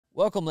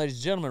Welcome, ladies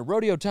and gentlemen,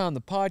 Rodeo Time,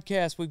 the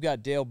podcast. We've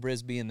got Dale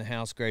Brisby in the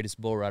house,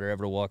 greatest bull rider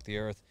ever to walk the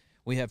earth.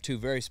 We have two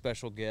very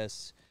special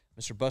guests,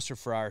 Mr. Buster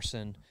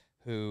Frierson,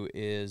 who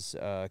is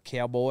a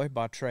cowboy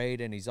by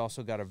trade, and he's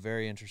also got a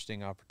very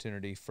interesting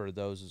opportunity for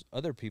those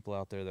other people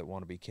out there that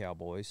want to be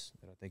cowboys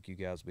that I think you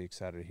guys will be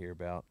excited to hear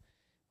about.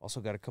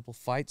 Also got a couple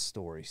fight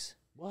stories.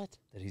 What?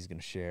 That he's going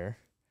to share.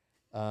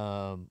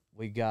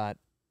 We got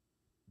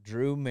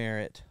Drew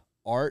Merritt,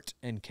 Art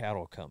and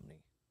Cattle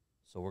Company.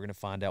 So we're going to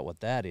find out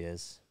what that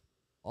is.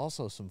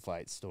 Also some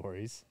fight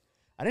stories.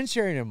 I didn't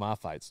share any of my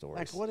fight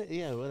stories. Like what?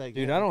 Yeah, what?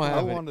 Dude, I don't have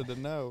I wanted to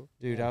know.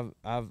 Dude, Yeah.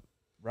 I've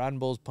riding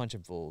bulls,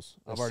 punching fools.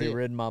 I've That's already it.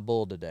 ridden my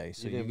bull today.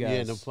 So you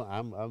guys, Yeah,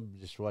 no, I'm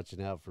just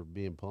watching out for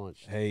being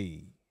punched.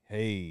 hey,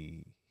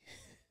 Staying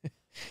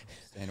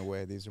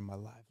away. These are my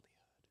livelihood.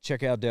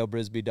 check out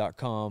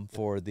dalebrisby.com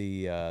for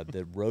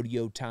the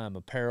Rodeo Time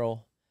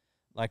apparel.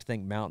 I'd like to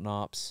thank Mountain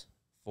Ops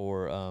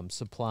for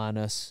supplying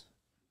us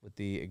with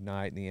the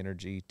ignite and the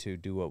energy to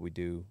do what we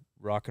do.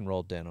 Rock and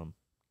roll denim,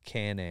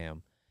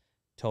 Can-Am,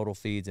 Total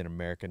Feeds, and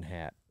American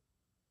Hat.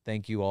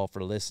 Thank you all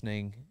for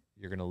listening.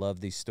 You're going to love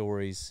these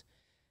stories,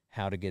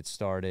 how to get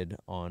started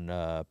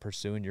on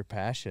pursuing your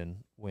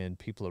passion when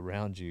people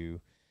around you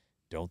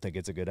don't think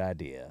it's a good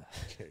idea.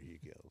 There you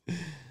go.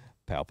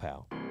 Pow,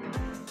 pow.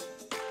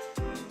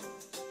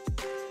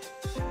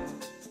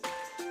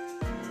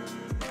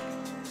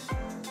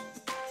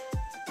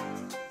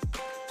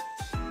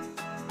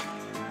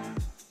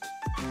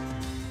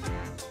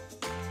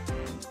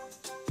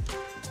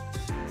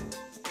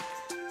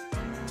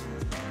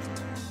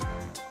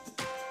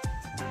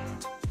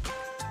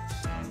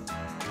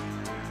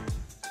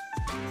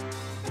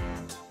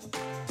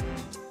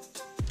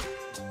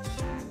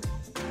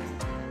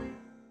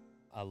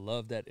 I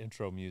love that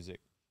intro music.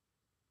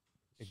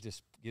 It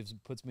just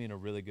puts me in a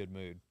really good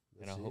mood,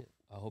 and I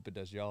hope it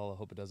does y'all. I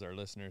hope it does our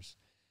listeners.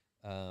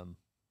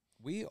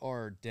 We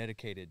are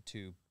dedicated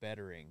to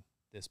bettering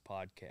this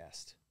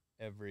podcast,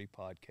 every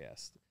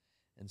podcast,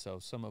 and so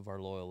some of our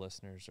loyal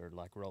listeners are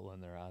like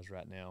rolling their eyes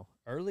right now.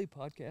 Early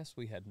podcasts,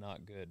 we had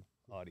not good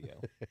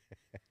audio,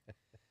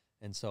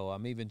 and so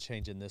I'm even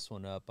changing this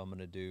one up. I'm going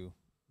to do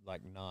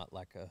not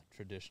like a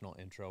traditional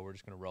intro. We're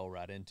just going to roll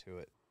right into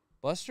it.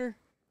 Buster,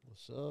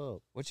 What's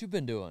up? what you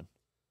been doing?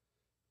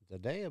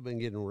 Today I've been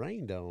getting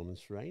rained on.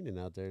 It's raining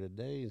out there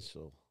today,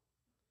 so.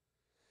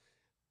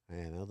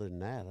 Man, other than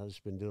that, I've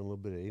just been doing a little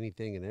bit of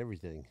anything and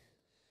everything.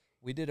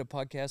 We did a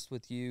podcast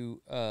with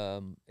you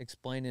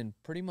explaining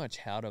pretty much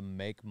how to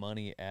make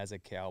money as a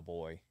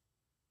cowboy.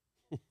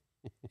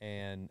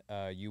 And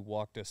you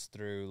walked us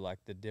through like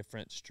the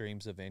different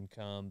streams of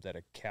income that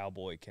a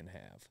cowboy can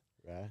have.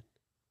 Right.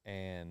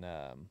 And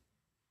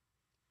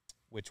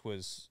which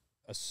was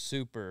a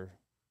super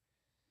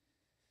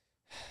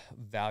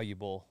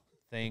valuable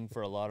thing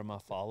for a lot of my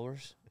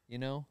followers, you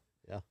know?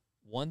 Yeah.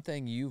 One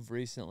thing you've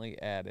recently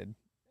added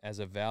as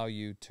a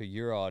value to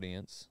your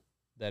audience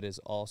that is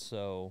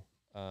also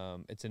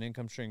it's an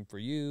income stream for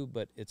you,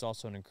 but it's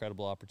also an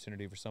incredible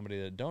opportunity for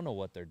somebody that don't know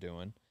what they're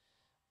doing.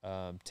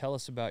 Tell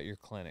us about your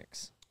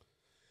clinics.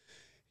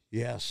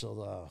 Yeah,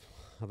 so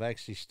I've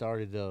actually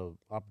started an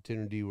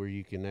opportunity where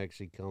you can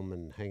actually come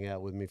and hang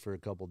out with me for a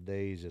couple of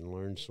days and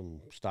learn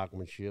some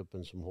stockmanship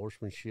and some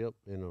horsemanship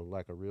in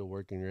like a real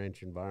working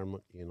ranch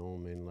environment. You know,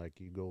 I mean, like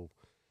you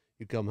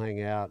come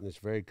hang out, and it's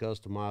very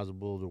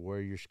customizable to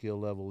where your skill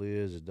level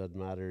is. It doesn't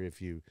matter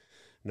if you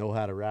know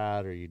how to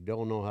ride or you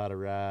don't know how to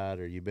ride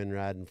or you've been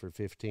riding for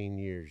 15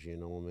 years. You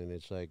know, I mean,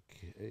 it's like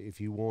if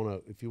you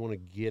wanna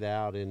get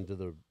out into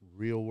the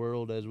real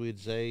world, as we'd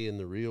say, in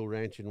the real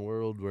ranching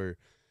world where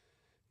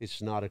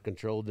it's not a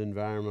controlled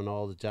environment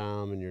all the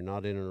time and you're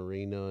not in an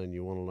arena and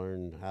you want to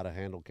learn how to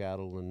handle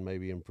cattle and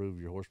maybe improve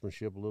your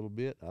horsemanship a little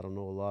bit. I don't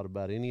know a lot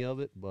about any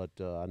of it, but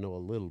I know a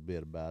little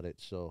bit about it.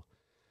 So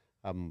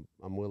I'm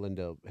willing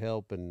to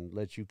help and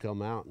let you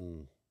come out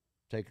and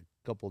take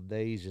a couple of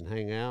days and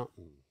hang out,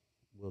 and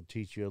we'll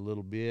teach you a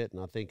little bit.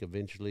 And I think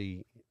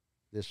eventually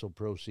this will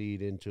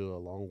proceed into a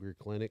longer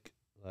clinic,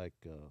 like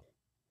 4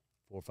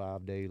 or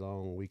 5 day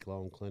long, week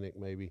long clinic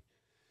maybe,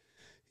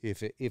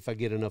 if I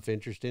get enough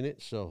interest in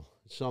it. So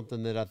it's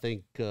something that I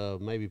think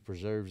maybe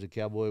preserves the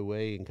cowboy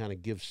way and kind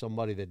of gives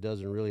somebody that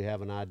doesn't really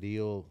have an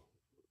ideal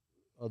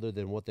other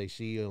than what they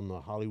see on the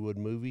Hollywood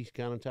movies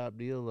kind of type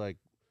deal, like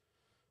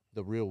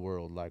the real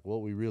world, like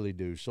what we really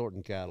do,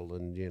 sorting cattle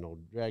and, you know,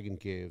 dragging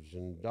calves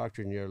and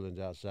doctoring yearlings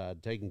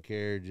outside, taking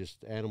care of just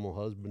animal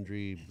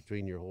husbandry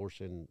between your horse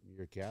and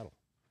your cattle.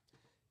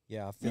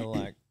 Yeah, I feel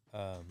like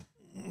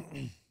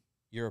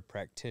you're a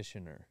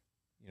practitioner.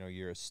 You know,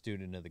 you're a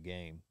student of the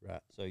game.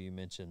 Right. So you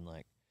mentioned,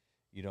 like,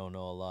 you don't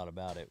know a lot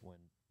about it when,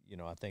 you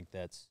know, I think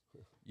that's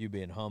you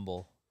being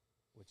humble,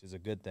 which is a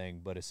good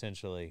thing, but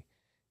essentially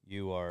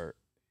you're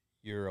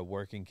a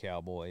working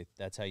cowboy.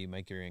 That's how you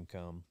make your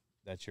income.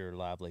 That's your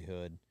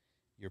livelihood.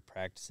 You're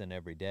practicing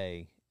every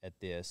day at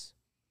this.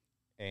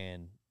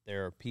 And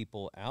there are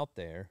people out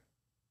there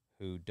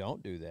who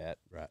don't do that,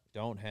 Right.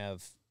 don't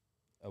have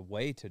a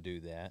way to do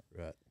that,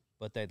 Right.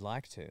 but they'd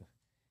like to.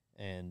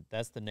 And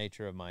that's the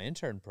nature of my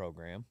intern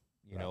program.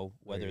 you know,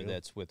 whether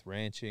that's with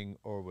ranching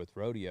or with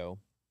rodeo.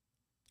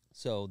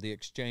 So the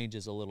exchange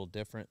is a little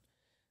different.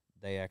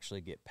 They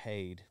actually get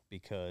paid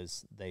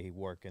because they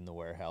work in the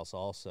warehouse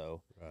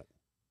also. Right.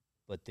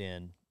 But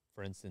then,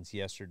 for instance,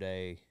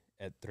 yesterday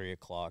at 3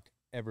 o'clock,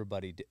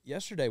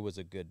 yesterday was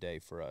a good day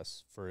for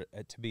us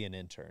to be an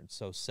intern.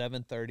 So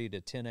 7:30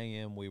 to 10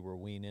 a.m. we were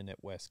weaning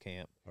at West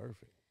Camp.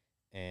 Perfect.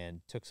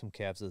 And took some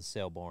calves to the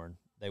sale barn.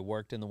 They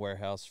worked in the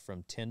warehouse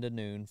from 10 to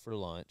noon for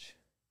lunch,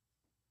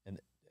 and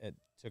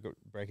took a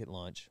break at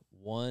lunch,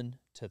 1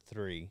 to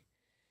 3,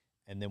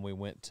 and then we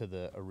went to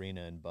the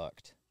arena and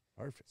bucked.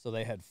 Perfect. So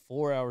they had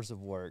 4 hours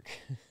of work,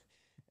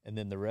 and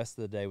then the rest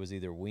of the day was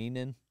either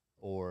weaning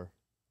or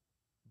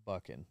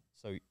bucking.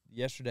 So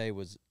yesterday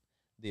was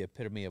the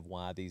epitome of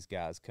why these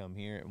guys come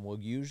here, and we'll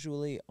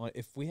usually,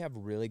 if we have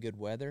really good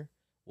weather,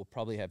 we'll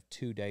probably have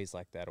 2 days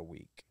like that a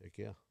week. Heck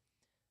yeah.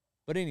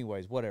 But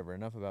anyways, whatever,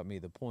 enough about me.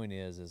 The point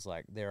is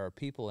like there are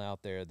people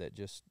out there that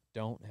just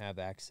don't have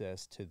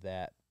access to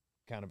that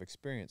kind of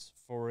experience.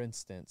 For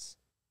instance,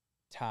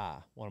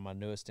 Ty, one of my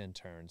newest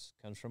interns,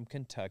 comes from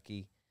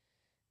Kentucky.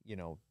 You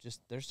know,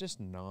 there's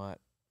not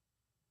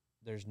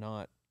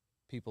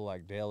people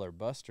like Dale or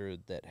Buster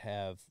that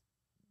have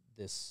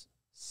this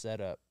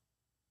setup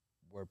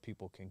where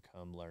people can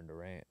come learn to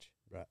ranch.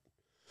 Right.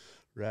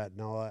 Right.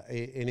 No,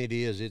 and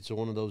it's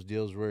one of those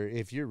deals where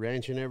if you're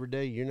ranching every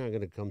day, you're not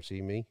going to come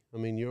see me. I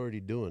mean, you're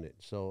already doing it.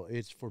 So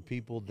it's for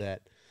people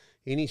that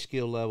any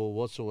skill level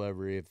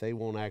whatsoever, if they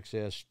want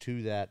access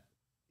to that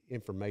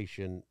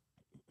information,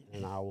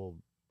 and I will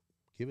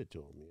give it to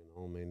them, you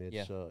know. I mean,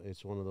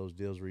 it's one of those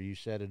deals where you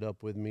set it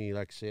up with me.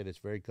 Like I said, it's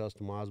very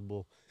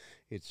customizable.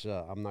 It's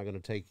I'm not going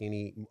to take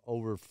any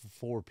over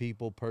 4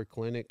 people per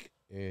clinic.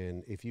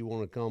 And if you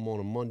want to come on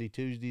a Monday,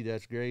 Tuesday,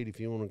 that's great. If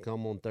you want to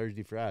come on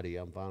Thursday, Friday,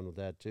 I'm fine with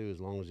that too, as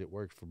long as it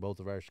works for both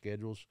of our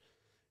schedules.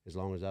 As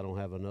long as I don't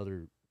have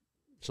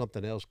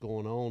something else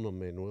going on, I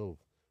mean, we'll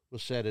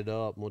set it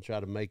up and we'll try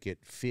to make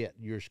it fit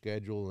your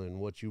schedule and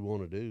what you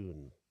want to do.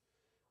 And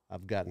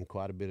I've gotten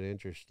quite a bit of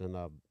interest, and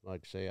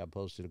like I say, I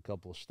posted a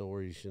couple of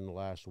stories in the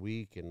last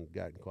week and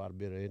gotten quite a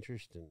bit of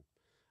interest. And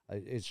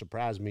it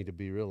surprised me, to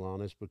be real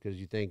honest,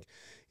 because you think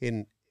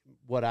in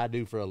what I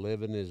do for a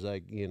living is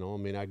like, you know, I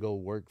mean, I go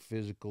work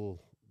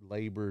physical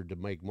labor to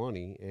make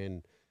money,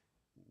 and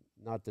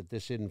not that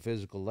this isn't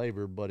physical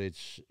labor, but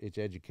it's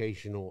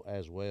educational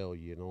as well,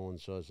 you know.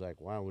 And so it's like,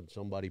 why would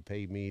somebody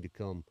pay me to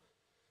come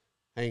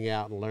hang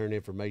out and learn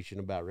information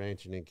about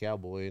ranching and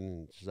cowboying?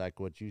 And it's like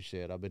what you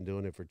said, I've been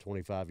doing it for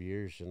 25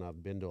 years, and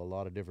I've been to a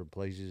lot of different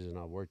places, and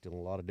I've worked in a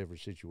lot of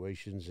different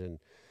situations, and,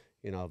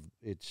 you know,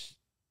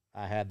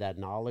 I have that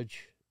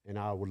knowledge. And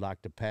I would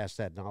like to pass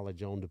that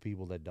knowledge on to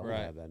people that don't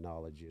have that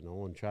knowledge, you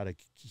know, and try to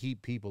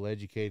keep people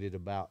educated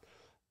about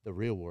the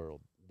real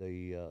world,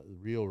 the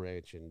real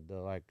ranching,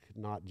 like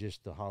not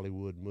just the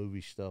Hollywood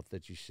movie stuff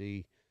that you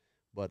see,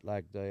 but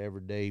like the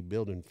everyday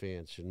building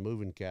fence and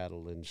moving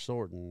cattle and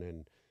sorting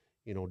and,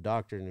 you know,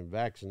 doctoring and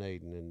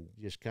vaccinating, and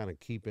just kind of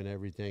keeping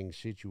everything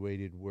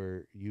situated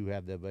where you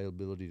have the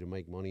availability to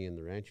make money in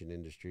the ranching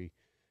industry.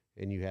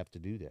 And you have to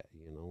do that,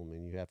 you know, I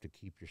mean, you have to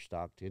keep your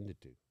stock tended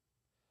to.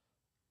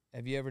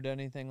 Have you ever done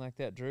anything like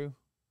that, Drew,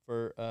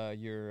 for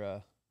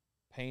your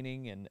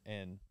painting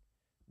and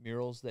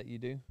murals that you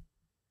do?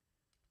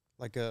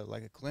 Like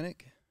a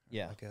clinic?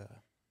 Yeah.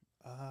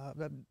 I've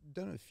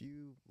done a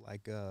few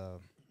like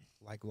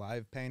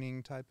live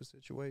painting type of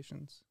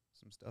situations,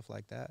 some stuff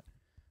like that.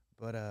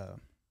 But I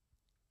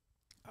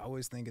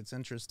always think it's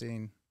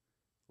interesting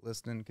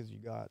listening, because you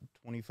got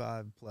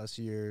 25 plus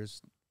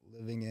years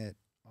living it,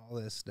 all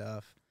this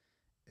stuff.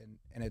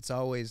 And it's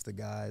always the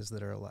guys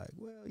that are like,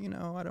 well, you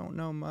know, I don't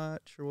know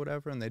much or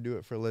whatever, and they do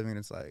it for a living. And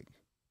it's like,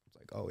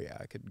 oh yeah,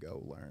 I could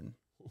go learn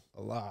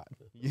a lot.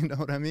 You know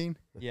what I mean?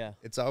 Yeah.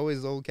 It's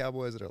always old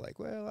cowboys that are like,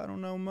 well, I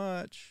don't know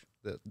much,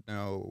 that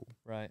know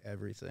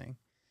everything.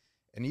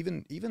 And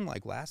even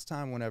like last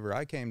time, whenever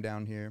I came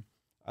down here,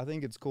 I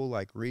think it's cool,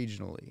 like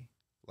regionally.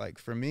 Like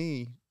for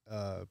me,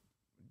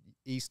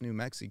 East New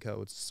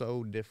Mexico, it's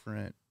so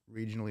different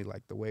regionally,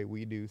 like the way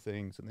we do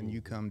things. And then you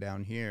come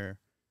down here,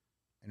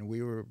 and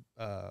we were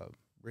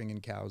bringing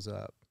cows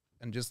up,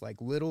 and just like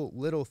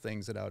little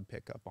things that I would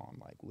pick up on,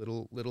 like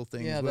little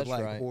things with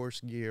like horse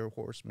gear,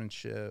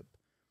 horsemanship.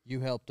 You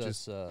helped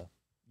us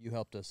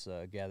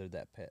gather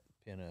that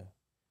pen of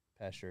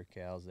pasture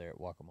cows there at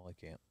Guacamole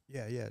Camp.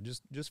 Yeah.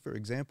 Just for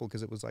example,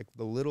 because it was like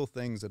the little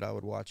things that I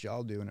would watch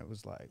y'all do, and it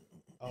was like,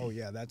 oh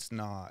yeah, that's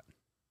not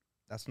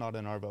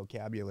in our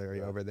vocabulary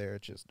over there.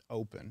 It's just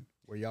open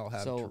where y'all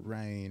have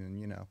terrain, and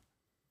you know.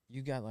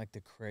 You got like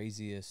the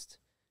craziest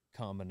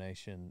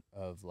combination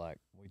of, like,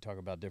 we talk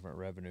about different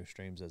revenue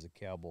streams as a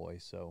cowboy.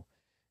 So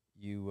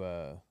you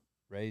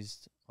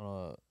raised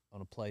on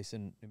a place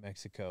in New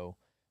Mexico,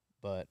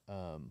 but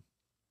I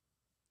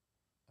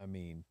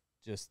mean,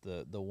 just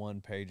the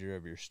one pager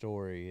of your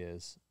story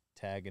is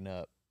tagging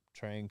up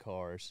train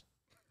cars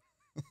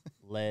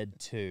led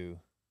to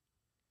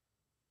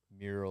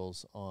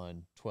murals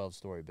on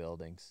 12-story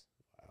buildings.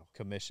 Wow.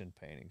 commission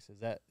paintings. Is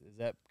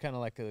that kind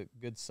of like a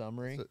good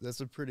summary? That's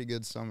a pretty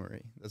good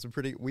summary. That's a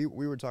pretty. We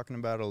were talking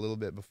about it a little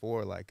bit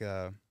before. Like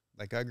I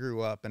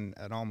grew up and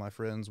all my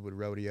friends would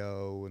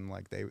rodeo and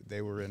like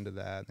they were into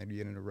that. And they'd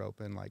get into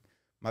roping. Like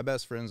my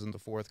best friends in the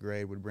 4th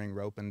grade would bring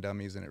roping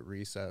dummies, and at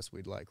recess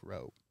we'd like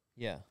rope.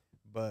 Yeah.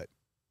 But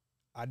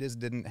I just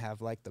didn't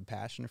have like the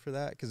passion for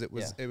that because it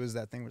was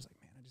that thing where it's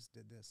like, man, I just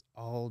did this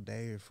all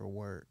day for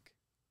work.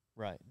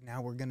 Right.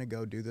 Now we're gonna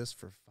go do this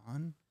for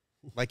fun.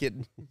 Like it,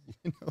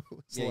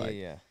 it's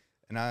yeah.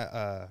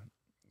 And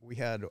we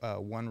had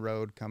one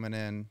road coming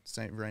in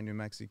St. Vrain, New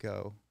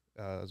Mexico,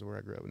 is where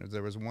I grew up. And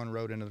there was one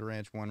road into the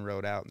ranch, one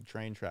road out, and the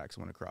train tracks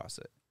went across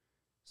it.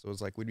 So it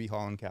was like we'd be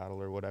hauling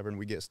cattle or whatever, and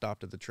we get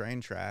stopped at the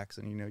train tracks,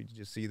 and you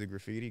just see the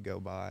graffiti go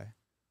by.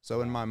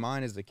 So in my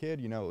mind as a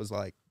kid, it was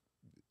like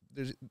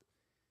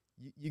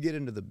you get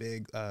into the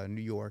big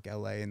New York,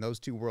 LA, and those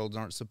two worlds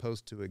aren't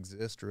supposed to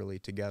exist really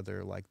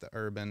together, like the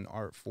urban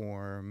art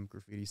form,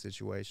 graffiti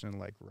situation,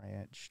 like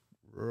ranch,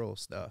 rural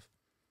stuff.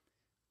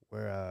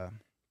 Where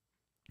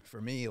for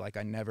me, like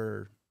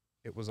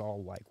it was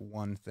all like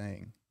one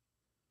thing.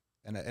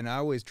 And I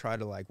always try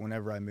to, like,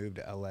 whenever I moved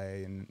to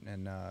LA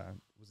and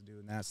was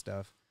doing that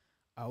stuff,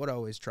 I would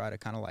always try to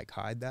kind of like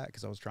hide that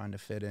because I was trying to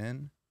fit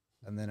in.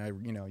 And then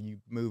you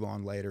move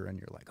on later and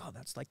you're like, oh,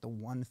 that's like the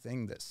one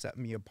thing that set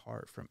me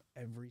apart from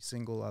every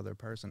single other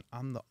person.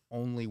 I'm the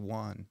only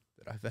one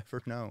that I've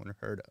ever known or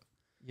heard of.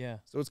 Yeah.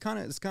 So it's kind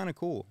of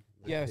cool.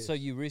 Yeah. So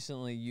you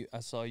recently, I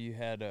saw you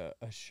had a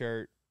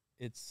shirt.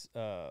 It's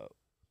what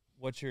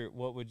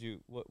would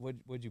you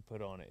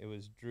put on it? It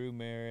was Drew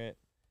Merritt.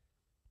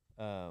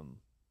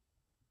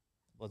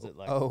 Was it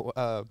like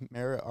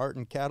Merritt Art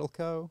and Cattle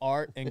Co.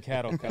 Art and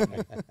Cattle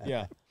Company?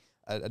 Yeah.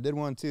 I did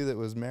one too that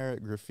was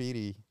Merritt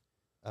Graffiti.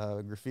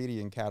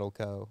 Graffiti and Cattle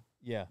Co.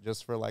 Yeah.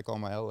 Just for like all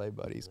my LA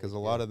buddies, because a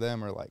lot of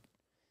them are like,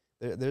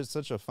 there's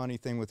such a funny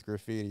thing with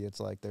graffiti. It's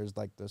like there's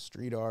like the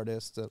street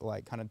artists that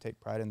like kind of take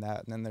pride in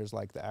that, and then there's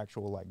like the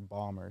actual like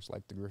bombers,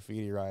 like the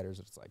graffiti writers.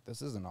 It's like,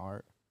 this isn't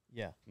art.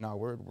 Yeah. No,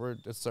 we're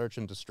just search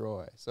and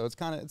destroy. So it's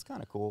kind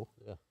of cool.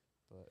 Yeah.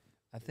 But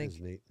I think it's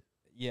neat.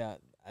 Yeah,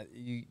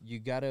 you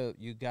gotta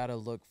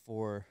look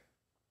for,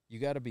 you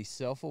gotta be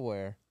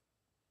self-aware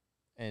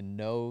and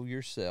know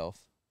yourself,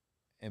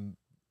 and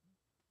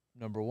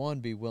number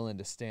one, be willing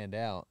to stand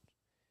out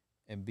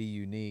and be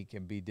unique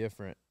and be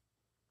different.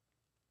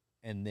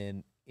 And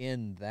then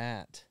in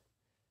that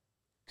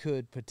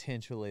could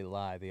potentially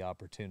lie the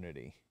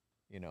opportunity,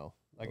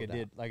 like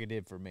it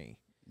did for me.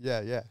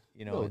 Yeah.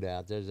 No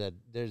doubt. There's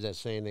that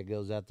saying that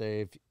goes out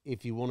there.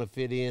 If you want to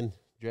fit in,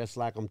 dress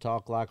like them,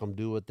 talk like them,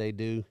 do what they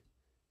do.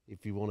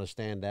 If you want to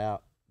stand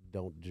out,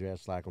 don't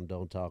dress like them,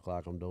 don't talk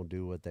like them, don't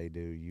do what they do.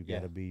 You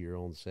got to be your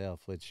own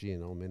self, which,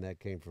 that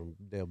came from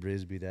Dale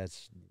Brisby.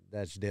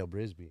 That's Dale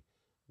Brisby.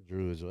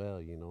 Drew as well,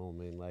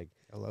 like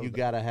you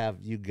gotta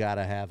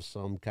have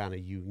some kind of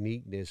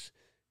uniqueness.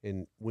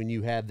 And when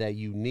you have that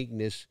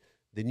uniqueness,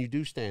 then you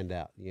do stand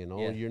out,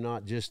 You're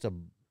not just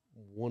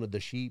one of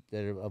the sheep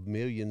that are of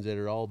millions that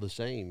are all the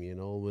same,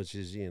 which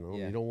is,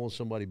 you don't want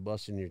somebody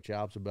busting your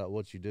chops about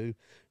what you do.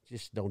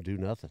 Just don't do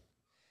nothing.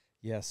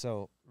 Yeah,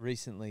 so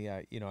recently,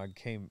 I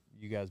came.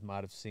 You guys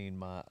might have seen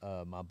my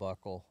my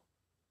buckle,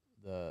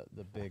 the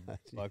big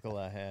buckle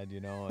I had,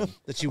 and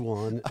that you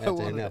won at the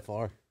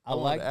NFR. I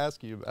wanted to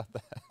ask you about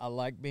that. I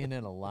like being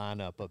in a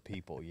lineup of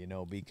people,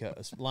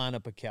 because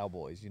lineup of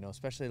cowboys,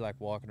 especially like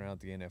walking around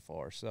the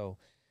NFR. So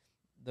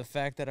the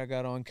fact that I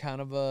got on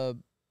kind of a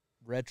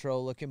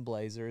retro-looking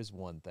blazer is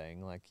one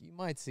thing. Like, you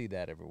might see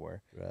that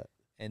everywhere, right?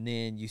 And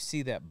then you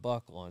see that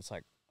buckle, and it's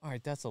like, all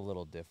right, that's a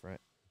little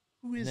different.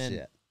 Who is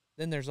that?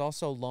 Then there's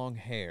also long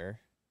hair.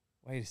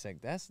 Wait a sec,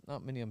 that's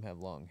not many of them have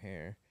long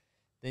hair.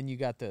 Then you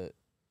got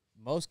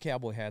most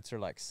cowboy hats are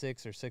like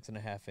 6 or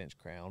 6.5 inch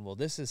crown. Well,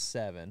 this is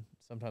 7,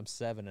 sometimes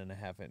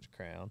 7.5 inch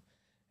crown.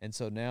 And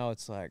so now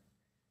it's like,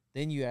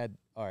 then you add,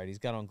 all right, he's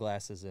got on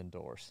glasses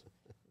indoors,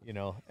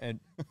 and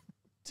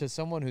to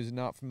someone who's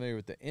not familiar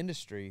with the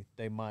industry,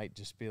 they might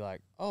just be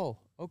like, oh,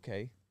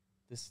 okay,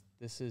 this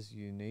is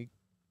unique,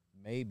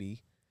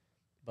 maybe.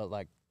 But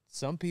like,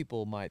 some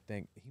people might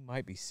think he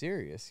might be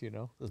serious,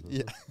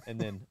 Yeah. And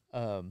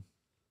then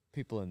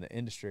people in the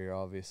industry are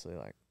obviously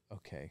like,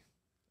 okay,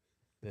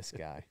 this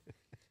guy.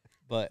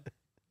 But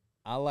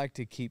I like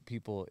to keep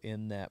people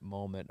in that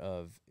moment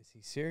of, is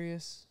he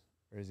serious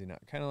or is he not?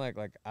 Kind of like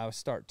I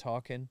start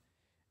talking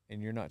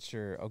and you're not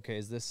sure, okay,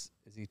 is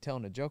he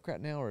telling a joke right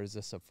now or is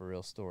this a for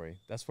real story?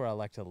 That's where I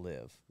like to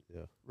live.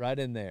 Yeah. Right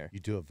in there. You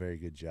do a very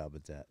good job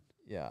at that.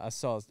 Yeah. I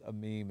saw a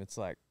meme. It's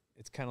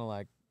kind of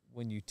like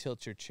when you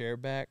tilt your chair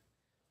back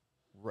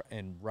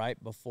and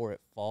right before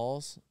it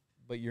falls,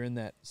 but you're in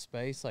that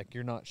space, like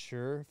you're not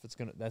sure if it's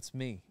that's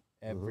me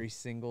every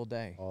single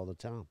day. All the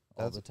time.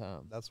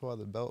 That's why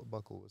the belt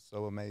buckle was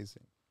so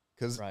amazing.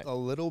 Because a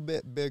little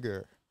bit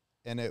bigger,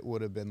 and it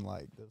would have been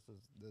like,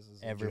 this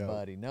is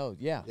everybody knows.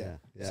 Yeah.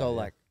 So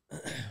like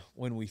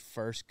when we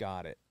first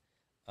got it,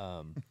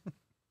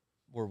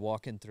 we're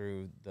walking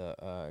through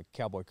the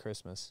Cowboy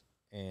Christmas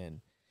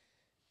and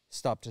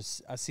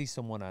I see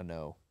someone I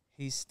know.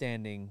 he's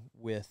standing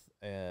with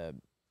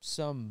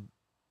some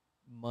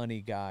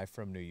money guy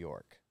from New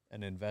York,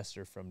 an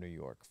investor from New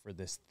York for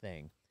this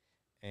thing,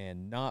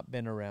 and not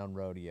been around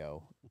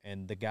rodeo.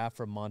 And the guy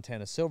from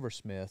Montana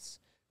Silversmiths,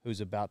 who's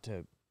about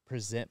to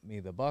present me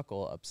the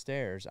buckle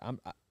upstairs,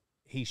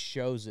 he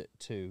shows it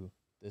to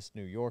this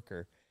New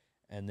Yorker,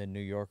 and the New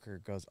Yorker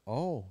goes,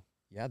 "Oh,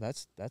 yeah,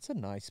 that's a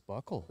nice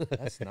buckle.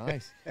 That's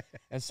nice."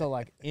 And so,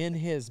 like, in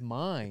his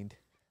mind,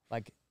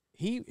 like,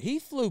 he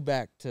flew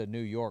back to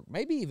New York,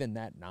 maybe even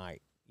that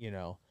night, you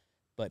know,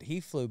 but he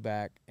flew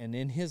back, and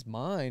in his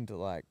mind,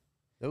 like,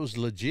 that was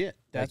legit.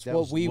 That's like,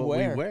 what we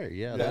wear.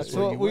 Yeah, that's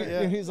what we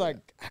wear. He's like,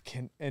 I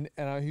can't, and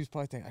he was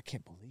probably thinking, I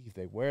can't believe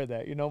they wear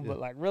that, you know. But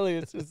like, really,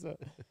 it's just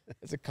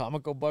it's a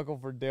comical buckle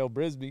for Dale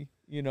Brisby,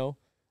 you know.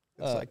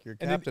 It's like your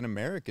Captain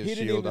America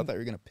shield. I thought you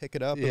were gonna pick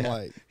it up and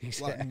like. He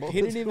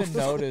didn't even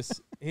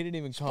notice. He didn't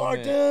even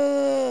comment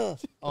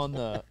on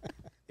the.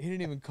 He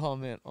didn't even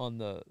comment on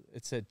the.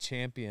 It said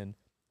champion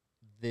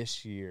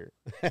this year.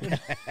 He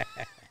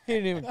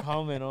didn't even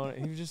comment on it.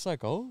 He was just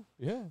like, "Oh,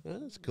 yeah,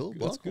 that's cool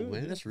that's buckle, good,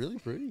 man. yeah. That's really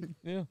pretty."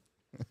 Yeah.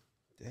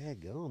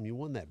 Daggum, you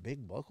won that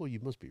big buckle.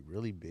 You must be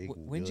really big.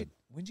 When'd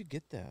you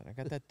get that? I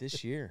got that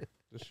this year.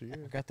 This year.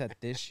 I got that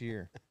this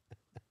year.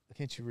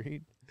 Can't you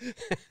read?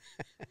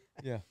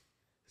 Yeah.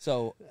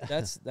 So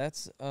that's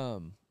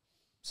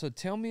so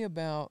tell me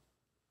about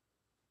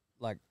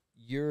like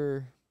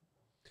your.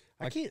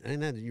 I can't.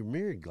 And your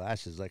mirrored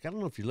glasses. Like, I don't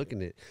know if you're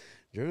looking at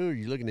Drew or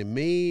you're looking at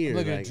me. Or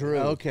looking like, at Drew.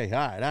 Okay,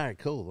 all right,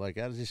 cool. Like,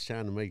 I was just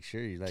trying to make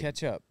sure you like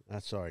catch up.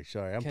 Sorry.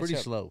 I'm Catch pretty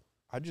up. slow.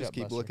 I just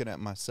keep Buster. looking at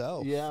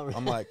myself. Yeah,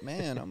 I'm like,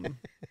 man, I'm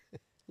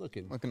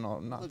looking all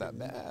not that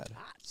bad.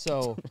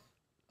 So,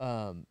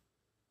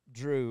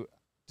 Drew,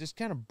 just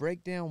kind of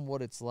break down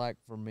what it's like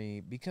for me,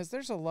 because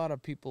there's a lot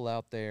of people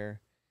out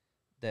there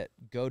that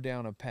go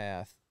down a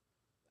path.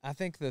 I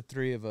think the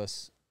three of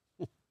us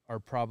are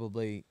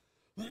probably,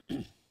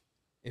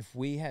 if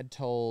we had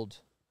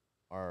told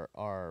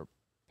our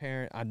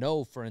parent, I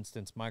know, for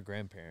instance, my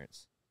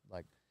grandparents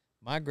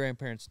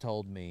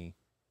told me,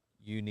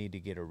 you need to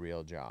get a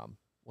real job,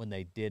 when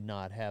they did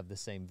not have the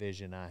same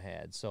vision I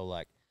had. So,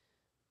 like,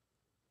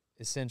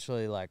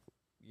 essentially, like,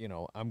 you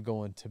know, I'm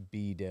going to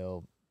be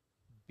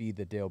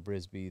the Dale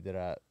Brisby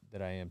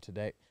that I am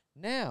today.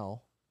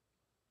 Now,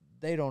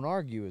 they don't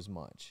argue as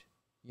much.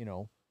 You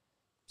know,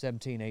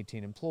 17,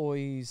 18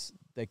 employees,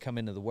 they come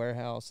into the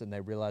warehouse and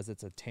they realize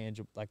it's a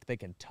tangible, like, they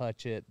can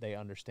touch it, they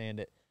understand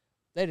it.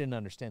 They didn't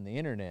understand the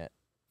internet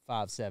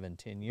 5, 7,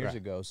 10 years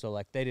ago, so,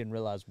 like, they didn't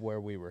realize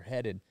where we were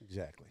headed.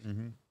 Exactly.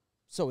 Mm-hmm.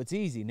 So it's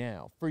easy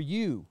now. For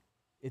you,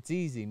 it's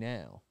easy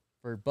now.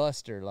 For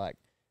Buster, like,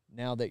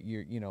 now that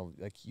you're, you know,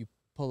 like, you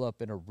pull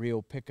up in a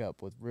real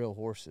pickup with real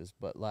horses,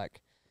 but,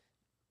 like,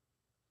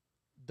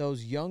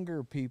 those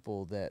younger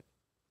people that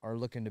are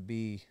looking to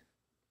be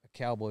a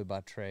cowboy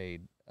by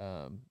trade,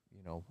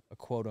 you know, a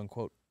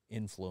quote-unquote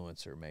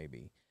influencer,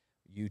 maybe,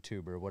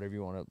 YouTuber, whatever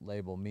you want to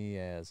label me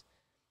as,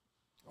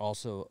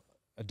 also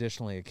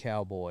additionally a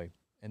cowboy,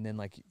 and then,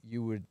 like,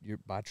 you're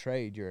by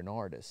trade, you're an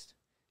artist.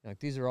 Like,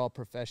 these are all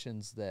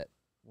professions that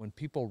when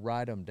people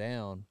write them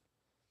down,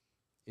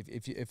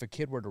 if a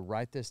kid were to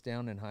write this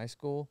down in high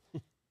school,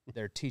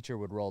 their teacher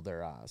would roll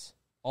their eyes.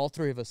 All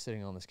three of us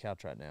sitting on this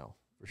couch right now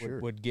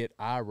would get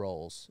eye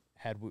rolls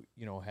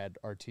had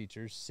our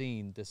teachers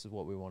seen this is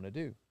what we want to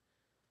do.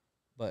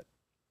 But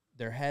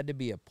there had to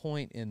be a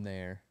point in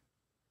there.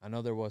 I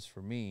know there was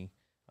for me.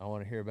 I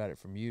want to hear about it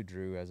from you,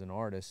 Drew, as an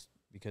artist,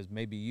 because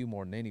maybe you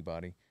more than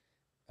anybody.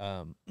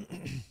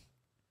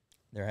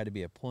 There had to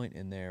be a point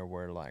in there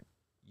where, like,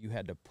 you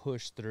had to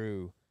push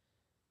through.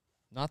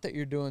 Not that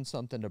you're doing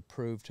something to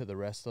prove to the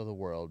rest of the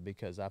world,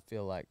 because I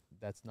feel like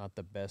that's not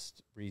the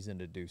best reason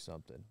to do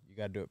something. You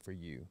got to do it for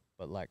you.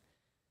 But, like,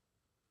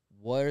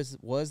 was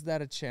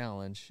that a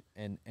challenge,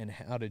 and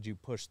how did you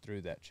push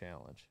through that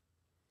challenge?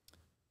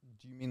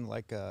 Do you mean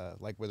like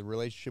with a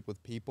relationship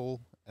with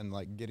people and,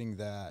 like, getting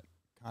that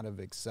kind of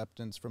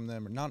acceptance from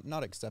them, or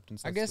not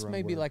acceptance? I guess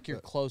maybe word, like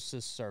your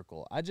closest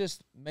circle.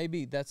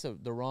 Maybe that's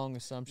the wrong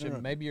assumption.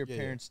 No, maybe your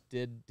parents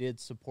did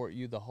support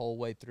you the whole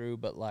way through,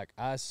 but, like,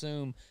 I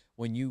assume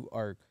when you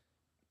are,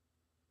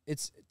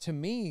 it's, to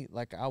me,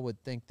 like, I would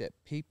think that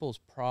people's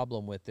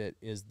problem with it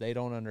is they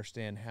don't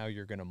understand how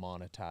you're going to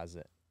monetize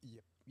it.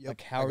 Yep,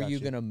 like, how are you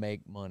going to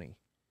make money?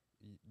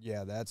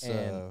 Yeah, that's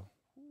that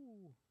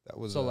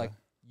was so like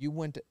you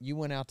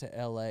went out to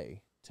LA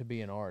to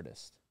be an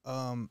artist.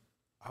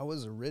 I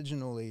was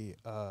originally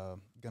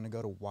going to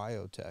go to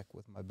Wyotech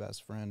with my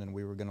best friend, and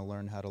we were going to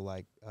learn how to,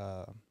 like,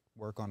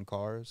 work on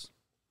cars.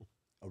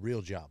 A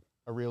real job.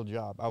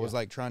 I was,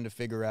 like, trying to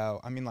figure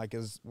out, I mean, like,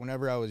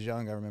 whenever I was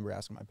young, I remember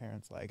asking my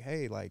parents, like,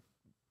 hey, like,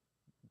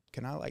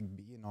 can I, like,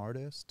 be an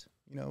artist,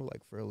 you know,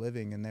 like, for a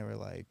living? And they were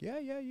like, yeah,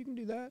 you can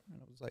do that. And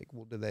I was like,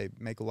 well, do they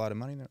make a lot of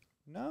money? And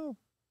no.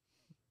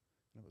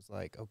 And it was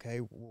like,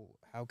 okay, well,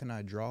 how can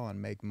I draw and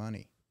make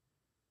money?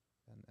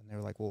 And they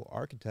were like, well,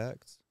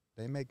 architects,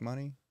 they make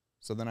money.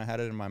 So then I had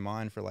it in my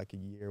mind for, like, a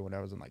year. When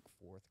I was in, like,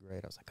 4th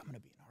grade, I was like, I'm going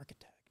to be an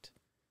architect.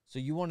 So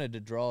you wanted to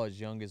draw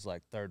as young as,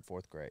 like, 3rd,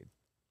 4th grade?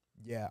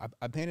 Yeah,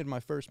 I painted my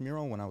first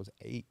mural when I was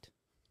 8.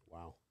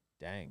 Wow.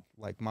 Dang.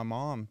 Like my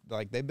mom,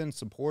 like they've been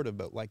supportive,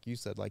 but like you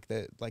said, like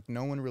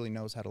no one really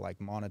knows how to like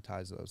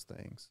monetize those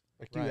things.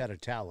 Like you had a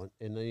talent,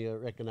 and they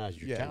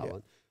recognized your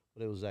talent.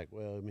 But it was like,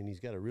 well, I mean,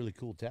 he's got a really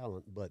cool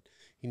talent, but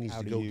he needs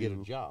to go get a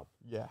job.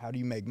 Yeah, how do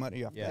you make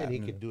money off that? And he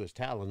could do his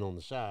talent on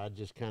the side,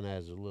 just kind of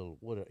as a little,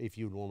 if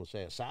you want to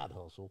say, a side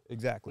hustle.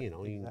 Exactly. You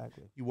know,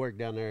 you work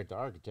down there at the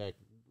architect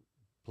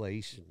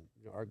place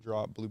and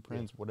draw up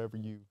blueprints, whatever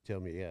you tell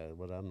me. Yeah,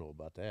 what I know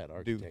about that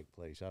architect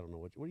place, I don't know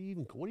what do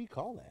you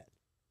call that?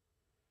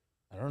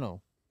 I don't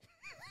know.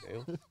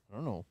 Dale? I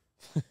don't know.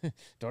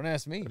 Don't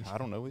ask me. I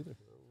don't know either.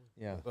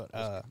 Yeah, but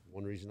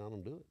one reason I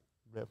don't do it.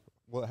 Yeah.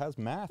 Well, it has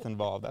math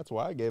involved. That's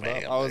why I gave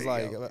up. I was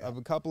like, of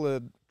a couple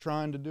of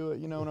trying to do it,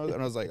 you know, and I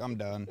was like, I'm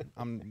done.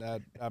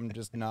 I'm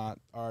just not.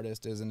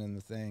 Artist isn't in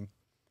the thing.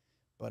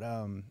 But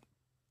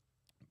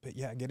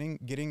yeah,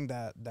 getting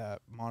that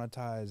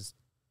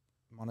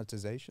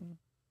monetization.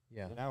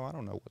 Yeah. Now I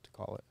don't know what to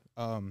call it.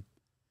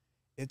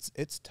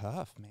 It's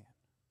tough, man.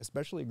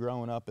 Especially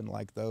growing up in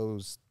like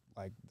those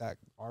like that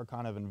our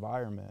kind of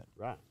environment.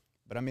 Right.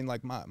 But I mean,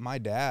 like my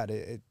dad,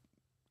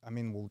 I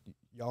mean, well,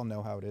 y'all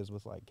know how it is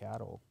with like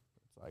cattle.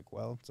 It's like,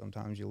 well,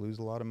 sometimes you lose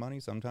a lot of money,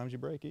 sometimes you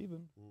break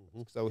even.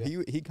 Mm-hmm. So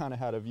he kind of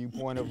had a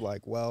viewpoint of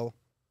like, well,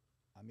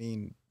 I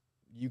mean,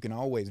 you can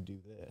always do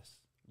this.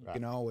 You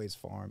can always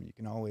farm. You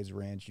can always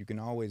ranch. You can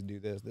always do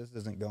this. This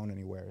isn't going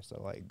anywhere.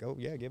 So like,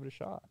 give it a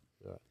shot.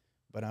 Yeah.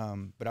 But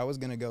I was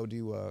gonna go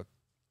do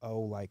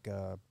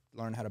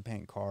learn how to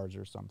paint cars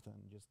or something,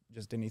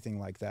 just anything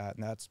like that.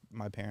 And that's,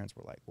 my parents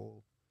were like,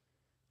 well,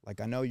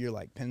 like, I know you're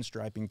like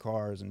pinstriping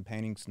cars and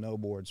painting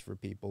snowboards for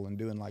people and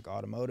doing like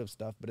automotive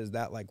stuff, but is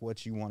that like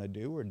what you want to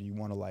do, or do you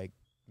want to like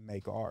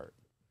make art?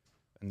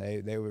 And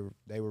they were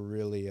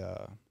really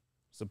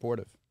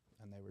supportive,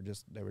 and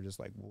they were just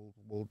like,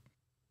 we'll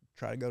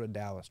try to go to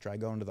Dallas, try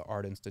going to the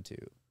Art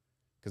Institute,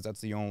 because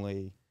that's the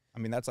only, I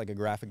mean, that's like a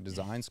graphic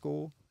design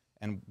school,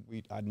 and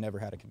I'd never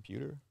had a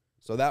computer.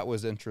 So that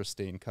was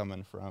interesting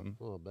coming from,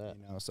 I bet.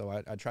 You know, so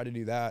I tried to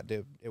do that.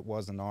 It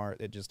wasn't art.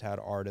 It just had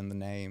art in the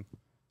name,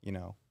 you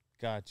know.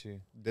 Got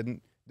you.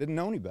 Didn't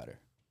know any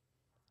better.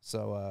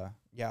 So,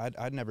 yeah,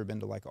 I'd never been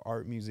to like an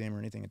art museum or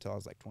anything until I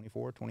was like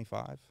 24,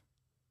 25.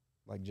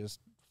 Like just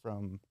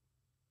from,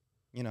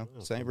 you know,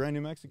 St. Brand,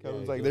 New Mexico.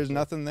 It was like, there's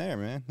nothing there,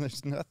 man.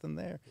 There's nothing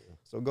there. Yeah.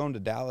 So going to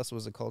Dallas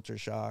was a culture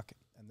shock.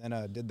 And then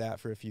I did that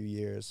for a few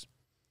years.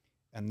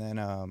 And then,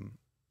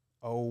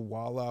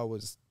 while I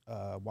was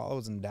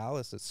in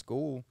Dallas at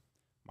school,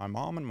 my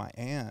mom and my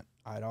aunt,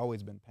 I'd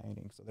always been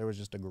painting. So there was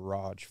just a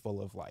garage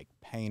full of like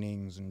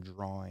paintings and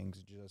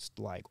drawings, just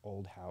like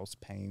old house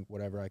paint,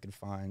 whatever I could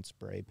find,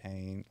 spray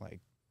paint, like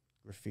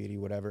graffiti,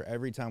 whatever.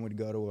 Every time we'd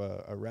go to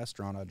a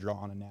restaurant, I'd draw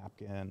on a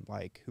napkin,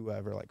 like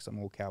whoever, like some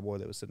old cowboy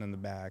that was sitting in the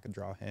back, I'd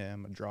draw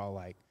him, I'd draw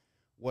like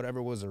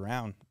whatever was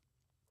around.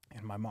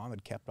 And my mom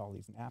had kept all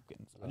these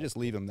napkins. I'd just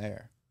leave them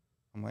there.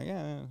 I'm like,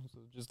 yeah,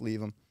 just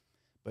leave them.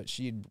 But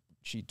she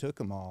took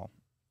them all.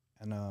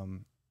 And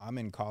I'm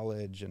in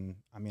college, and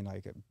I mean,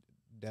 like a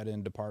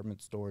dead-end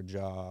department store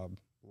job,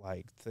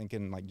 like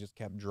thinking, like just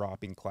kept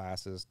dropping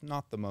classes.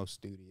 Not the most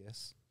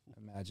studious,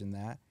 imagine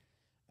that.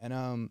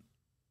 And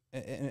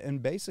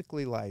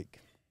basically,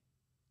 like,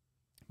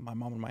 my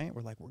mom and my aunt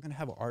were like, we're gonna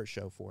have an art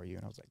show for you,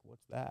 and I was like,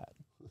 what's that?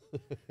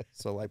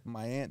 So like,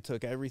 my aunt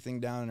took everything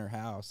down in her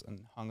house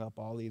and hung up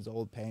all these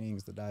old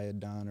paintings that I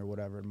had done or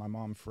whatever. And my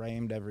mom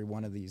framed every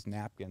one of these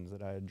napkins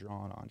that I had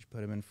drawn on. She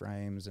put them in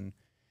frames, and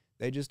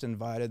they just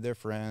invited their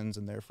friends,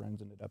 and their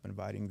friends ended up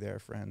inviting their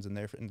friends, and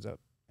their friends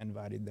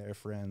invited their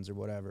friends or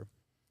whatever.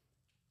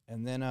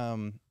 And then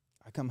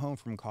I come home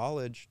from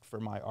college for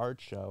my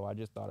art show. I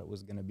just thought it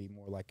was going to be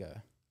more like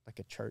a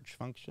church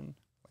function,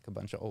 like a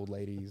bunch of old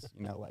ladies,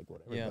 you know, like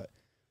whatever. Yeah. But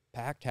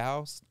packed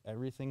house,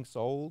 everything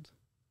sold,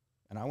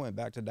 and I went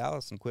back to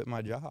Dallas and quit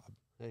my job.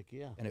 Heck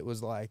yeah. And it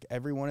was like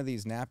every one of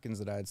these napkins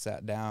that I had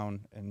sat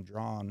down and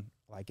drawn,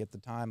 like at the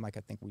time, like I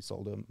think we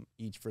sold them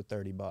each for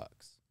 $30.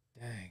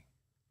 Dang.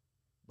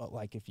 But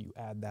like if you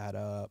add that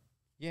up,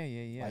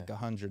 yeah, like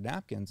 100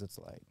 napkins, it's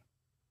like,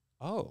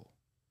 oh,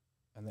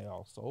 and they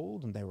all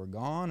sold and they were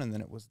gone. And then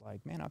it was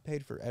like, man, I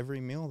paid for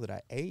every meal that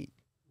I ate.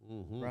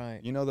 Mm-hmm. Right.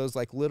 You know, those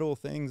like little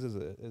things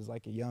as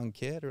like a young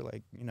kid or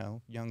like, you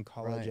know, young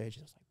college age.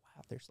 It's like,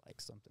 wow, there's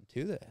like something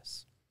to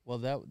this.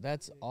 Well,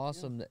 that's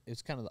awesome. That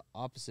it's kind of the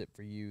opposite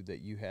for you, that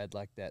you had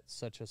like that,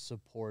 such a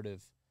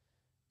supportive,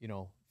 you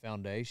know,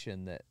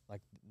 foundation that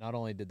like not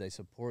only did they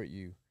support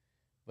you,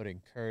 but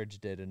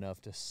encouraged it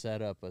enough to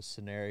set up a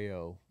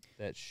scenario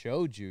that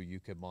showed you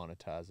could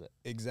monetize it.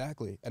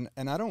 Exactly.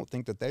 And I don't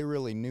think that they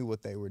really knew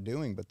what they were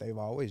doing, but they've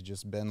always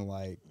just been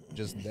like,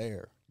 just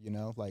there, you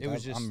know, like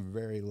I'm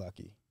very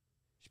lucky.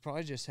 She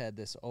probably just had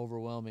this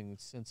overwhelming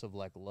sense of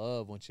like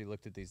love when she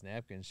looked at these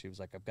napkins. She was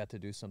like, I've got to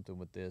do something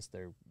with this.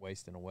 They're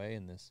wasting away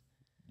in this.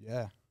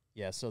 Yeah.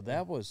 Yeah. So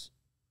that was,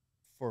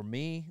 for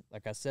me,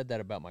 like I said that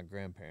about my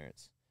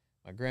grandparents.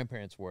 My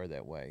grandparents were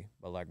that way,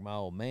 but like my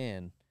old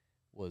man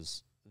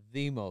was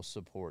the most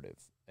supportive.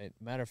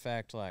 Matter of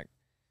fact, like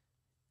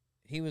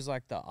he was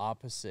like the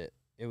opposite.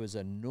 It was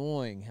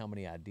annoying how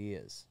many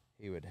ideas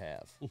he would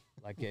have.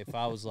 Like if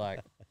I was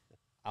like,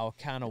 I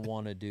kind of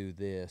want to do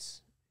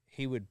this,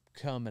 he would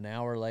come an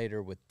hour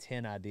later with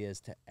 10 ideas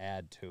to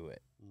add to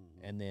it.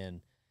 Mm-hmm. And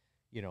then,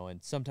 you know,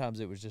 and sometimes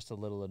it was just a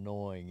little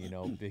annoying, you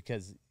know,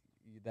 because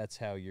that's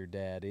how your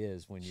dad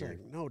is when you're.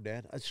 No,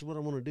 Dad, that's what I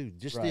want to do.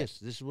 Just right.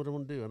 this is what I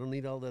want to do. I don't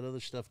need all that other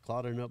stuff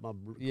cluttering up my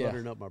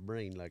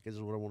brain. Like, this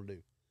is what I want to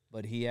do.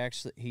 But he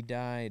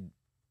died.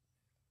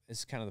 This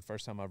is kind of the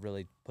first time I've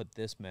really put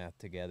this math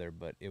together,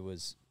 but it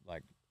was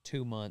like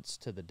 2 months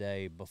to the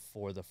day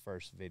before the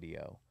first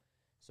video.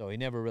 So he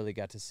never really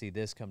got to see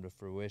this come to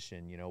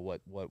fruition, you know,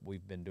 what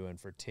we've been doing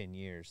for 10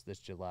 years. This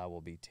July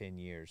will be 10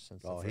 years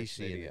since the first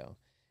video.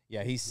 It.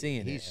 Yeah, he's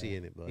seeing it. He's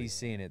seeing it, buddy. He's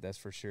seeing it, that's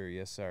for sure.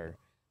 Yes, sir.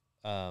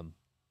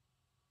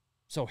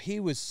 So he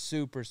was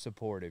super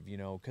supportive, you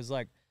know, because,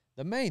 like,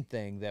 the main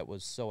thing that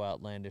was so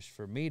outlandish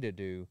for me to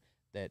do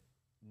that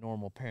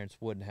normal parents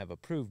wouldn't have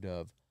approved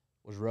of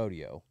was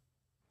rodeo.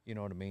 You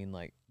know what I mean?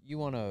 Like, you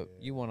want to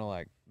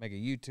like make a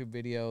YouTube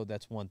video,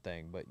 that's one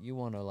thing, but you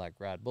want to like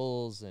ride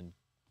bulls and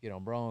get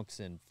on broncs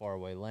and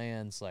faraway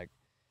lands, like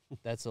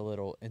that's a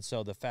little. And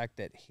so the fact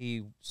that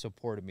he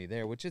supported me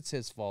there, which it's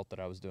his fault that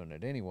I was doing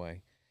it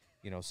anyway,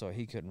 you know, so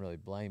he couldn't really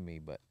blame me.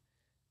 But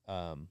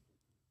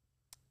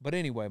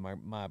anyway,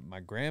 my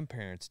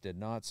grandparents did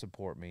not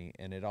support me,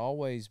 and it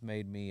always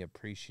made me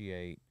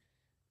appreciate.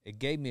 It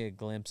gave me a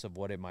glimpse of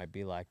what it might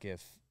be like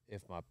if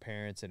my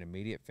parents and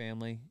immediate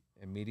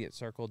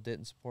circle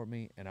didn't support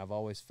me, and I've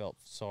always felt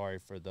sorry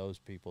for those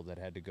people that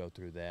had to go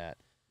through that,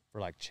 for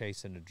like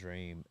chasing a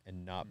dream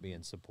and not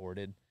being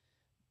supported.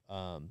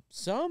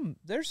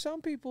 There's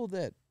some people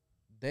that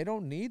they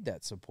don't need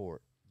that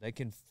support. They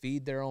can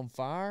feed their own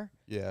fire,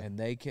 and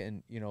they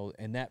can, you know,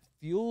 and that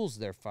fuels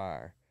their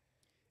fire.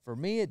 For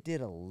me, it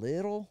did a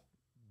little,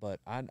 but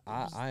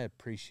I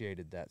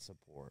appreciated that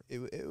support.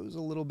 It was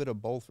a little bit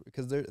of both,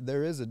 because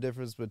there is a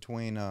difference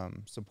between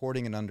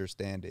supporting and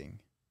understanding.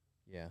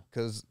 Yeah.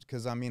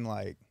 Because I mean,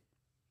 like,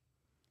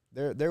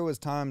 there was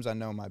times I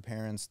know my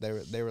parents,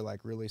 they were like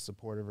really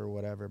supportive or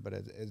whatever, but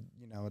it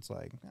you know, it's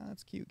like,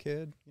 it's a cute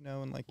kid, you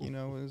know, and like, you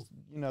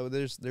know,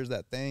 there's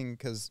that thing,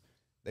 because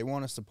they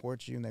want to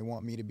support you and they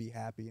want me to be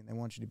happy and they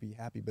want you to be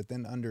happy, but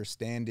then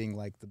understanding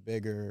like the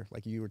bigger,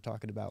 like you were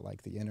talking about,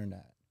 like the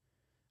internet.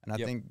 And I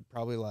think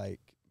probably like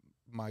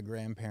my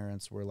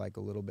grandparents were like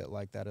a little bit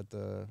like that at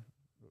the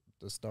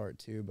start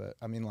too. But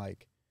I mean,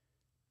 like,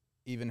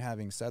 even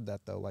having said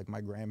that though, like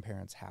my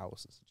grandparents'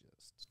 house is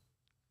just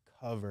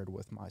covered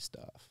with my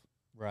stuff,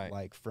 right?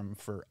 Like from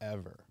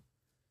forever.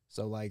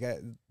 So like,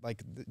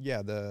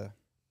 the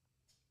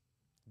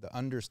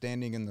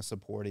understanding and the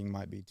supporting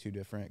might be two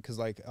different. Because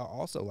like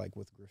also like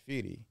with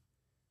graffiti,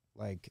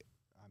 like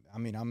I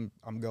mean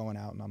I'm going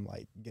out and I'm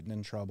like getting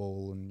in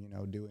trouble and, you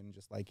know, doing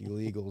just like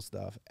illegal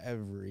stuff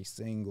every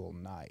single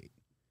night.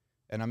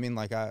 And I mean,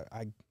 like I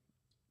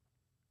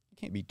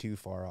can't be too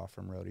far off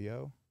from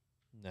rodeo.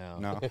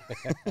 No.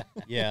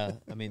 Yeah,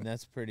 I mean,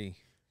 that's pretty.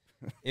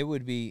 It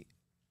would be.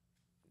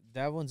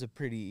 That one's a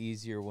pretty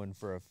easier one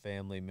for a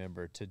family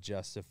member to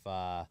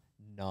justify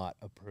not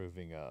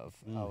approving of.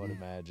 Mm-hmm. I would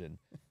imagine.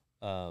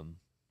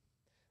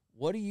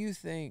 What do you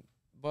think,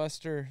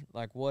 Buster?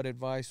 Like, what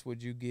advice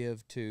would you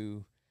give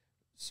to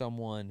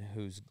someone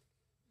who's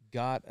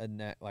got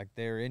like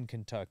they're in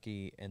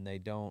Kentucky and they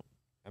don't?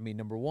 I mean,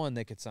 number one,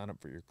 they could sign up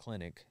for your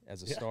clinic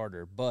as a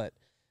starter, but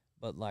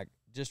like,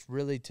 just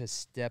really to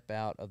step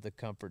out of the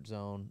comfort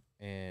zone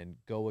and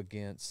go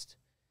against,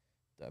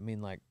 I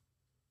mean, like,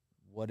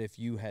 what if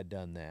you had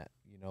done that,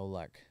 you know,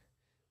 like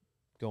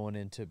going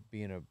into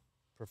being a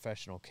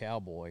professional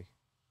cowboy?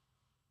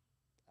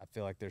 I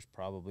feel like there's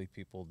probably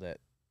people that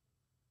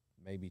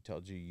maybe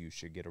told you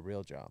should get a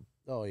real job.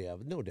 Oh yeah,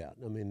 but no doubt.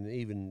 I mean,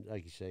 even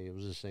like you say, it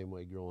was the same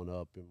way growing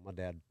up. And my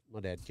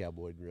dad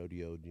cowboyed and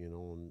rodeoed, you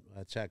know, and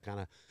that's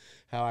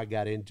how I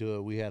got into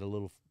it. We had a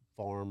little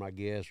farm, I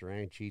guess,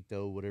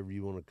 ranchito, whatever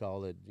you want to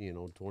call it, you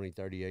know, 20,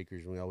 30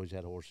 acres. And we always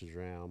had horses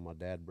around. My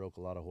dad broke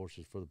a lot of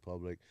horses for the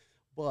public,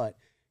 but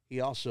he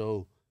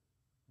also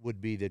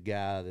would be the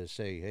guy to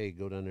say, hey,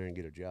 go down there and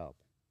get a job.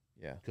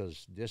 Yeah.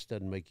 Because this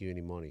doesn't make you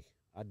any money.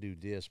 I do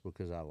this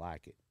because I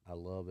like it. I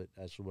love it.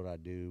 That's what I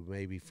do.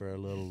 Maybe for a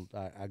little,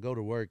 I go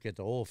to work at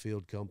the oil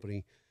field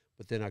company,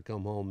 but then I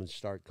come home and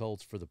start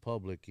colts for the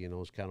public. You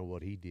know, it's kind of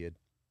what he did.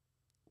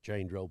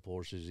 Trained rope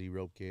horses. He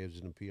roped calves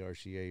in the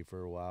PRCA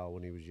for a while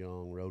when he was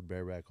young. Rode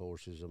bareback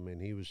horses. I mean,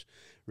 he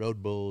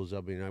rode bulls.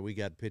 I mean, we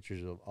got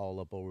pictures of all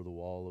up over the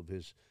wall of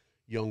his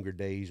younger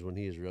days when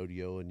he was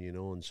rodeoing, you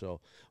know. And so,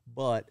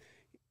 but,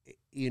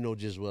 you know,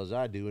 just as well as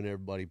I do, and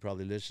everybody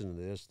probably listening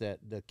to this, that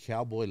the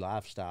cowboy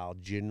lifestyle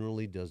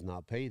generally does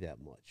not pay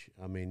that much.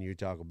 I mean, you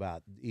talk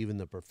about even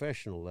the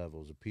professional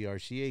levels, the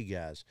PRCA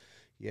guys.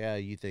 Yeah,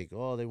 you think,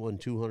 oh, they won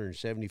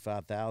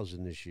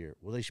 $275,000 this year.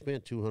 Well, they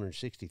spent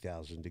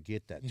 $260,000 to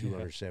get that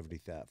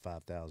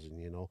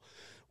 $275,000. You know,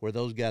 where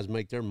those guys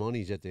make their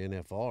money's at the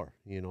NFR.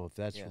 You know, if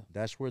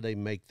that's where they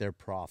make their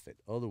profit.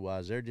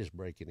 Otherwise, they're just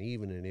breaking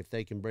even. And if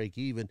they can break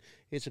even,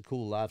 it's a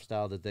cool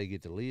lifestyle that they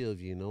get to live,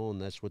 you know, and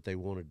that's what they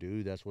want to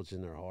do. That's what's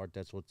in their heart.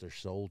 That's what their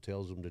soul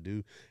tells them to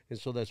do. And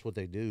so that's what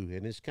they do.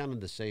 And it's kind of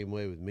the same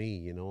way with me,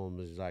 you know. And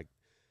it's like,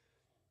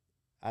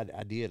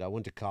 I did. I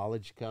went to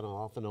college kind of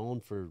off and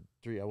on for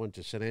 3. I went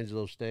to San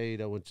Angelo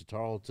State. I went to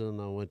Tarleton.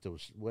 I went to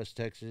West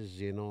Texas,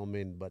 you know. I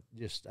mean, but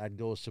just I'd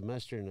go a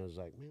semester and I was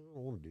like, man, I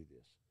don't want to do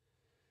this.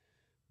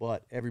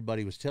 But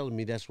everybody was telling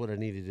me that's what I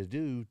needed to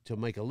do to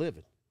make a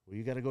living. Well,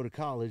 you got to go to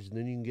college and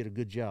then you can get a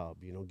good job,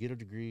 you know, get a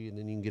degree and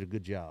then you can get a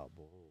good job.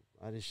 Well,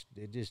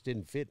 it just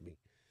didn't fit me.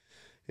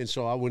 And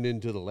so I went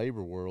into the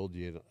labor world,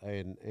 you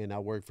know, and I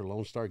worked for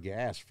Lone Star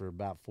Gas for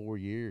about 4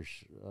 years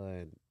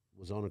and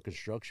was on a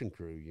construction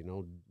crew, you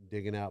know,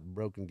 digging out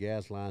broken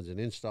gas lines and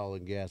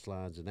installing gas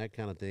lines and that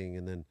kind of thing.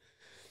 And then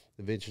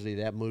eventually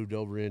that moved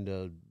over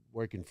into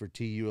working for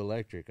TU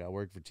Electric. I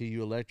worked for TU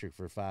Electric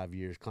for 5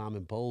 years,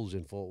 climbing poles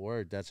in Fort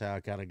Worth. That's how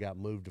I kind of got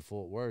moved to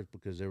Fort Worth,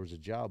 because there was a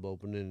job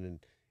opening and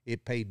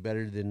it paid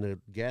better than the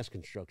gas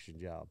construction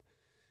job.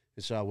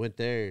 And so I went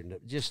there, and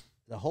just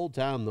the whole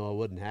time, though, I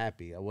wasn't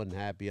happy. I wasn't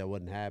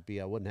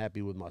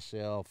happy with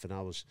myself. And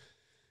I was,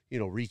 you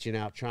know, reaching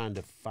out, trying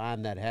to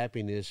find that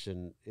happiness.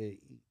 And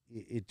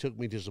it took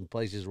me to some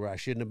places where I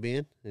shouldn't have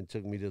been. It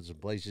took me to some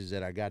places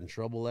that I got in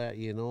trouble at,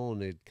 you know,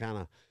 and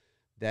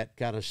that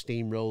kind of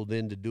steamrolled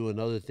into doing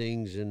other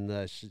things. And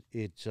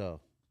it's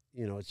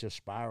you know, it's a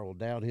spiral,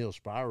 downhill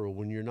spiral.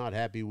 When you're not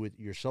happy with,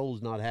 your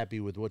soul's not happy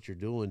with what you're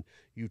doing,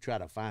 you try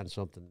to find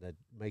something that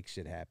makes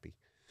it happy.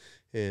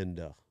 And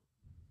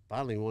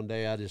finally one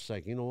day I just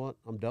like, you know what,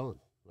 I'm done.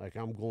 Like,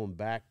 I'm going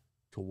back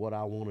to what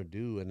I want to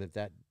do. And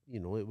that, you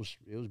know, it was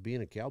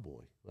being a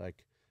cowboy.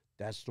 Like,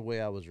 that's the way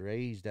I was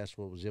raised. That's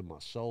what was in my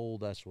soul.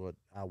 That's what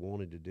I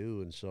wanted to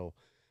do. And so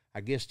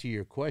I guess to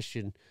your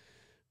question,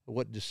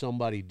 what does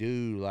somebody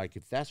do? Like,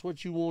 if that's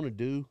what you want to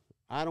do,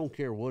 I don't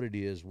care what it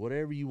is,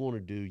 whatever you want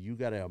to do, you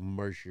got to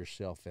immerse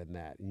yourself in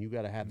that. And you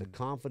got to have the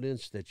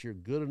confidence that you're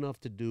good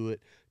enough to do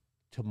it,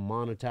 to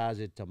monetize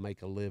it, to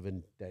make a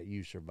living, that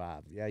you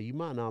survive. Yeah, you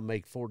might not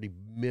make $40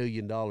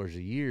 million a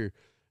year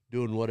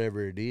doing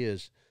whatever it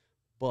is,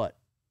 but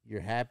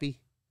you're happy,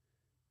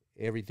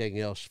 everything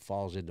else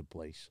falls into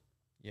place.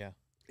 Yeah.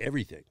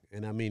 Everything.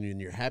 And I mean,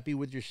 when you're happy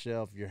with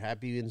yourself, you're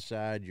happy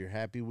inside, you're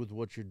happy with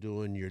what you're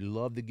doing, you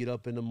love to get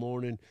up in the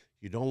morning,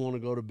 you don't want to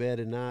go to bed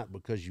at night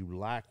because you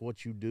like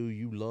what you do,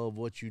 you love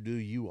what you do,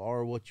 you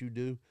are what you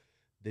do,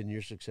 then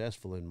you're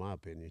successful, in my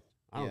opinion.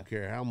 I don't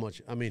care how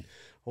much. I mean,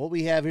 what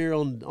we have here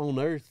on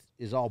earth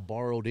is all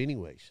borrowed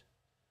anyways,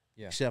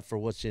 except for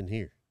what's in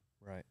here.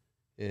 Right.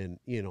 And,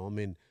 you know, I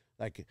mean,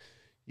 like,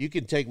 you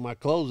can take my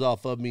clothes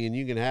off of me and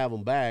you can have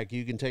them back.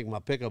 You can take my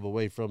pickup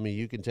away from me.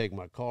 You can take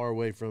my car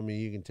away from me.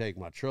 You can take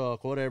my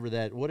truck, whatever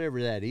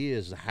that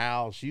is, the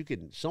house.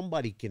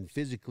 Somebody can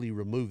physically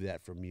remove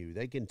that from you.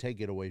 They can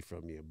take it away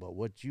from you. But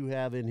what you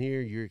have in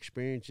here, your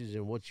experiences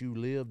and what you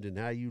lived and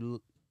how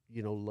you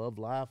love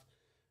life,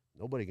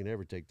 nobody can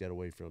ever take that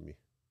away from you.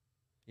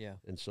 Yeah.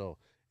 And so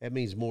that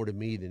means more to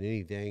me than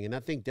anything. And I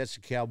think that's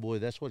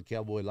what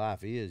cowboy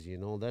life is, you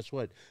know. That's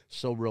what's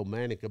so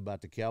romantic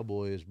about the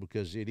cowboy, is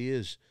because it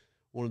is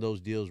one of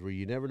those deals where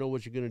you never know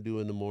what you're going to do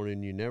in the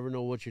morning. You never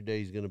know what your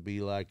day is going to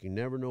be like. You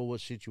never know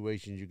what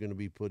situations you're going to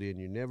be put in.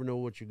 You never know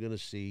what you're going to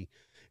see.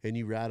 And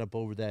you ride up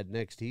over that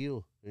next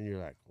hill and you're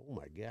like, oh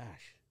my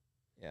gosh.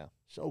 Yeah.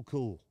 So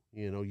cool.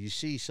 You know, you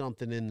see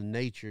something in the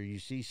nature. You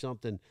see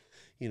something,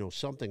 you know,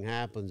 something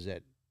happens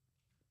that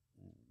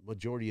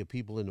majority of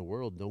people in the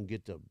world don't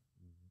get to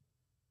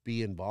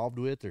be involved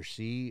with or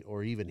see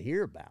or even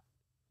hear about.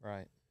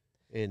 Right.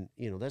 And,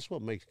 you know, that's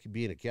what makes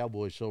being a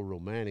cowboy so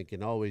romantic,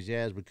 and always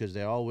has, because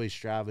they're always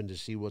striving to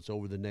see what's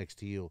over the next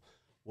hill,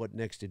 what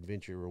next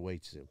adventure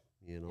awaits them,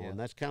 you know. And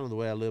that's kind of the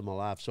way I live my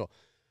life. So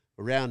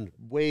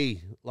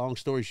long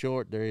story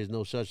short, there is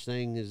no such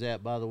thing as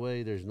that, by the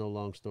way. There's no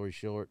long story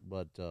short,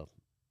 but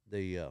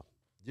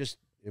just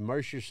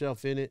immerse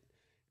yourself in it,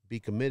 be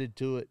committed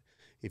to it.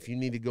 If you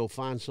need to go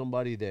find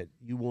somebody that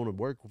you want to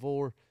work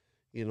for,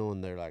 you know,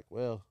 and they're like,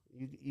 well,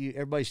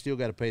 everybody still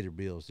got to pay their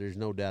bills. There's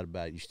no doubt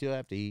about it. You still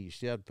have to eat. You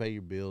still have to pay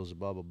your bills,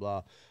 blah, blah,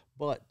 blah.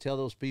 But tell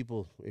those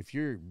people, if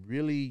you're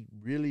really,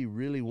 really,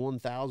 really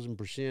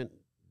 1,000%,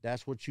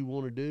 that's what you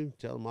want to do,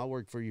 tell them I'll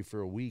work for you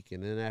for a week.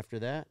 And then after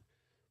that,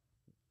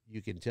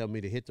 you can tell me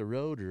to hit the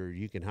road, or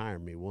you can hire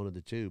me, one of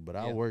the two. But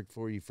I'll work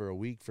for you for a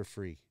week for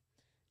free.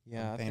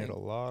 Yeah, I painted a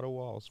lot of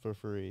walls for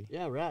free.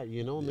 Yeah, right.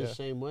 You know, in the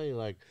same way,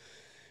 like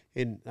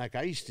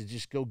I used to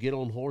just go get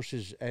on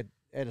horses at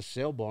a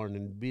sale barn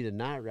and be the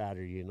night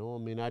rider, you know. I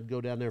mean, I'd go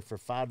down there for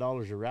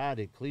 $5 a ride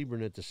at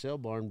Cleburne at the sale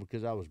barn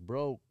because I was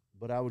broke,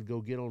 but I would go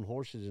get on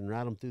horses and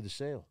ride them through the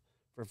sale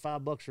for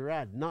 $5 a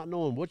ride, not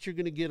knowing what you're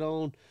going to get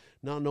on,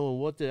 not knowing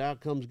what the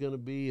outcome's going to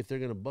be, if they're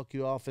going to buck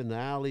you off in the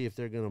alley, if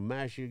they're going to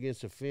mash you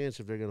against a fence,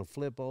 if they're going to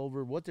flip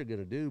over, what they're going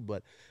to do.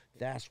 But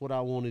that's what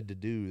I wanted to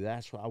do.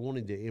 That's what I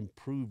wanted to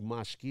improve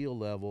my skill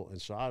level,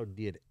 and so I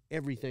did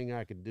everything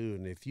I could do.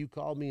 And if you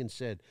called me and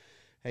said,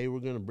 hey, we're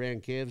going to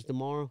brand calves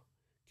tomorrow.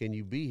 Can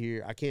you be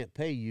here? I can't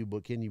pay you,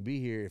 but can you be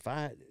here? If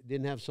I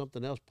didn't have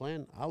something else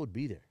planned, I would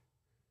be there.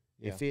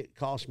 Yeah. If it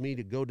cost me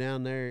to go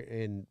down there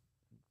and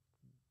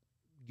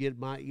get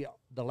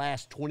the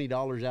last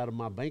 $20 out of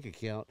my bank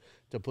account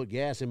to put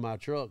gas in my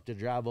truck to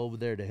drive over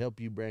there to help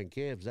you brand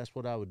calves, that's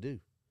what I would do.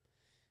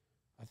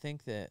 I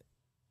think that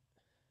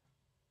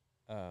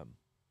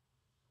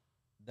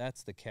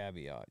that's the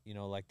caveat. You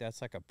know, like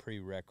that's like a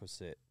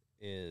prerequisite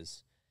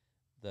is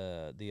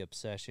the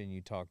obsession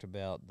you talked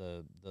about,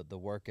 the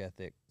work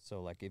ethic.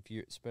 So like if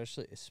you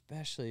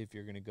especially if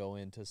you're going to go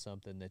into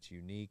something that's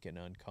unique and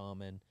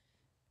uncommon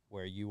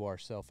where you are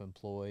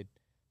self-employed,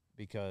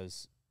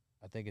 because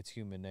I think it's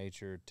human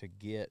nature to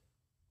get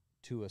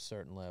to a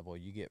certain level.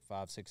 You get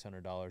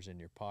 $500-600 in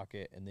your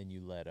pocket and then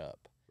you let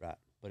up. Right.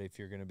 But if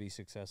you're going to be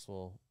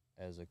successful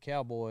as a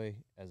cowboy,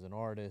 as an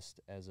artist,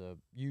 as a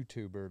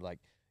YouTuber, like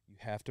you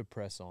have to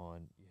press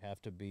on.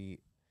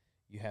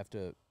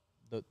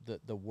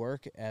 The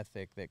work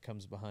ethic that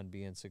comes behind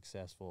being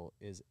successful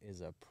is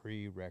a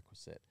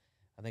prerequisite.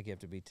 I think you have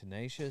to be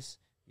tenacious.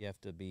 You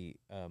have to be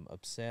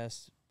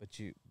obsessed, but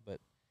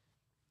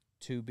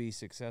to be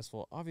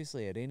successful,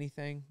 obviously at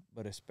anything,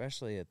 but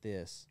especially at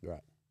this,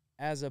 right?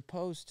 As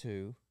opposed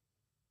to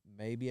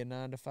maybe a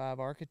 9-to-5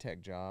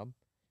 architect job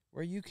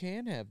where you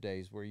can have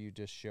days where you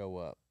just show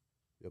up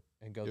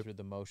and go through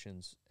the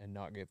motions and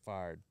not get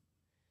fired.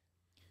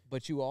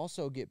 But you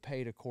also get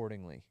paid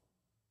accordingly,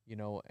 you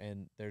know,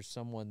 and there's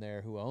someone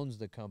there who owns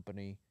the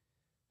company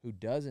who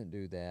doesn't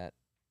do that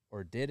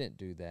or didn't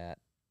do that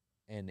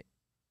and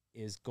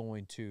is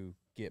going to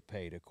get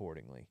paid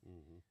accordingly.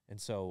 Mm-hmm. And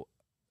so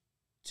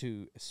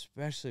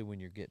especially when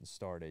you're getting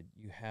started,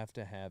 you have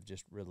to have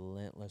just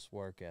relentless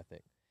work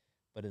ethic.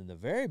 But in the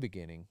very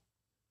beginning,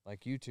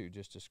 like you two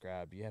just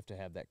described, you have to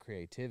have that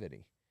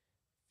creativity.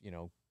 You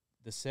know,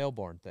 the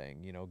Sailborn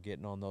thing, you know,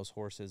 getting on those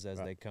horses as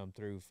they come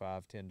through,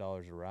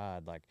 $5-10 a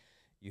ride. Like,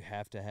 you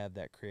have to have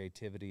that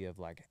creativity of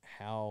like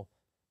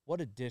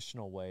what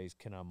additional ways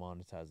can I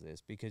monetize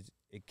this? Because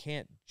it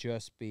can't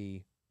just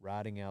be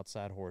riding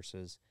outside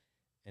horses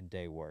and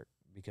day work.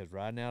 Because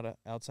riding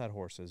outside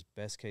horses,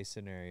 best case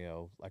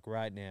scenario, like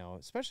right now,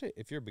 especially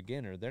if you're a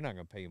beginner, they're not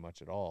going to pay you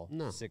much at all.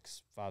 No.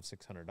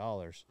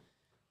 $600.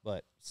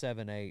 But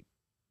 $700, $800,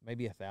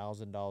 maybe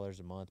 $1,000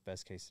 a month,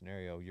 best case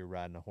scenario, you're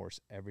riding a horse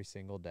every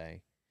single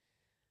day.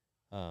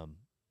 But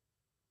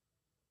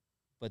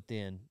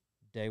then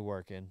day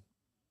working,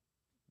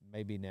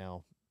 maybe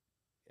now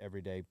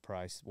everyday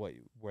price,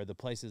 where the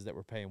places that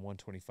were paying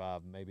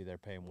 $125, maybe they're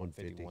paying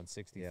 $150,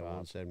 $165. Yeah,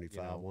 $175, you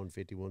know?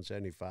 $150,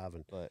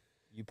 $175. But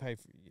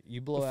you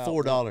blow out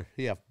 $4.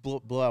 Yeah,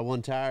 blow out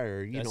one tire,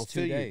 or you know,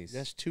 2 days.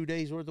 That's 2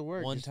 days worth of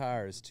work. One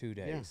tire is 2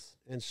 days.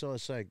 Yeah. And so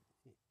it's like,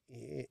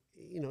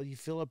 you know, you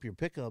fill up your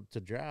pickup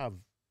to drive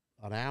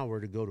an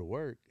hour to go to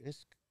work.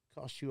 It's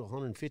cost you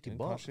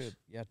 $150.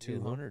 Yeah,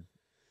 $200.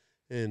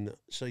 And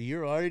so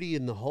you're already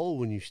in the hole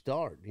when you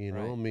start. You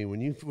know, I mean,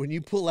 when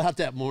you pull out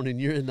that morning,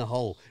 you're in the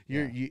hole.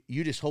 You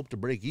just hope to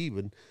break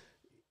even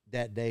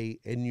that day,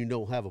 and you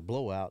don't have a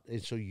blowout,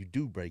 and so you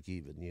do break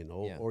even, you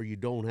know, or you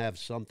don't have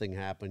something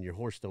happen, your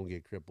horse don't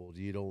get crippled,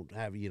 you don't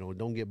have, you know,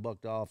 don't get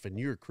bucked off and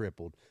you're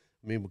crippled.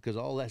 I mean, because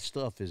all that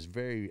stuff is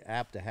very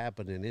apt to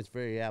happen, and it's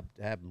very apt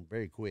to happen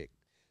very quick.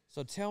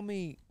 So tell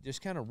me,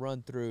 just kind of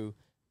run through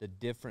the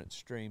different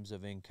streams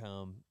of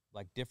income,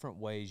 like different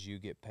ways you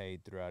get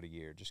paid throughout a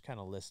year. Just kind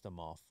of list them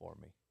off for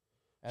me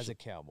as a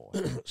cowboy.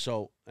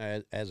 So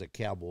as a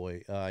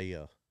cowboy,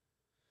 I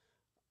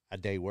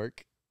day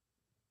work.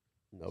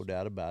 No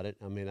doubt about it.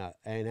 I mean,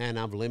 and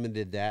I've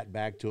limited that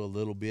back to a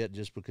little bit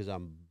just because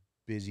I'm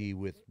busy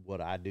with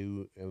what I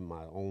do in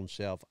my own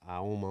self. I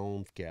own my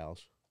own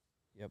cows.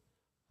 Yep.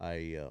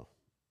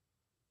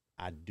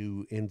 I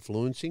do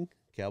influencing.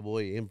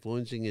 Cowboy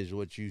influencing is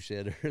what you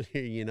said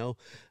earlier, you know.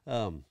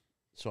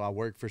 So I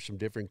work for some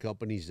different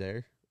companies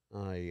there.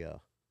 I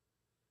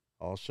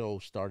also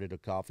started a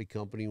coffee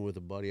company with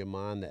a buddy of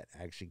mine that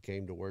actually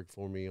came to work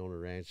for me on a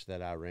ranch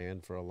that I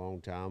ran for a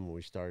long time. And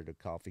we started a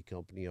coffee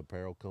company,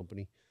 apparel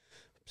company,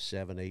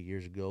 7-8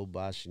 years ago,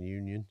 Bison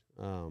Union.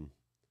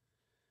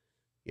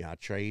 I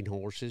trade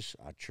horses.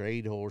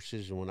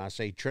 And when I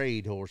say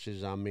trade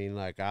horses, I mean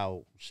like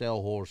I'll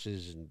sell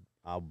horses and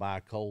I'll buy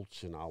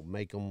colts and I'll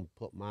make them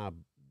put my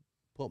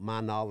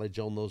knowledge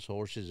on those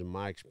horses and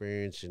my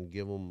experience and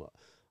give them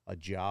a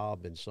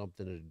job and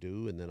something to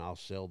do, and then I'll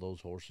sell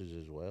those horses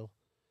as well.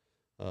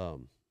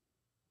 And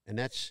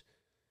that's,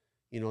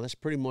 you know, that's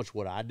pretty much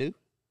what I do.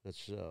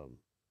 That's,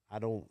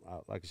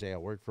 like I say, I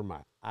work for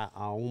I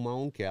own my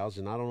own cows,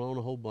 and I don't own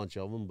a whole bunch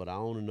of them, but I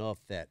own enough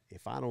that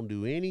if I don't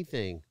do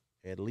anything,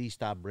 at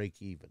least I break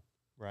even.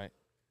 Right.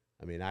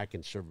 I mean, I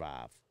can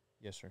survive.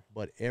 Yes, sir.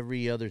 But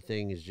every other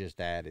thing is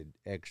just added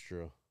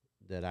extra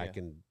that I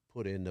can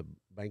put in the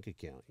bank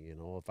account. You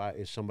know,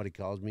 if somebody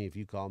calls me, if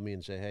you call me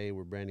and say, hey,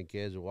 we're branding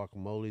calves at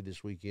Guacamole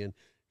this weekend,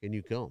 can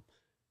you come?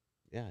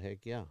 Yeah,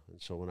 heck yeah. And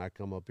so when I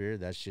come up here,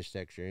 that's just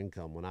extra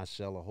income. When I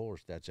sell a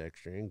horse, that's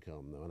extra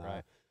income. When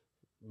I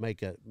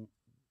make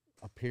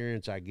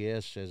appearance, I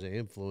guess, as an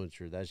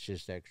influencer, that's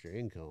just extra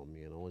income.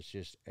 You know, it's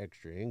just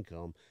extra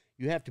income.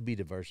 You have to be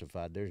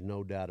diversified. There's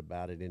no doubt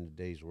about it in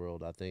today's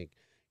world. I think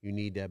you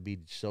need to be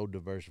so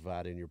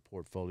diversified in your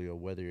portfolio,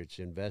 whether it's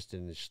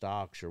investing in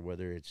stocks or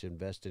whether it's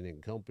investing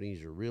in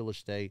companies or real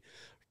estate,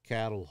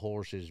 cattle,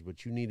 horses,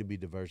 but you need to be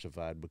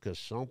diversified because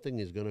something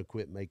is going to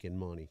quit making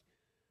money,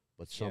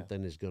 but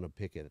something is going to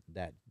pick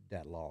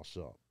that loss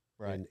up.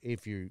 Right. And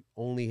if you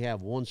only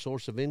have one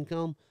source of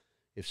income,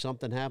 if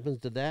something happens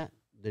to that,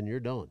 then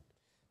you're done.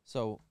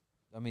 So,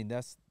 I mean,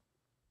 that's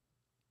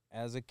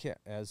as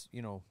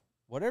you know,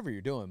 whatever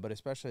you're doing, but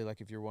especially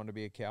like if you're wanting to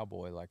be a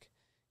cowboy, like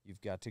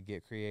you've got to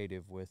get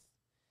creative with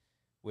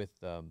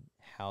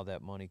how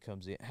that money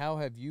comes in. How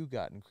have you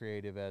gotten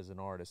creative as an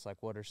artist?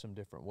 Like, what are some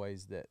different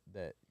ways that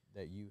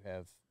you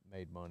have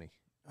made money?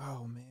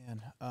 Oh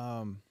man.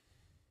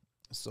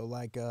 So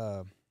like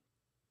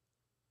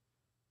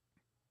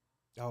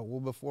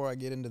before I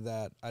get into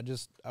that,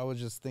 I was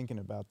just thinking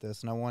about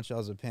this, and I want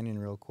y'all's opinion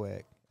real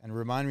quick. And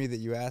remind me that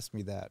you asked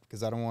me that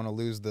because I don't want to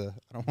lose the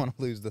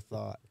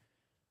thought.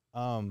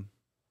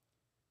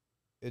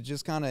 It's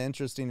just kind of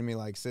interesting to me,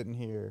 like sitting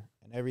here,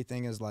 and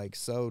everything is like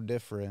so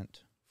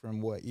different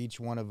from what each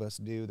one of us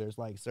do. There's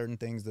like certain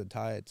things that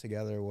tie it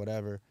together or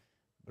whatever,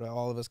 but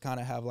all of us kind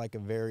of have like a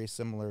very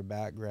similar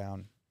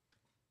background.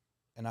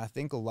 And I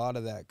think a lot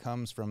of that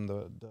comes from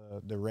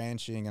the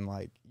ranching, and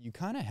like you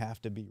kind of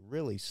have to be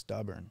really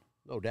stubborn.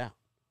 No doubt.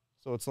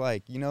 So it's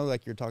like, you know,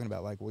 like you're talking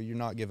about, like, well, you're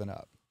not giving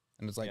up.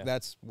 And it's like,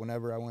 that's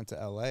whenever I went to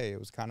LA, it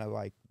was kind of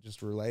like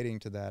just relating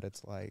to that.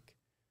 It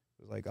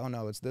was like, oh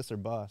no, it's this or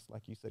bust.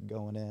 Like you said,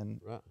 going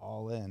in,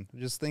 all in.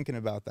 Just thinking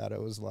about that,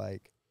 it was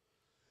like,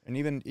 and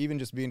even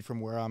just being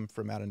from where I'm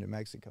from out of New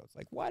Mexico, it's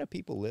like, why do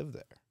people live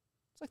there?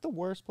 It's like the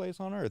worst place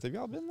on earth. Have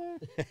y'all been there?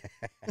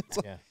 It's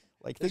like,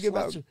 like think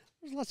about.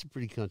 There's lots of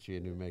pretty country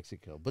in New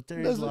Mexico, but there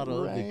is a lot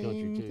of ugly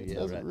country too.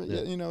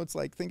 Yeah, you know, it's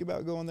like, think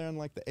about going there in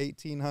like the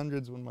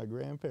 1800s when my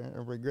grandparents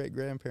or my great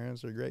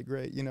grandparents or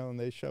great, you know, and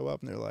they show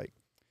up and they're like,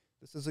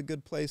 this is a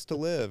good place to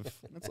live.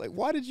 And it's like,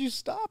 why did you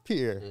stop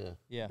here?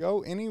 Yeah.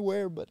 Go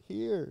anywhere but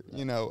here,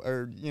 you know,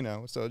 or, you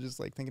know, so just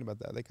like thinking about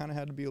that, they kind of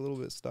had to be a little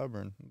bit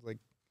stubborn. It's like,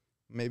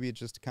 maybe it's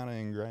just kind of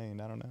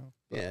ingrained. I don't know.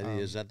 But, yeah, it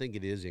is. I think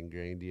it is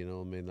ingrained, you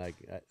know. I mean, like,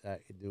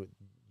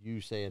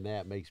 you saying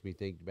that makes me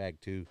think back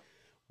to,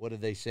 what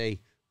did they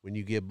say when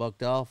you get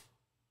bucked off?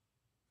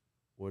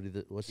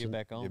 Get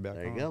back on.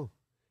 There you go.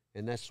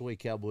 And that's the way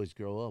cowboys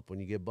grow up. When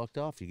you get bucked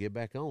off, you get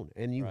back on.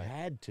 And you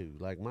had to.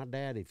 Like my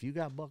dad, if you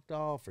got bucked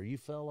off or you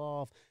fell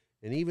off,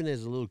 and even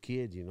as a little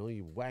kid, you know,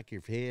 you whack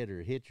your head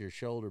or hit your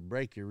shoulder,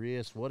 break your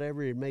wrist,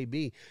 whatever it may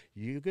be,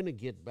 you're going to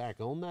get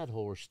back on that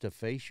horse to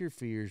face your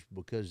fears,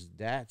 because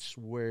that's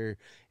where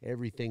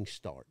everything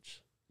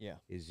starts. Yeah.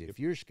 Is if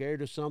you're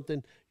scared of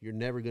something, you're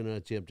never going to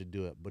attempt to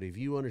do it. But if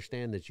you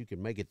understand that you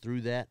can make it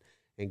through that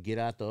and get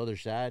out the other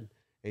side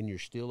and you're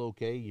still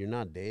okay, you're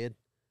not dead,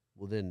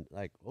 well then,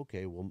 like,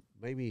 okay, well,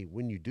 maybe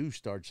when you do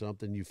start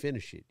something, you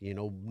finish it, you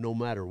know, no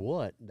matter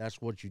what.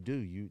 That's what you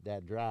do.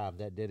 That drive,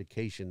 that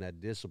dedication, that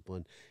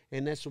discipline.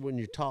 And that's when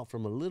you're taught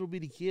from a little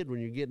bitty kid,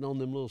 when you're getting on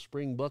them little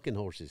spring bucking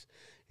horses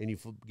and you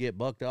get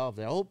bucked off.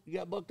 You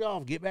got bucked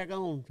off, get back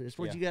on. That's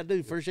what you got to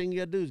do. First thing you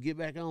got to do is get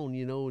back on,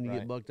 you know, when you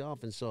get bucked off.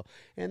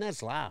 And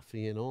that's life,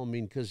 you know, I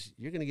mean, because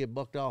you're going to get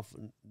bucked off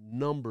a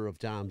number of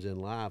times in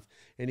life.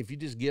 And if you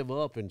just give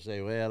up and say,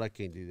 well, I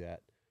can't do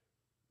that,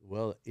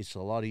 well, it's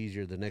a lot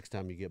easier the next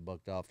time you get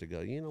bucked off to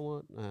go, you know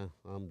what, nah,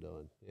 I'm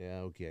done.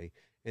 Yeah, okay.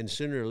 And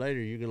sooner or later,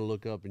 you're going to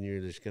look up and you're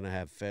just going to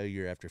have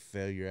failure after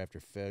failure after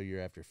failure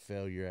after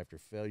failure after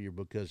failure,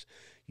 because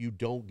you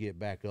don't get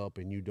back up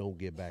and you don't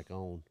get back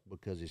on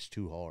because it's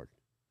too hard.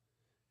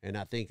 And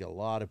I think a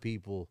lot of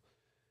people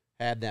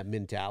have that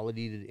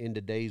mentality in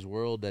today's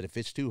world that if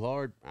it's too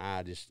hard,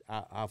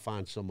 I'll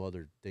find some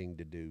other thing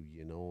to do,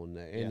 you know.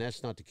 And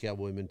that's not the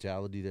cowboy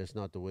mentality. That's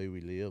not the way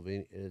we live.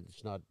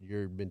 It's not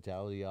your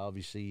mentality,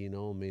 obviously, you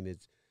know. I mean,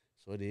 it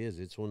is.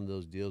 It's one of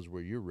those deals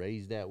where you're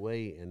raised that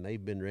way, and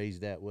they've been raised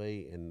that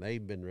way, and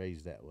they've been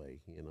raised that way,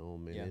 you know.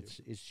 I mean,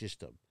 it's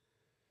just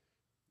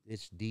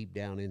it's deep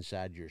down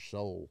inside your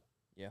soul.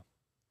 Yeah.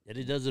 And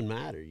it doesn't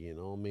matter, you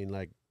know. I mean,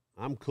 like,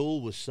 I'm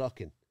cool with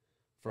sucking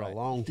for a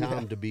long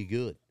time to be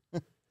good.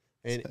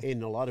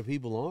 And a lot of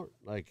people aren't.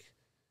 Like,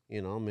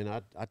 you know, I mean,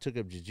 I took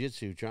up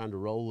jiu-jitsu trying to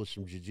roll with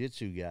some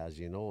jiu-jitsu guys,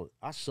 you know.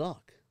 I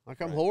suck.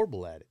 Like, I'm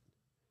horrible at it.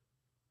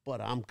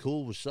 But I'm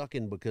cool with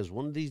sucking, because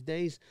one of these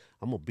days,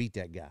 I'm going to beat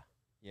that guy.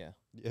 Yeah.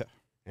 Yeah.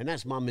 And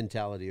that's my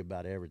mentality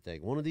about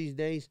everything. One of these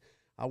days,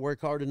 I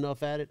work hard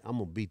enough at it, I'm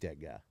going to beat that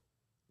guy.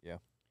 Yeah.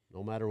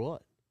 No matter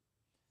what.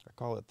 I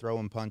call it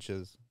throwing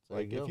punches.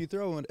 Like, if you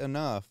throw it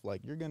enough,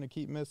 like, you're going to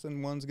keep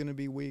missing. One's going to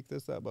be weak,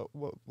 this, that. But,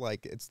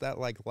 like, it's that,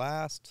 like,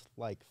 last,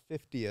 like,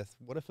 50th.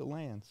 What if it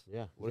lands?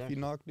 Yeah. What if you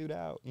knock dude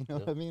out? You know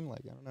what I mean?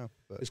 Like, I don't know.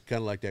 But it's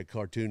kind of like that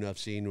cartoon I've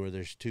seen where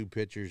there's two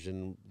pitchers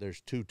and there's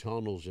two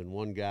tunnels, and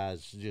one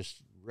guy's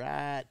just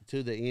right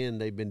to the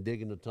end. They've been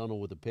digging the tunnel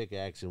with a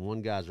pickaxe, and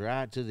one guy's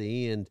right to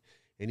the end,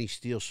 and he's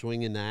still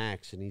swinging the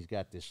axe, and he's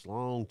got this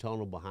long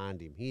tunnel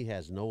behind him. He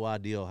has no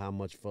idea how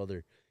much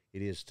further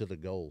it is to the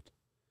gold.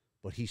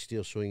 But he's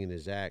still swinging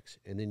his axe.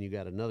 And then you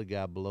got another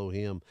guy below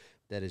him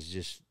that is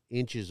just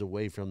inches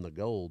away from the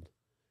gold,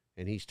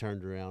 and he's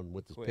turned around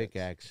with his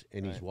pickaxe,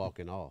 and he's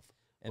walking off.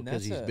 And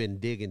because he's been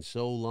digging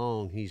so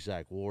long, he's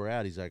like wore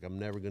out. He's like, I'm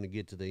never going to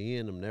get to the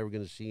end. I'm never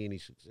going to see any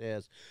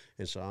success,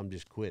 and so I'm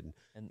just quitting.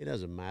 And it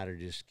doesn't matter.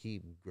 Just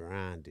keep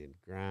grinding.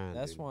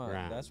 That's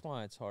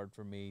why it's hard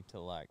for me to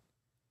like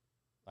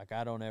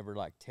I don't ever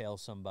like tell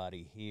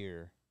somebody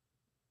here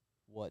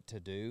what to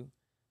do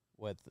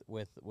with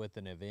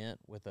an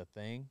event, with a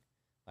thing.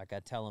 Like I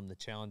tell them the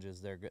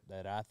challenges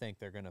that I think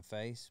they're going to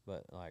face,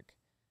 but like,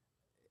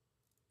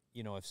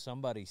 you know, if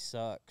somebody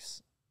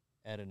sucks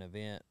at an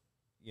event,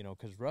 you know,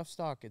 because rough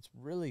stock, it's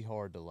really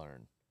hard to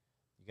learn.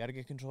 You got to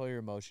get control of your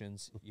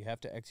emotions. You have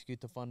to execute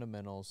the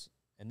fundamentals,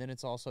 and then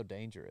it's also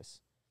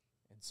dangerous.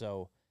 And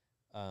so,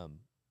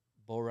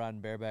 bull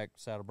riding, bareback,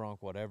 saddle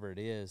bronc, whatever it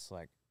is,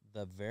 like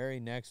the very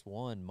next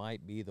one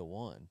might be the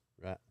one.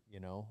 Right.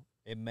 You know,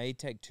 it may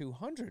take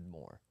 200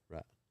 more.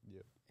 Right.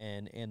 Yep.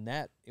 And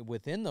that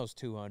within those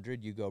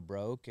 200, you go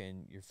broke,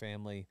 and your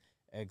family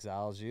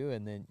exiles you,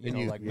 and then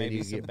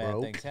maybe some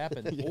bad things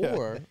happen,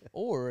 yeah.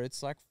 or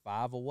it's like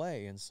 5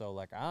 away. And so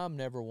like I'm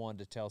never one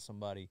to tell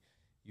somebody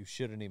you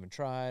shouldn't even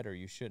try it or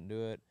you shouldn't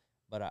do it,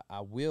 but I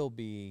will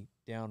be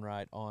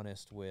downright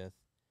honest with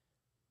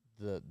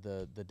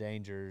the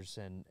dangers,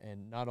 and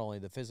not only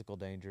the physical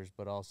dangers,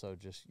 but also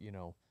just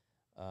the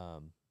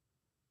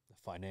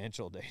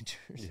financial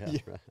dangers.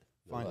 Yeah,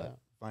 right.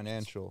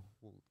 Financial.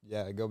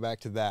 Yeah, go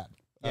back to that.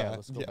 Yeah,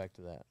 let's go back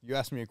to that. You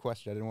asked me a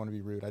question. I didn't want to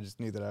be rude. I just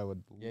knew that I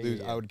would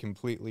lose. I would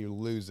completely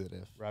lose it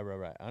if.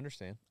 Right. I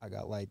understand. I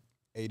got like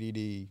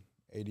ADD,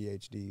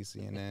 ADHD,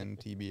 CNN,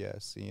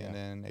 TBS,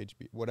 CNN,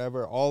 HB,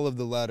 whatever. All of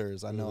the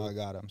letters, I know I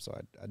got them, so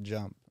I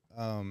jump.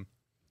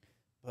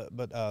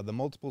 But the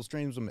multiple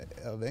streams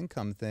of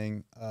income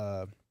thing,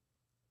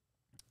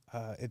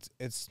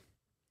 it's.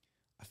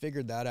 I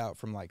figured that out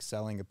from like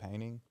selling a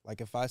painting.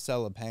 Like if I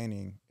sell a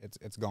painting,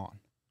 it's gone,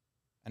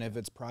 and if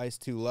it's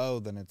priced too low,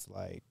 then it's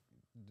like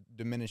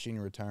diminishing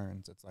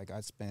returns. It's like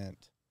I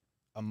spent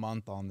a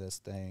month on this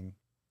thing.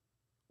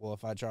 Well,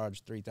 if I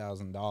charge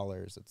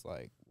 $3,000, it's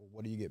like, well,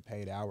 what do you get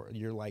paid hour?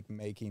 You're like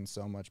making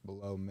so much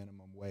below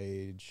minimum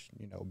wage,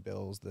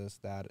 bills, this,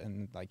 that.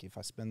 And like, if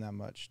I spend that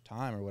much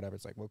time or whatever,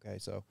 it's like, okay,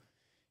 so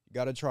you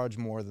got to charge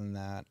more than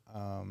that.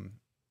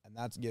 And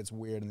that gets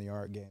weird in the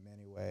art game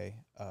anyway,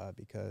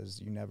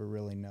 because you never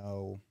really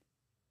know.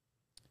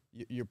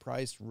 Your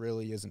price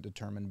really isn't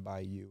determined by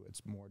you.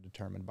 It's more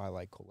determined by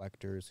like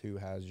collectors, who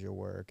has your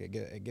work.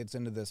 It gets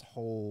into this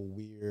whole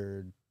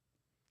weird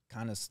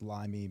kind of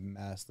slimy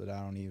mess that I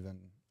don't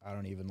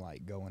even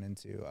like going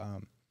into.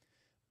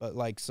 But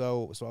like,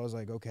 so I was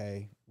like,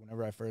 okay,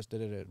 whenever I first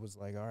did it, it was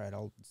like, all right,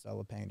 I'll sell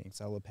a painting.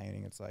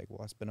 It's like,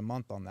 well, I spent a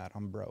month on that.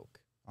 I'm broke.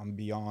 I'm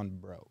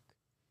beyond broke.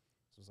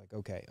 So it's like,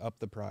 okay, up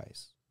the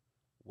price.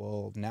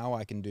 Well, now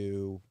I can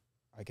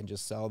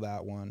just sell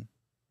that one,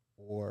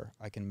 or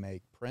I can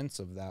make prints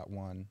of that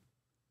one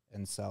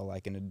and sell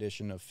like an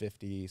edition of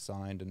 50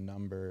 signed and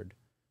numbered.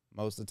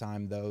 Most of the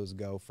time those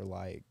go for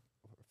like,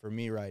 for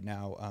me right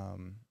now,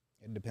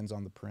 it depends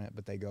on the print,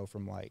 but they go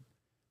from like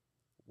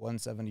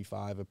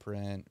 $175 a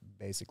print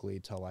basically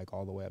to like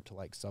all the way up to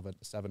like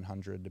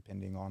 $700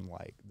 depending on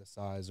like the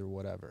size or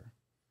whatever.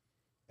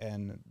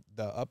 And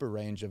the upper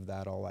range of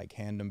that, I'll like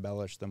hand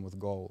embellish them with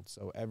gold.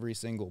 So every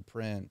single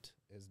print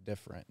is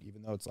different,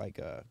 even though it's like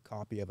a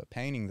copy of a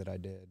painting that I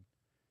did.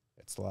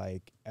 It's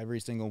like every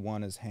single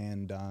one is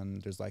hand done.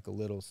 There's like a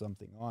little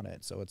something on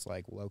it. So it's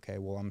like, well, okay,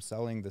 well, I'm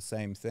selling the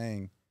same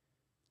thing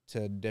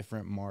to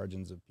different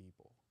margins of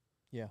people.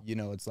 Yeah.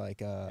 It's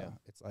like,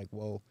 it's like,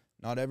 well,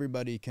 not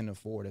everybody can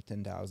afford a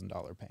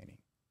 $10,000 painting,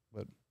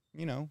 but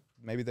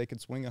maybe they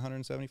could swing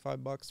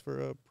 $175 for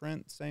a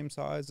print, same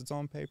size. It's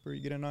on paper.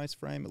 You get a nice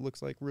frame. It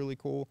looks like really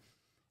cool,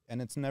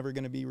 and it's never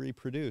going to be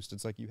reproduced.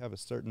 It's like you have a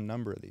certain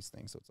number of these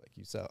things. So it's like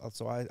you sell.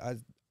 So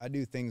I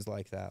do things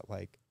like that,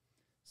 like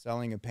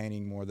selling a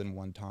painting more than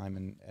one time,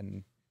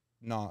 and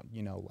not,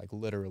 like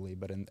literally,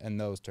 but in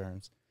those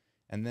terms.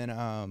 And then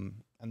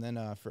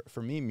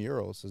for me,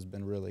 murals has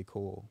been really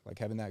cool. Like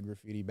having that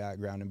graffiti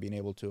background and being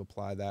able to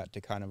apply that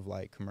to kind of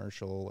like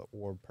commercial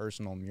or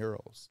personal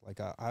murals. Like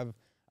I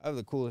have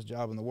the coolest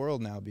job in the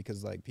world now,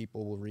 because like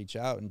people will reach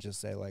out and just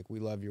say like, we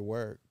love your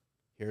work.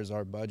 Here's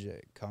our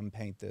budget. Come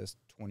paint this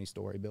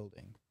 20-story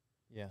building.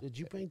 Yeah. Did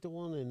you paint the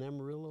one in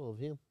Amarillo of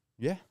him?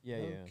 Yeah. Yeah.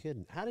 No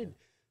kidding.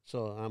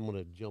 So I'm going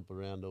to jump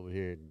around over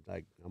here.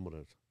 Like I'm going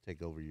to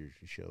take over your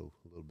show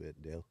a little bit,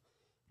 Dale.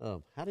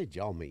 How did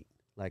y'all meet?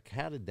 Like,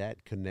 how did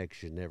that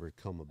connection ever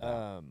come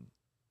about?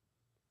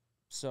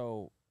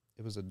 So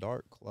it was a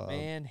dark club.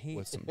 Man,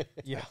 with some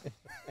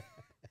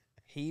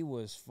he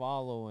was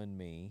following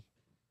me,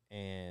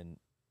 and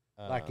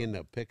like in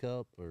the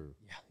pickup or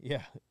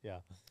yeah,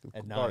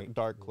 at night,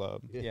 dark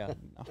club. Yeah.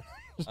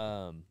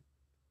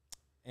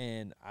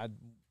 And I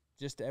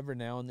just every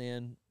now and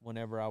then,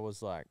 whenever I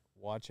was like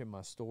watching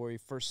my story,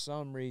 for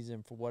some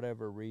reason, for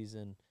whatever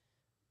reason,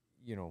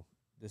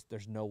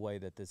 there's no way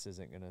that this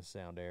isn't going to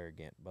sound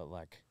arrogant, but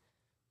like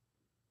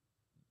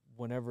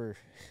whenever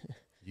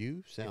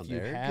you sound if you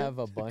arrogant, have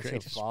a bunch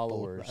of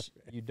followers,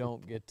 you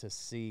don't get to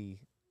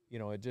see, you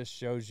know, it just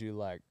shows you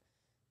like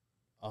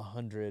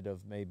 100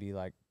 of maybe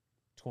like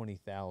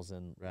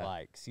 20,000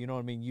 likes. You know what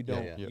I mean? You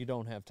don't you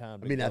don't have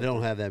time to I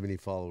don't have that many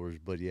followers,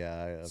 but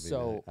yeah, I mean,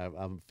 so,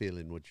 I'm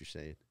feeling what you're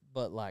saying.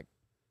 But like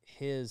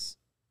his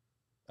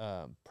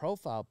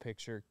profile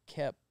picture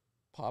kept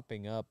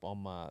popping up on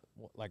my,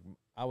 like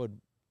I would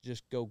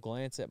just go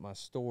glance at my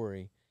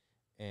story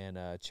and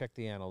check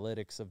the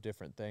analytics of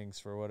different things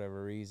for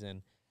whatever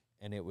reason,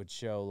 and it would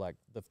show like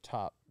the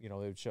top, you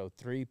know, it would show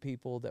 3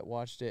 people that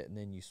watched it, and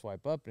then you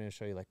swipe up and it'll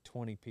show you like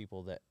 20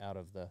 people that out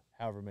of the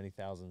however many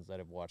thousands that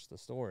have watched the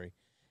story.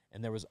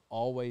 And there was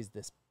always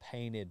this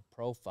painted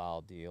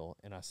profile deal,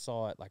 and I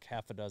saw it like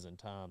half a dozen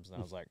times, and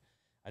I was like,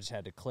 I just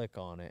had to click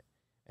on it,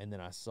 and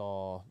then I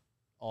saw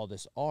all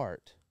this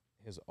art,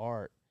 his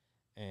art,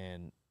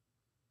 and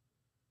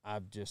I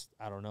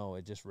don't know,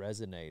 it just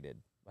resonated.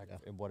 Like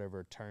in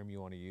whatever term you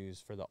want to use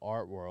for the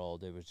art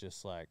world, it was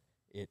just like,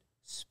 it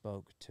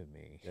spoke to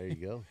me. There you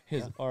go.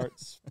 His art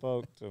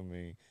spoke to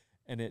me,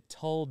 and it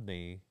told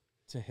me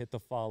to hit the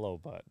follow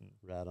button.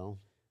 Right on.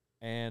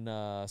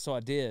 And so I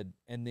did,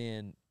 and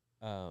then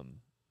I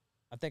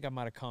think I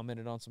might have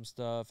commented on some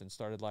stuff and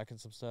started liking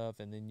some stuff,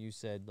 and then you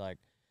said like,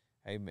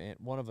 hey man,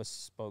 one of us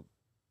spoke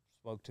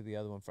to the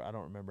other one for, I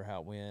don't remember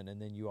how it went,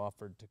 and then you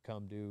offered to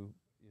come do,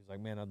 he was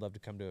like, man, I'd love to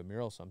come do a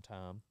mural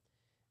sometime.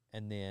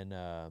 And then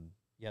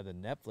the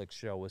Netflix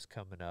show was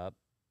coming up,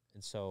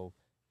 and so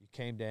you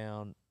came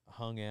down,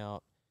 hung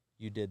out,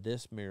 you did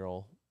this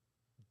mural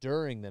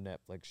during the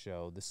Netflix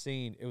show. The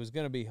scene, it was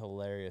going to be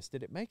hilarious.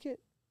 Did it make it?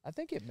 I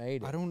think it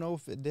made it. I don't know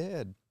if it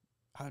did.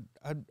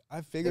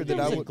 I figured that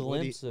I would.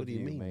 What do you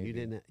mean? Maybe.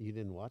 You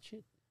didn't watch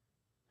it?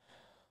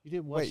 You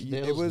didn't watch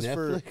it was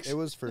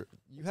Netflix? for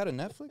you had a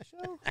Netflix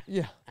show?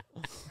 Yeah.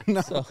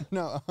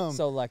 No.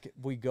 So like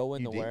we go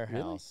in the did?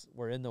 warehouse. Really?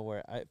 We're in the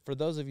warehouse. For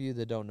those of you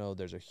that don't know,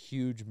 there's a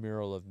huge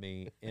mural of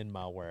me in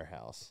my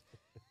warehouse.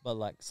 But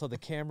like, so the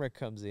camera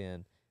comes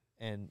in,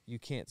 and you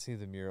can't see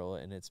the mural,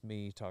 and it's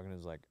me talking.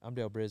 It's like, I'm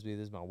Dale Brisby.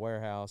 This is my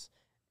warehouse,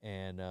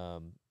 and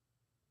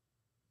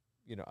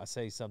you know, I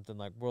say something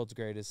like world's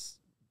greatest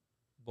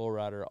bull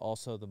rider,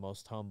 also the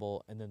most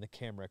humble, and then the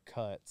camera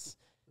cuts,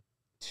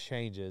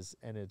 changes,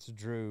 and it's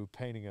Drew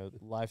painting a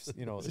life,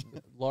 you know,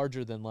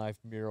 larger than life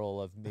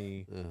mural of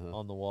me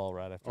on the wall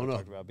right after I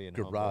talked about being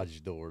garage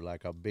humble. door,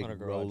 like a big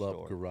roll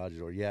up garage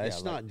door. Yeah,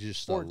 it's like not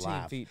just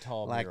 14 feet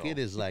tall like mural. it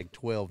is like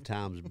 12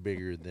 times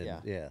bigger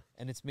than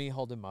And it's me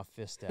holding my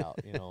fist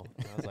out, you know.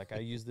 And I was like, I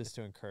use this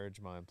to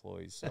encourage my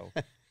employees. So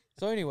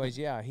anyways,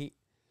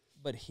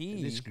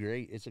 it's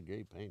great. It's a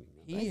great painting.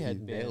 He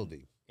had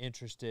been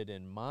interested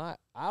in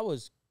I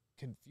was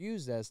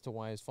confused as to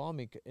why he's following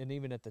me, and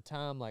even at the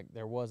time, like,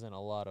 there wasn't a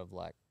lot of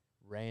like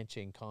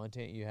ranching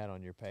content you had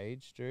on your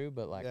page, Drew,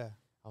 but like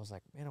I was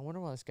like, man, I wonder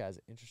why this guy's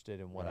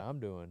interested in what I'm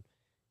doing,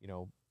 you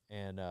know.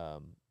 And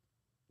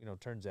you know,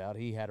 turns out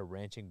he had a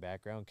ranching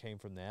background, came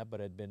from that,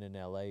 but had been in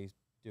LA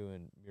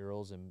doing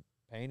murals and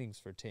paintings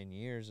for 10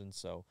 years, and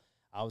so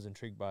I was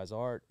intrigued by his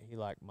art. He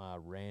liked my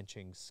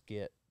ranching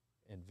skit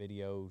and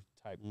video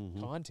type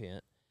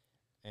content,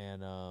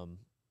 and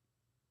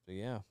so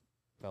yeah,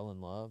 fell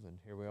in love, and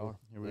here we are.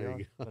 Here we are.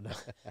 But,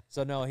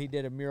 so no, he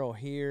did a mural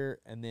here,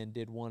 and then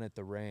did one at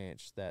the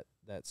ranch, that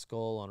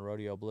skull on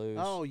Rodeo Blues.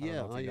 Oh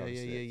yeah,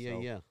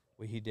 yeah.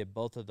 He did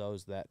both of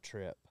those that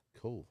trip.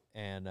 Cool.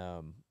 And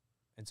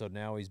so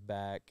now he's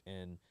back,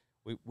 and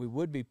we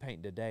would be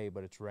painting today,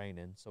 but it's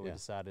raining, so we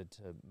decided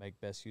to make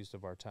best use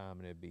of our time,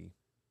 and it'd be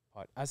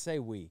hot. I say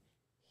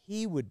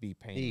he would be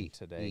painting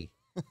today,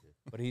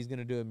 but he's going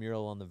to do a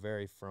mural on the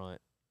very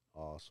front.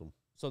 Awesome.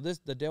 So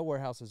the Dale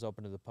warehouse is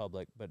open to the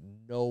public, but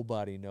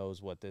nobody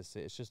knows what this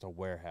is. It's just a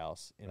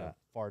warehouse in a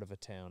part of a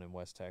town in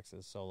West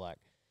Texas. So like,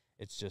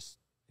 it's just,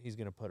 he's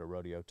gonna put a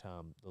Rodeo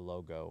Time, the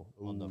logo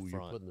on the front.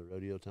 You're putting the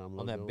Rodeo Time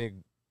logo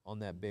on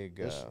that big.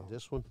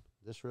 This one,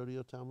 this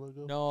Rodeo Time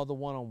logo. No, the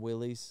one on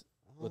Willie's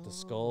with the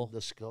skull.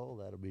 The skull,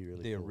 that'll be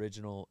really the cool.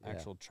 Original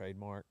actual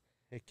trademark.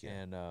 Heck yeah.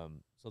 And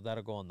so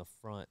that'll go on the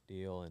front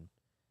deal, and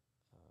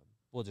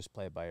we'll just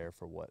play it by ear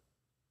for what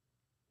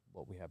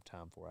we have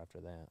time for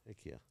after that. Heck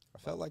yeah. I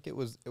felt like it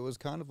was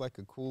kind of like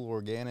a cool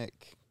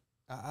organic,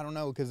 I don't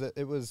know, because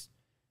it was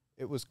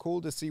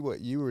cool to see what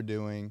you were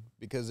doing,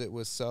 because it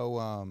was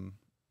so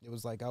it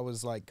was like I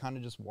was like kind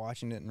of just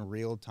watching it in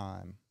real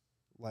time,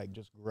 like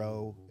just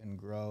grow and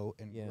grow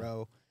and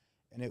grow.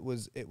 And it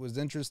was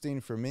interesting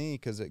for me,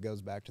 because it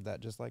goes back to that,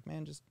 just like,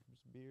 man, just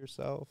be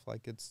yourself,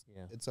 like it's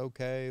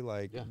okay,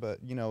 like but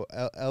you know,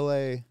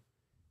 LA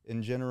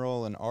in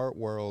general and art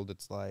world,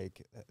 it's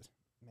like,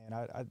 man,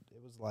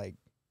 it was like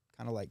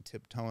kind of like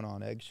tiptoeing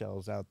on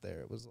eggshells out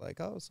there. It was like,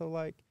 oh, so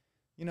like,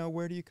 you know,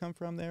 where do you come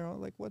from there? Oh,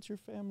 like, what's your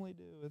family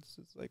do? It's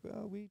like,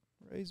 well, we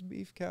raise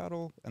beef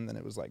cattle. And then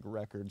it was like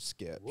record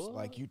skips. What?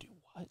 Like, you do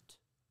what?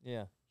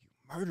 Yeah. You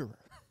murderer.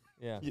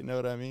 Yeah. You know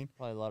what I mean?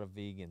 Probably a lot of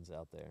vegans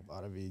out there. A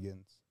lot of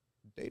vegans.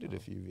 Dated a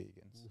few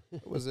vegans.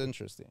 It was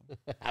interesting.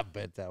 I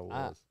bet that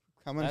was.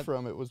 Coming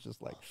from it was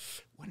just like,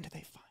 when do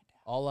they find out?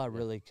 all I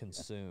really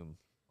consume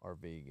are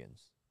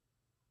vegans.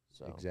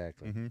 So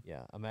Exactly.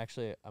 yeah, I'm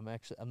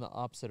the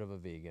opposite of a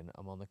vegan.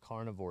 I'm on the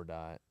carnivore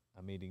diet.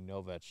 I'm eating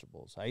no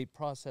vegetables. I eat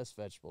processed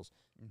vegetables,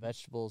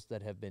 vegetables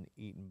that have been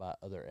eaten by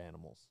other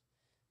animals.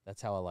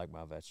 That's how I like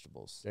my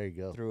vegetables. There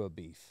you go. Through a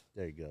beef.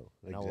 There you go.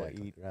 And Exactly. I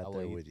will eat, right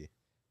there with you.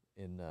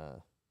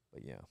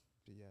 But yeah.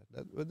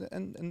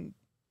 And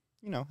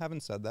you know, having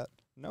said that,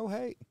 no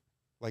hate.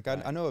 Like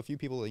I know a few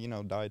people, you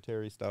know,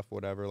 dietary stuff,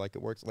 whatever. Like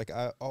it works. Like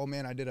I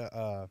did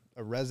a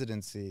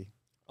residency.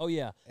 Oh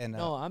yeah. And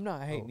no, I'm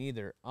not hating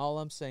either. All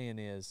I'm saying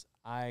is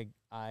I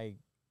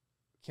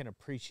can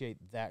appreciate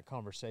that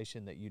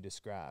conversation that you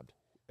described.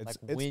 It's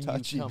when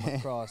touchy, you come man.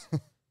 across,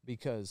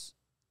 because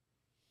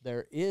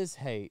there is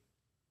hate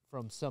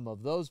from some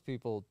of those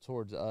people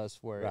towards us,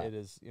 where it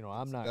is, you know,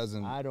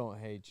 I don't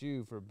hate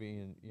you for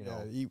being, you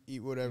know,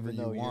 eat whatever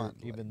you want,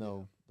 even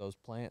though those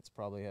plants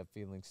probably have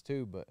feelings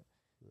too, but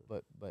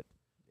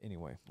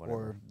anyway, whatever.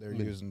 Or they're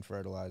using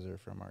fertilizer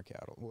from our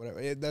cattle,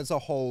 whatever. That's a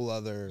whole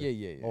other.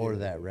 Yeah. Or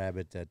that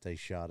rabbit that they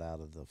shot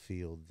out of the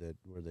field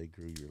where they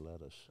grew your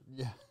lettuce.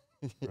 Yeah.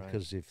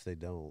 Because if they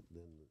don't,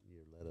 then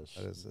your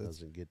lettuce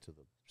doesn't get to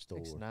the store.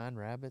 Takes 9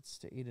 rabbits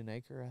to eat an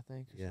acre, I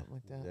think, or something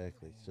like that.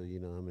 Exactly. So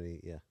you know how many?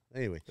 Yeah.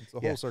 Anyway, it's a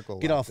whole circle.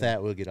 Get off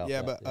that. We'll get off.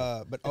 Yeah,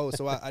 that. but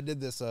so I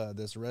did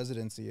this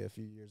residency a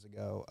few years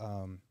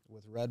ago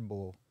with Red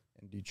Bull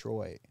in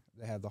Detroit.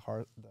 They have the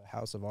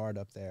House of Art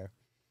up there,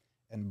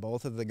 and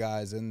both of the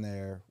guys in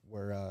there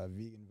were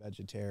vegan,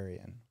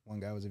 vegetarian.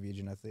 One guy was a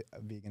vegan,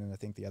 and I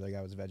think the other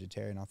guy was a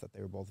vegetarian. I thought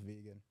they were both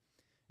vegan.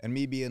 And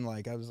me being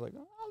like, I was like,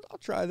 oh, I'll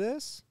try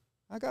this.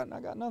 I got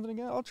nothing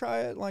against. I'll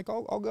try it. Like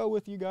I'll go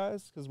with you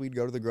guys, because we'd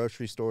go to the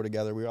grocery store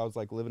together. I was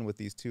like living with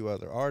these 2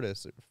 other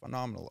artists,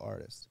 phenomenal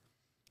artists,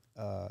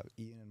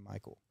 Ian and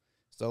Michael.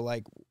 So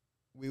like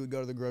we would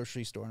go to the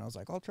grocery store, and I was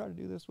like, I'll try to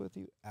do this with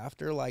you.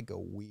 After like a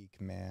week,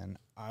 man,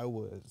 I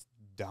was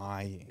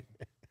dying.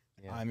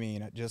 Yeah. I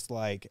mean, I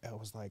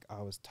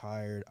was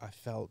tired. I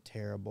felt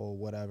terrible,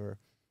 whatever.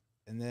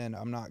 And then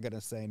I'm not going to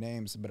say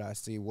names, but I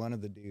see one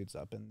of the dudes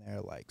up in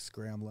there like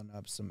scrambling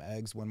up some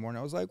eggs one morning.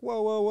 I was like,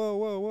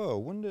 whoa.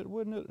 Wouldn't it?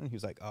 And he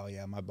was like, oh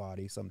yeah, my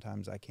body,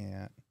 sometimes I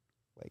can't.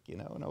 Like, you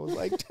know, and I was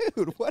like,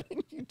 dude, why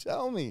didn't you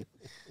tell me?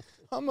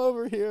 I'm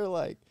over here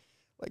like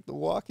the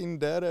Walking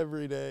Dead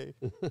every day.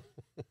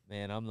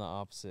 Man, I'm the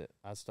opposite.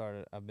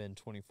 I've been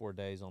 24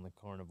 days on the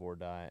carnivore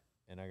diet,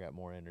 and I got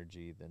more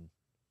energy than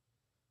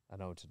I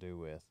know what to do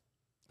with.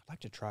 I'd like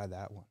to try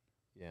that one.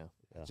 Yeah.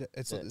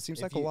 It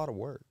seems like a lot of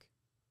work.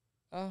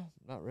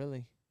 Not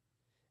really.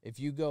 If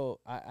you go,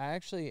 I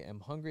actually am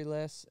hungry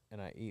less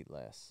and I eat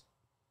less.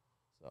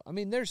 So, I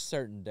mean, there's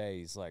certain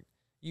days, like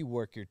you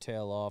work your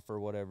tail off or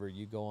whatever,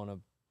 you go on a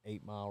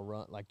 8-mile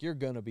run, like you're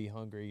going to be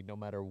hungry no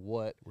matter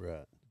what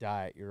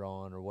diet you're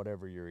on or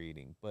whatever you're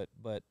eating. But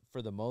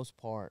for the most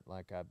part,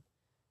 like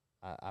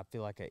I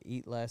feel like I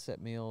eat less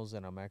at meals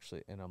and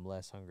I'm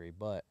less hungry.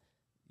 But,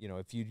 you know,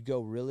 if you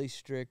go really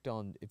strict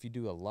if you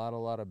do a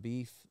lot of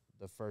beef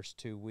the first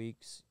 2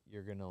 weeks,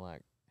 you're going to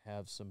like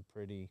have some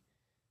pretty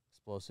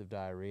explosive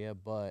diarrhea,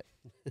 but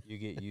you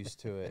get used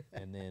to it.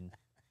 And then,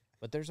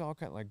 but there's all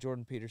kind, like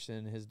Jordan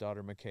Peterson, his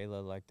daughter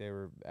Michaela, like they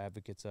were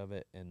advocates of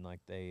it, and like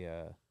they,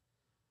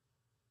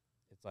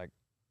 it's like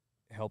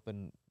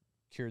helping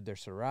cured their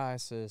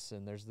psoriasis,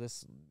 and there's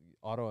this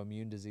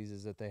autoimmune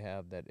diseases that they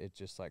have that it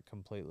just like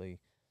completely,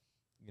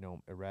 you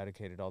know,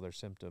 eradicated all their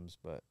symptoms.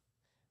 But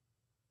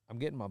I'm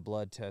getting my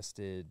blood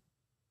tested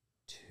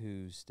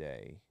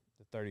Tuesday,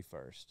 the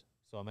 31st.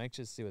 So I'm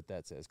anxious to see what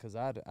that says, because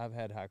I've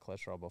had high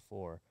cholesterol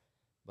before,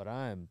 but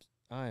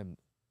I'm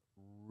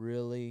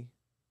really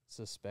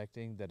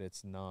suspecting that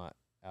it's not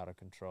out of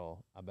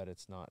control. I bet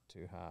it's not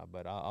too high,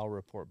 but I'll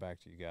report back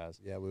to you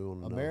guys. Yeah, we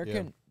want to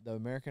know. The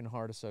American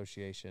Heart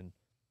Association,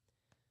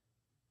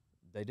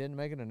 they didn't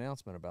make an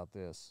announcement about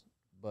this,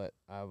 but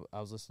I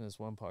was listening to this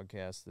one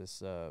podcast.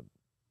 This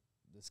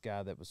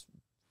guy that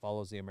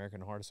follows the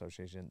American Heart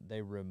Association,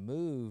 they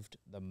removed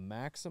the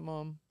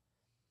maximum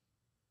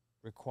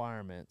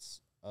requirements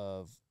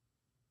of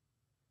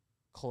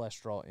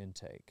cholesterol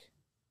intake.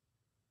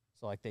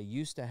 So like they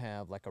used to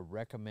have like a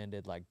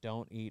recommended, like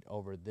don't eat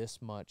over this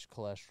much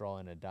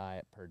cholesterol in a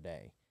diet per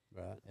day.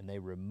 Right. And they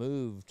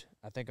removed,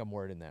 I think I'm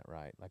wording that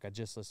right, like I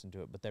just listened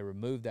to it, but they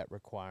removed that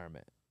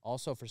requirement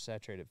also for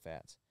saturated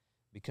fats,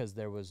 because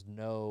there was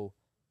no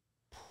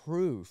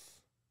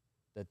proof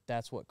that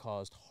that's what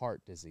caused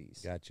heart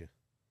disease. Gotcha.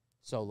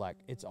 So like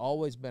it's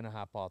always been a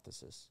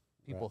hypothesis.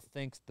 People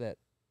think that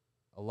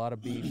a lot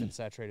of beef and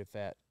saturated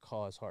fat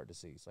cause heart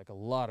disease. Like a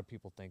lot of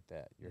people think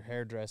that. Your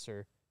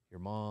hairdresser, your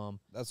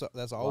mom.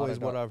 That's always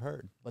what I've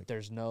heard. But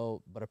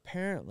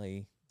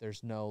apparently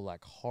there's no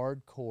like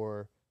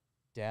hardcore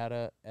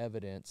data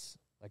evidence.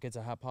 Like it's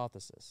a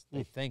hypothesis.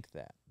 They think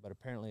that, but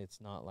apparently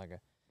it's not like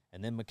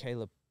and then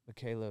Michaela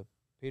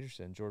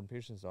Peterson, Jordan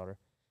Peterson's daughter,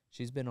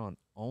 she's been on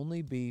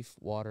only beef,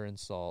 water, and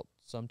salt,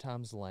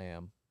 sometimes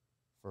lamb,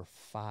 for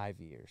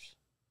 5 years.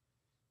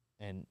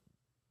 And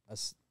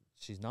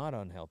she's not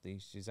unhealthy.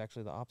 She's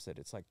actually the opposite.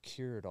 It's like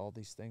cured all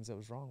these things that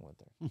was wrong with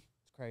her.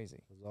 It's crazy.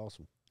 It was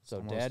awesome.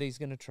 So Daddy's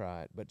going to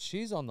try it, but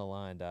she's on the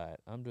lion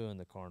diet. I'm doing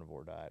the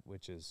carnivore diet,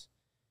 which is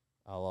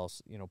I'll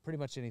also, pretty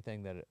much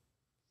anything that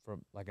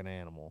from like an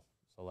animal.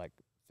 So like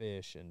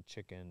fish and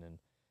chicken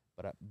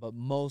but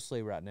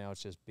mostly right now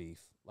it's just beef.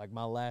 Like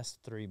my last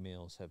 3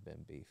 meals have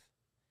been beef.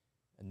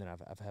 And then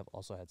I've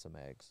also had some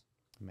eggs.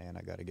 Man,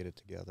 I got to get it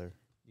together.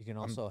 You can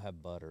also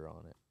have butter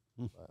on it.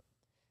 But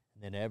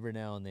and then every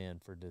now and then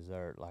for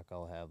dessert, like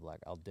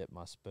I'll dip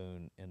my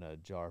spoon in a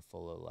jar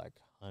full of like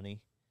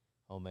honey,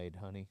 homemade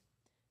honey,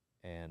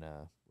 and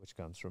which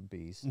comes from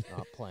bees,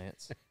 not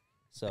plants.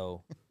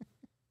 So,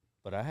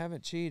 but I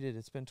haven't cheated.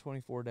 It's been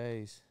 24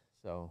 days.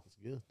 So that's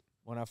good.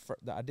 When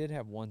I did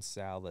have one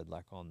salad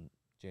like on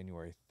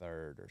January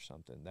 3rd or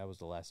something. That was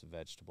the last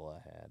vegetable I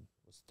had.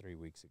 It was 3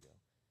 weeks ago.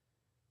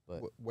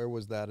 But where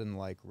was that in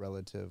like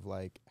relative?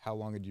 Like how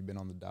long had you been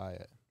on the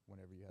diet?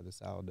 Whenever you had the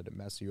salad, did it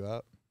mess you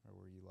up, or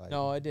were you like?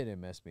 No, it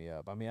didn't mess me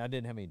up. I mean, I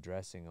didn't have any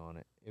dressing on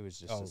it. It was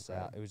just a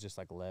salad. It was just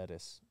like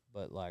lettuce.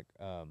 But like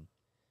I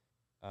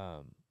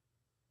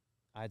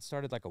had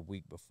started like a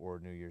week before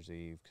New Year's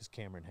Eve because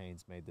Cameron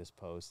Haynes made this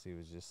post. He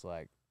was just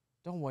like,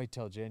 "Don't wait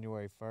till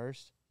January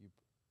 1st."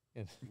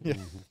 Yeah.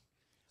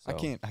 So,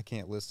 I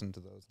can't listen to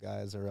those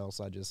guys or else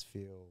I just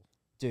feel.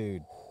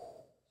 Dude,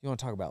 you want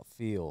to talk about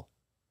feel?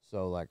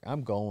 So like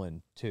I'm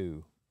going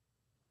to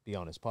be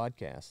on his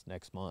podcast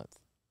next month.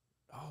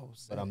 Oh,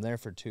 sick. But I'm there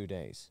for 2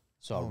 days.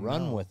 So I'll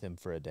run with him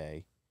for a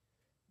day.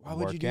 Why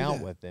would you do work out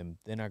that? with him,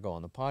 then I go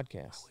on the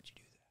podcast. Why would you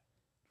do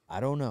that?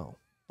 I don't know.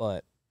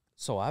 But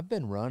so I've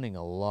been running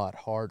a lot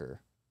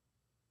harder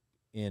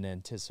in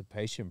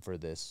anticipation for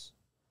this,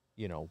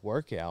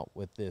 workout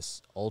with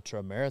this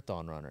ultra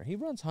marathon runner. He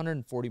runs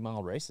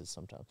 140-mile races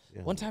sometimes.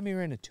 Yeah. One time he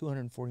ran a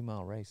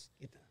 240-mile race.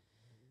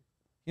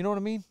 You know what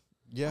I mean?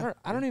 Yeah.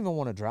 I don't even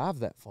want to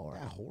drive that far.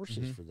 Got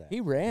horses for that. He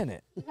ran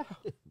it.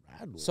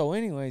 So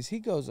anyways,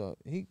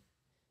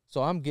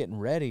 so I'm getting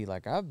ready.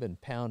 Like I've been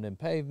pounding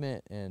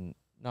pavement and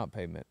not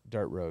pavement,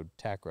 dirt road,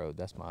 tack road.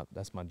 That's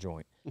my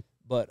joint.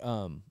 But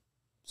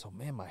so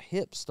man, my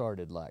hip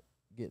started like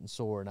getting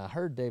sore, and I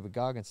heard David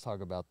Goggins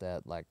talk about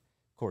that. Like,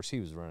 of course,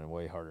 he was running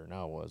way harder than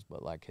I was,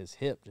 but like his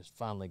hip just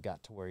finally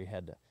got to where he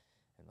had to,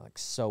 and like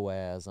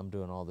psoas. I'm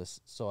doing all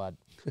this. So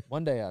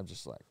one day I'm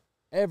just like,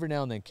 every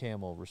now and then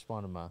Cam will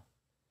respond to my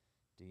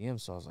DM.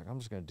 So I was like, I'm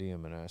just gonna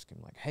DM and ask him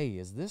like, hey,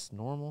 is this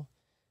normal?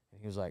 And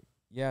he was like,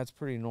 yeah, it's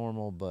pretty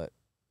normal, but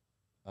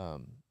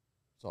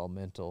it's all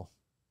mental.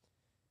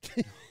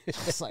 I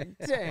was like,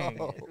 dang,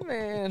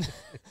 man.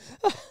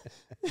 I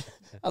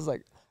was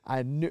like,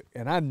 I knew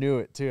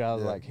it too. I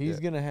was like, he's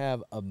going to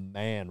have a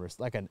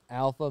like an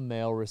alpha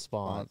male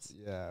response.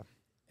 Yeah.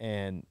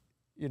 And,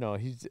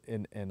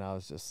 and I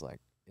was just like,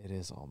 it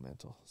is all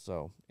mental.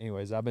 So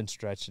anyways, I've been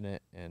stretching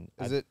it. And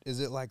is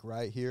it like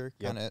right here?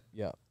 Yep.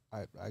 Yeah.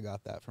 I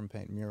got that from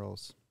painting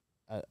murals.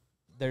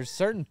 There's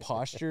certain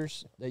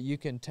postures that you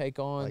can take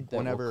on like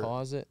that will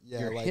cause it.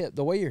 Yeah,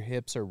 the way your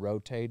hips are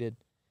rotated,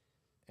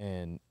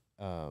 and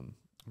I'm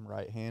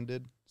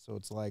right-handed, so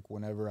it's like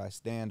whenever I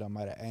stand, I'm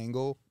at an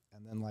angle,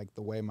 and then like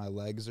the way my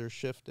legs are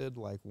shifted,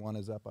 like one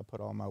is up, I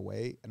put all my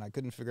weight, and I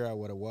couldn't figure out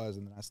what it was,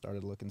 and then I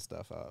started looking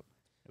stuff up.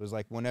 It was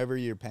like whenever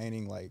you're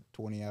painting like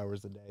 20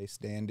 hours a day,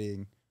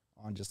 standing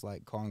on just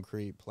like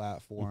concrete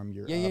platform,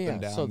 you're up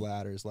and down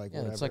ladders, like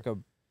whatever. It's like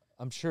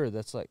I'm sure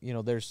that's like,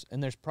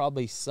 there's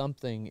probably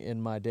something in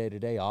my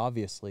day-to-day,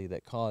 obviously,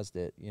 that caused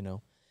it,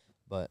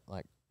 but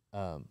like,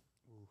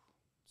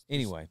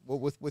 anyway. Well,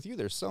 with you,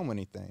 there's so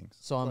many things.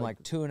 So I'm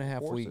like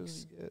 2.5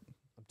 weeks.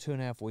 I'm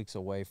 2.5 weeks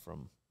away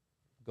from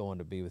going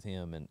to be with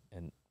him.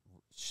 And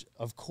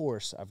of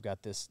course, I've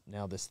got this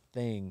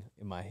thing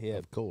in my hip.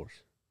 Of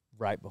course.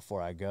 Right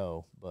before I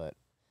go. But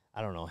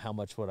I don't know how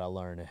much would I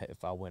learn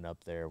if I went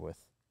up there with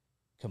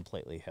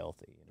completely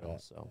healthy,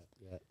 Right. So.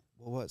 Yeah.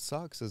 Well, what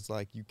sucks is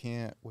like you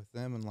can't, with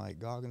them and like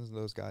Goggins and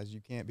those guys,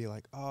 you can't be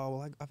like, oh,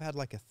 well, I've had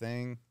like a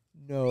thing.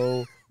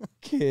 No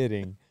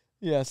kidding.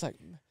 Yeah, it's like,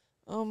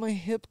 oh, my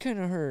hip kind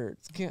of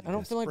hurts. I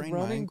don't feel like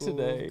running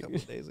today. A couple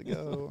of days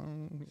ago,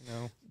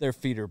 Their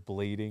feet are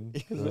bleeding.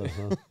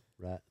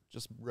 Right.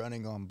 Just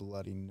running on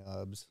bloody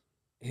nubs.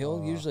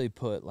 He'll usually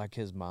put like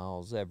his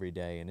miles every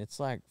day, and it's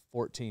like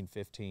 14,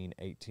 15,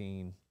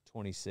 18,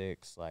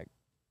 26, like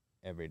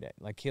every day.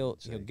 Like he'll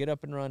get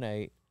up and run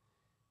 8.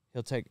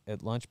 He'll take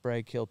at lunch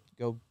break, he'll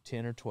go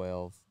 10 or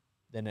 12.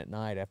 Then at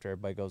night, after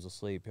everybody goes to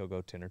sleep, he'll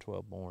go 10 or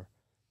 12 more.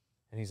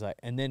 And he's like,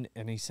 and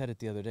he said it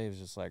the other day, it was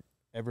just like,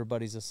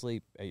 everybody's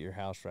asleep at your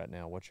house right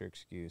now. What's your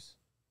excuse?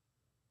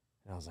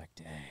 And I was like,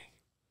 dang.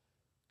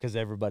 Because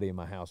everybody in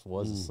my house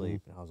was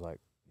asleep. And I was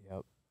like,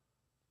 yep.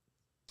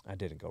 I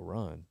didn't go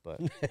run, but.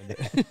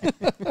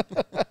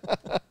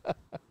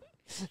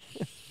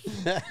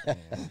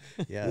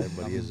 Yeah,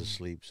 everybody is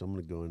asleep. So I'm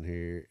going to go in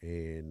here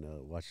and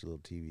watch a little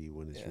TV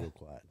when it's real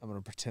quiet. I'm going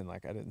to pretend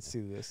like I didn't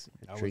see this.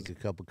 Drink a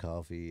cup of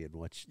coffee and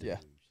watch the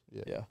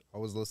news. Yeah. I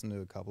was listening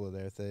to a couple of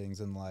their things,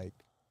 and like,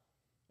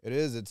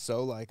 it's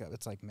so like,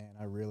 it's like, man,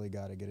 I really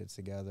got to get it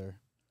together.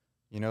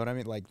 You know what I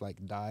mean? Like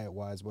diet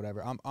wise,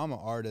 whatever. I'm an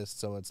artist,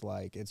 so it's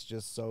like, it's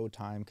just so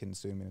time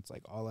consuming. It's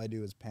like all I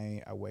do is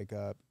paint. I wake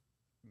up,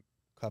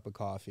 cup of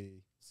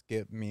coffee,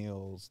 skip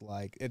meals.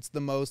 Like it's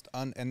the most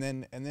and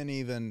then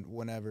even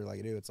whenever like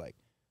I do, it's like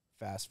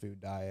fast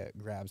food diet,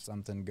 grab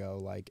something, go.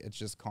 Like it's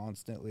just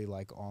constantly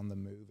like on the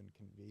move and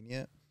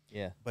convenient.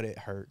 Yeah. But it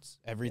hurts.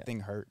 Everything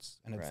hurts.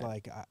 And it's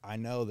like I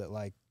know that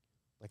like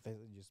they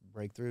just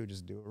break through,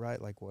 just do it right,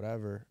 like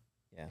whatever.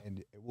 Yeah. And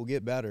it will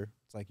get better.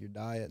 It's like your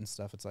diet and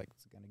stuff, it's like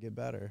it's gonna get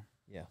better.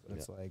 Yeah. But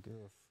it's like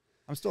ugh.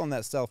 I'm still on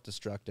that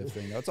self-destructive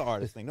thing. That's the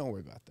hardest thing. Don't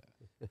worry about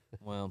that.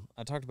 Well,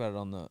 I talked about it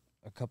on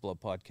a couple of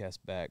podcasts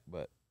back,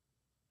 but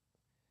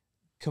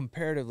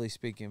comparatively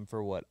speaking,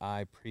 for what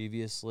I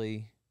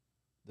previously,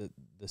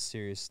 the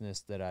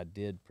seriousness that I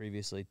did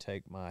previously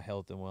take my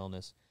health and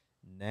wellness,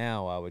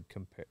 now I would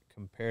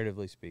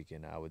comparatively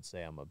speaking, I would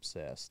say I'm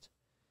obsessed.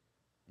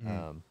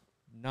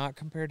 Not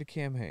compared to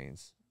Cam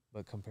Haynes,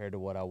 but compared to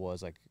what I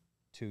was like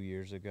 2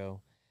 years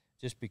ago,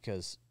 just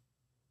because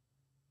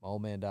my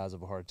old man dies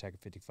of a heart attack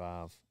at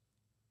 55.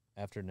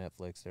 After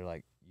Netflix, they're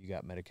like, you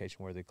got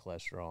medication-worthy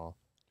cholesterol.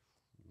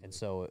 And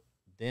so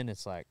then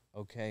it's like,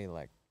 okay,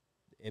 like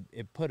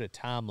it put a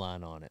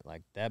timeline on it.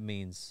 Like that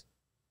means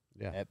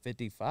at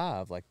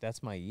 55, like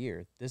that's my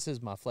year. This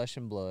is my flesh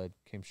and blood,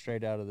 came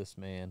straight out of this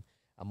man.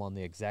 I'm on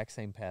the exact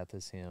same path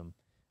as him.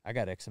 I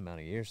got X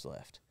amount of years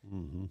left.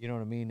 You know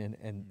what I mean?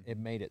 And it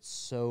made it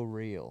so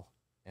real.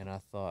 And I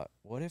thought,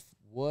 what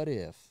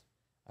if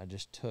I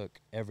just took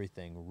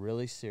everything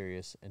really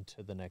serious and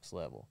to the next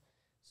level?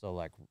 So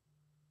like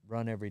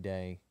run every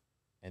day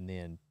and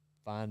then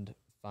find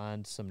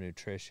some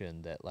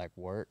nutrition that like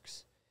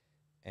works,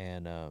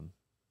 and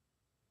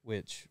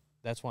which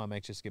that's why I'm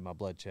anxious to get my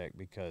blood checked,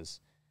 because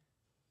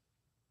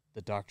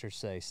the doctors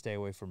say stay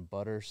away from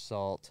butter,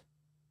 salt,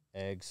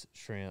 eggs,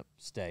 shrimp,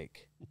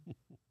 steak.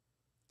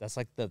 That's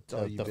like the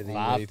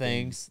 5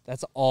 things.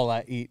 That's all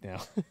I eat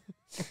now.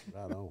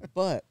 I know.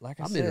 But like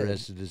I'm said,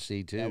 interested to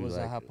see too. That was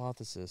a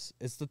hypothesis.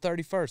 It's the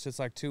 31st. It's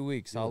like 2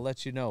 weeks. I'll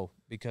let you know,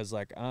 because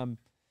like I'm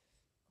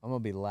gonna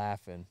be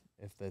laughing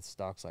if the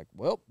stock's like,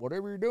 well,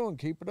 whatever you're doing,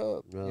 keep it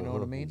up. You know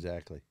what I mean?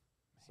 Exactly.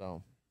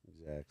 So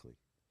exactly.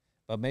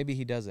 But maybe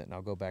he doesn't, and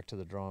I'll go back to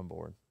the drawing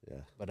board.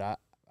 Yeah. But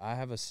I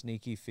have a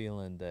sneaky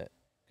feeling that,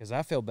 because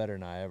I feel better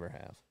than I ever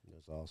have.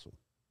 That's awesome.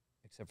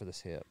 Except for this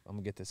hip. I'm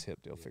gonna get this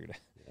hip deal figured out.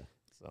 Yeah.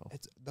 So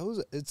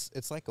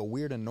It's like a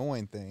weird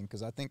annoying thing,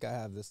 because I think I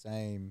have the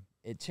same.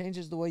 It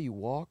changes the way you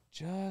walk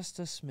just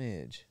a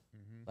smidge.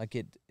 Like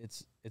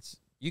it's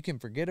you can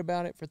forget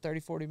about it for 30,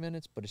 40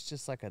 minutes, but it's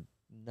just like a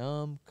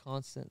numb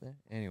constant thing.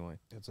 Anyway.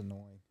 It's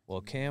annoying.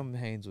 Well, Cam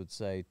Haynes would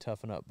say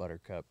toughen up,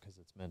 Buttercup, because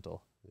it's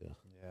mental.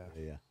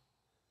 Yeah.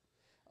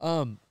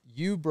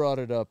 You brought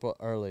it up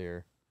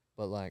earlier,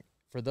 but like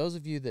for those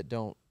of you that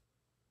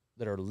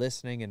are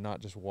listening and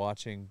not just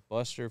watching,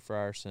 Buster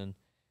Frierson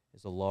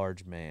is a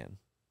large man.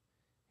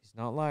 He's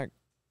not like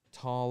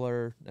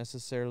taller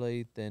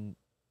necessarily than,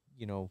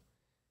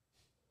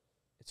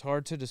 it's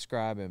hard to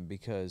describe him,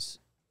 because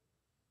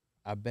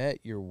I bet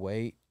your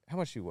weight, how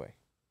much do you weigh?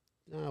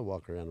 I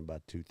walk around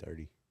about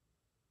 230.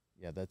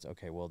 Yeah, that's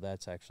okay. Well,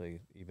 that's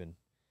actually even,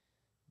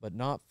 but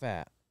not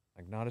fat.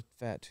 Like not a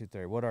fat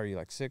 230. What are you,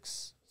 like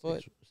 6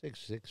 foot?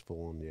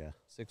 6'1", yeah.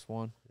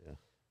 6'1"? Yeah.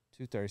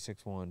 230,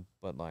 6'1",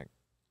 but like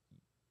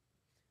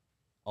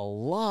a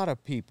lot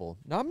of people,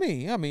 not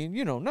me, I mean,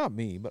 not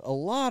me, but a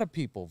lot of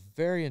people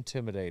very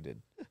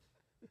intimidated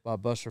by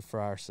Buster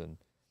Frierson.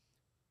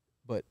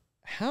 But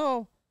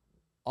how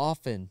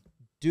often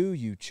do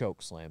you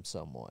choke slam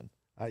someone?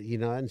 I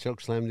hadn't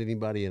choke slammed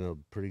anybody in a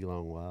pretty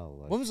long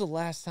while. When was the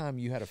last time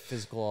you had a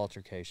physical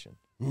altercation?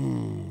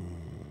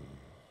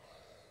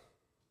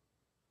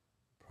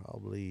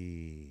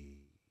 Probably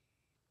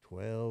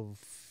 12,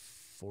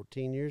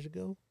 14 years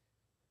ago,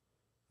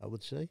 I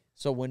would say.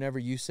 So whenever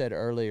you said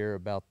earlier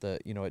about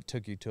it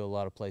took you to a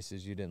lot of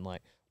places you didn't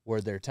like, were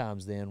there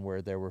times then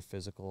where there were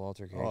physical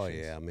altercations? Oh,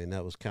 yeah. I mean,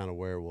 that was kind of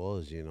where it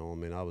was, I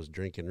mean, I was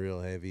drinking real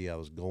heavy. I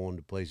was going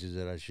to places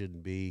that I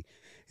shouldn't be.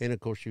 And,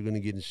 of course, you're going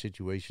to get in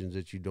situations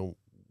that you don't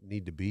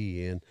need to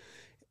be in.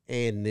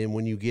 And then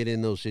when you get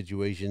in those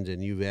situations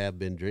and you have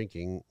been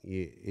drinking,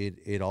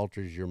 it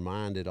alters your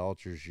mind. It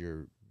alters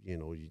your,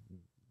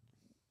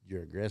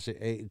 you're aggressive.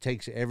 It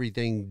takes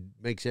everything,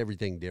 makes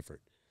everything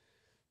different.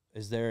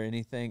 Is there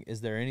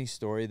any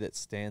story that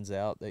stands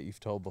out that you've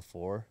told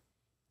before?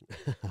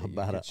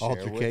 About an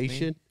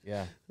altercation?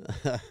 Yeah.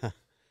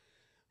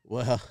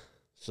 Well,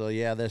 so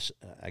yeah, this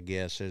I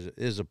guess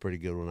is a pretty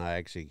good one. I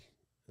actually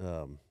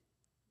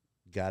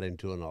got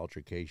into an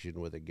altercation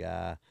with a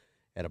guy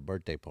at a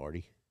birthday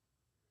party,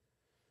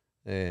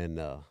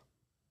 and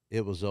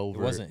it was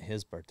over. It wasn't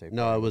his birthday party.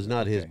 No, it was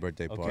not his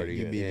birthday party. Okay,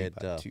 you beat me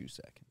by 2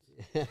 seconds.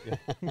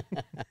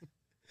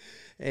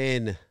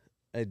 And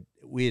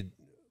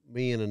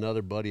me and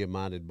another buddy of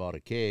mine had bought a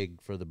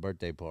keg for the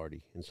birthday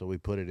party, and so we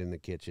put it in the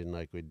kitchen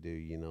like we do,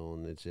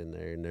 and it's in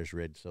there, and there's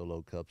red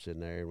Solo cups in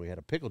there, and we had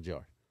a pickle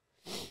jar,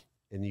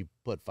 and you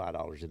put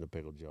 $5 in the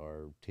pickle jar,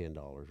 or $10,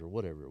 or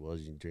whatever it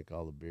was. You can drink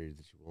all the beers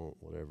that you want,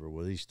 whatever.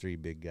 Well, these 3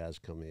 big guys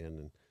come in,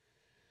 and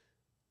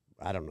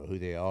I don't know who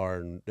they are,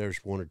 and there's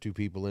one or two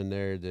people in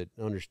there that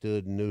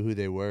understood and knew who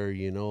they were,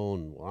 you know,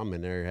 and I'm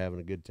in there having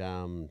a good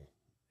time,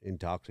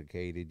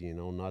 intoxicated, you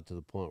know, not to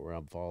the point where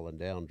I'm falling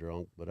down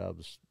drunk, but I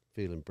was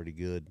feeling pretty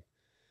good.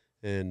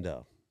 And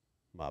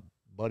my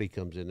buddy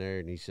comes in there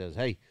and he says,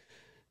 hey,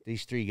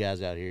 these three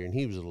guys out here, and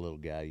he was a little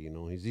guy, you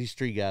know, these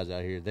three guys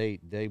out here,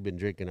 they've been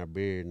drinking our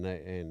beer,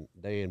 and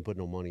they ain't put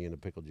no money in a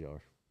pickle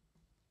jar.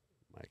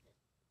 Like,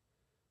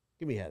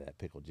 give me out of that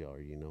pickle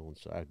jar, you know. And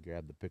so I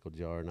grab the pickle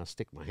jar, and I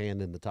stick my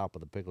hand in the top of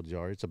the pickle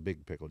jar. It's a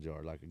big pickle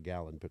jar, like a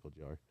gallon pickle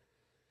jar.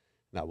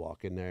 And I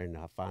walk in there, and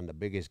I find the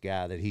biggest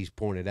guy that he's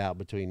pointed out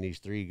between these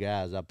three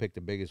guys. I picked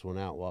the biggest one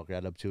out, walked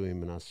right up to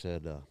him, and I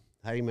said,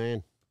 hey,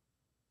 man,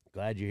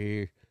 glad you're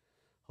here.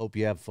 Hope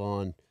you have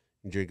fun.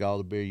 You drink all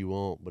the beer you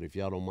want, but if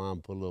y'all don't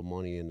mind, put a little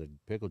money in the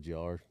pickle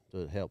jar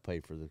to help pay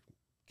for the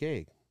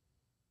keg.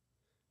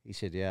 He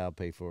said, yeah, I'll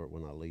pay for it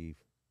when I leave.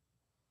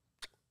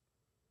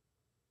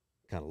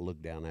 Kind of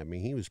looked down at me.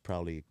 He was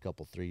probably a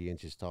couple, 3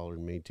 inches taller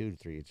than me, 2 to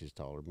 3 inches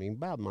taller than me,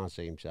 about my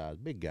same size,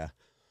 big guy.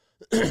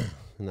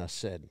 And I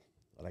said,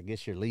 well, I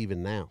guess you're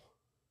leaving now.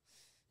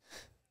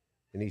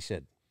 And he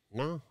said,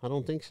 no, I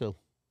don't think so.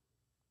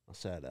 I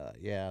said,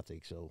 yeah, I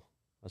think so.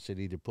 I said,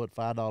 either put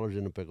 $5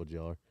 in the pickle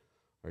jar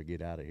or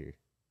get out of here.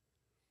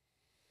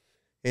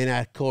 And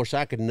of course,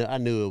 I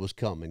knew it was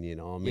coming. You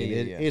know, I mean,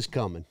 it's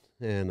coming.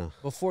 And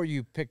before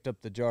you picked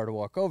up the jar to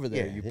walk over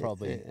there, you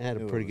probably had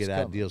a pretty good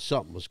idea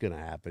something was going to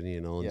happen.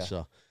 You know, and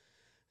so,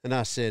 and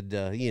I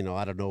said, you know,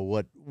 I don't know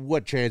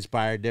what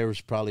transpired. There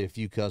was probably a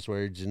few cuss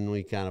words, and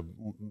we kind of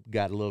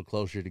got a little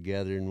closer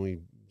together, and we,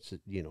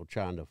 you know,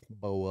 trying to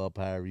bow up,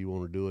 however you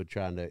want to do it,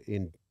 trying to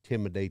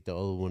intimidate the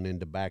other one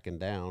into backing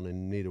down,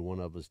 and neither one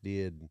of us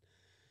did.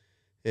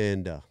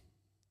 And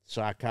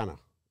so I kind of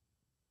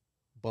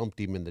bumped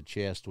him in the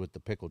chest with the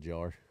pickle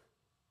jar.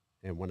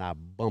 And when I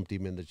bumped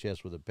him in the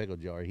chest with the pickle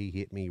jar, he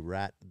hit me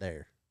right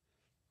there.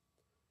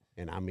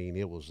 And, I mean,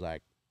 it was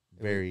like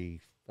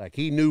like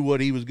he knew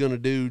what he was going to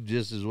do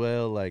just as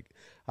well. Like,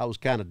 I was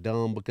kind of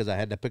dumb because I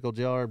had the pickle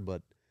jar,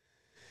 but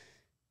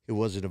it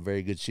wasn't a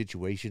very good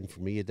situation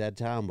for me at that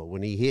time. But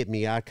when he hit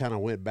me, I kind of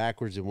went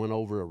backwards and went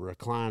over a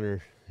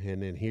recliner.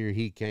 And then here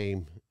he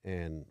came,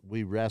 and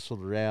we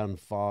wrestled around and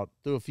fought,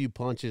 threw a few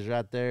punches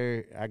right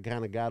there. I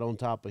kind of got on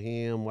top of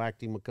him,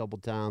 whacked him a couple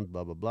times,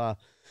 blah, blah, blah.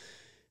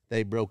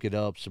 They broke it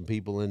up. Some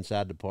people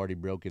inside the party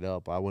broke it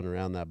up. I went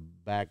around that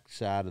back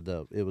side of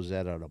it was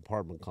at an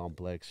apartment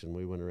complex, and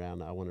I went around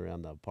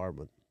the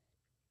apartment,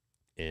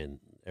 and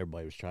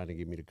everybody was trying to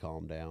get me to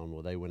calm down.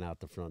 Well, they went out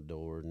the front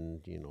door,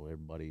 and, you know,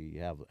 everybody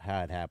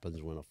how it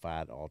happens when a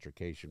fight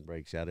altercation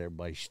breaks out.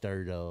 Everybody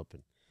stirred up,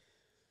 and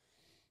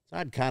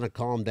I'd kind of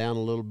calmed down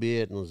a little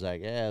bit and was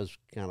like, yeah, it's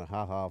kind of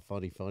ha-ha,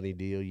 funny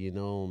deal, you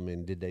know. I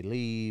mean, did they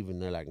leave?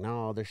 And they're like,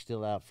 no, they're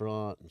still out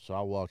front. And so I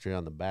walked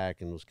around the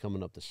back and was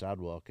coming up the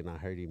sidewalk, and I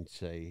heard him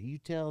say, you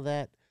tell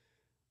that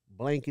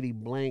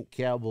blankety-blank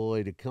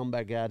cowboy to come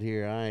back out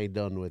here. I ain't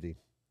done with him.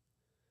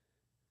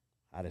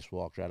 I just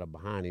walked right up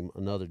behind him.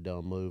 Another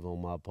dumb move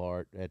on my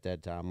part at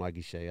that time. Like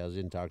you say, I was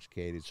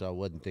intoxicated, so I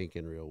wasn't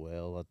thinking real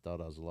well. I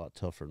thought I was a lot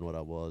tougher than what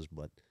I was,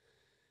 but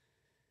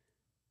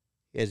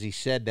as he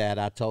said that,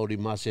 I told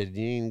him, I said,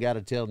 you ain't got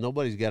to tell,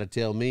 nobody's got to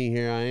tell me,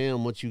 here I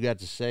am, what you got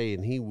to say.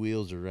 And he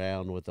wheels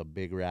around with a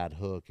big right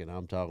hook, and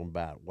I'm talking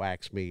about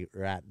whacks me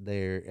right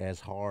there as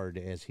hard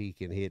as he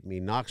can hit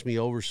me, knocks me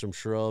over some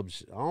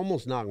shrubs,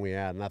 almost knocked me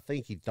out. And I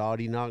think he thought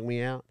he knocked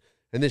me out.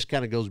 And this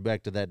kind of goes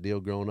back to that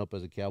deal growing up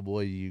as a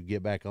cowboy, you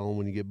get back on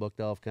when you get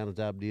bucked off kind of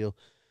type deal.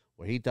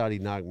 Well, he thought he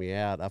knocked me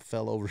out. I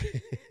fell over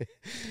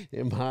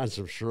in behind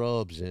some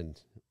shrubs,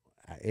 and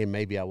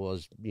maybe I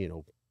was, you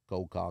know,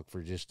 cold cock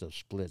for just a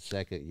split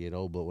second, you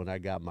know, but when I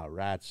got my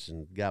rights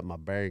and got my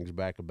bearings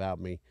back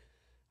about me,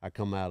 I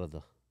come out of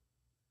the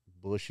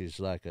bushes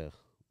like a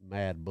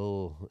mad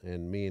bull,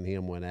 and me and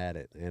him went at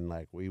it, and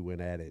like we went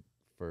at it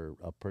for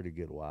a pretty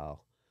good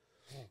while.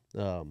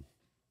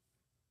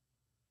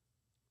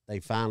 They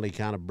finally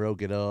kind of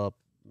broke it up,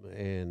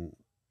 and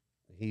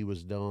he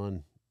was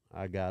done.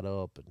 I got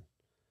up and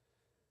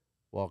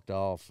walked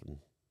off and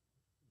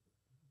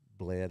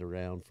bled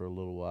around for a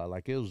little while.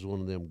 Like, it was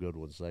one of them good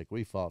ones. Like,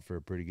 we fought for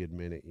a pretty good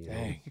minute, you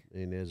know.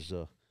 And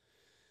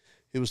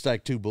it was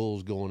like two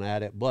bulls going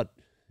at it, but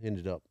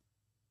ended up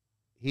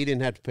he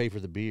didn't have to pay for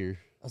the beer.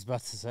 I was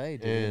about to say,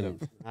 dude.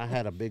 And I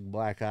had a big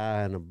black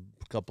eye and a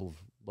couple of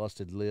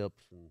busted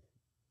lips, and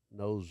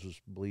nose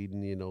was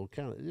bleeding, you know.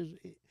 Kind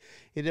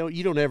of,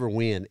 you don't ever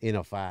win in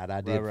a fight.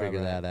 I did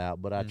figure that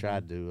out, but I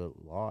tried to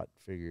a lot.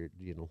 Figured,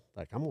 you know,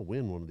 like, I'm gonna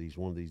win one of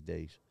these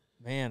days.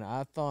 Man,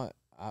 I thought.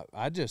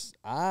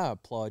 I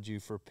applaud you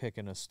for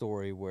picking a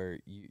story where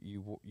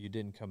you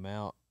didn't come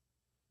out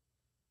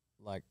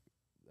like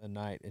a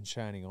knight in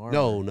shining armor.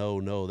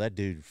 No. That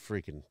dude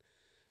freaking,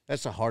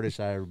 that's the hardest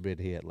I ever been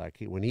hit.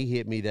 Like, when he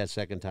hit me that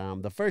second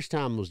time, the first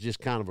time was just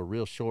kind of a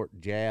real short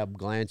jab,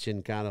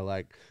 glancing, kind of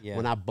like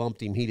when I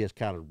bumped him, he just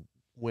kind of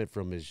went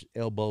from his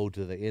elbow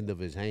to the end of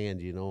his hand,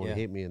 you know, and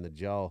hit me in the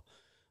jaw.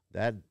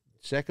 That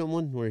second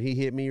one where he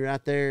hit me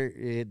right there,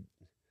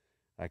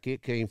 Like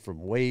it came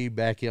from way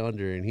back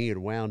yonder, and he had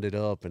wound it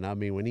up. And I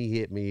mean, when he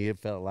hit me, it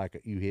felt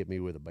like you hit me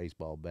with a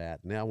baseball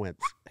bat. And I went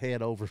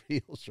head over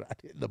heels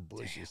right in the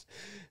bushes.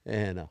 Damn.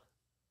 And,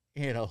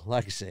 you know,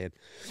 like I said,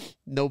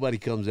 nobody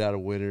comes out a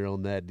winner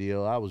on that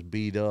deal. I was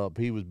beat up.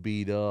 He was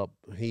beat up.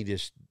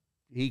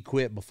 He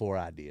quit before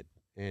I did.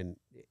 And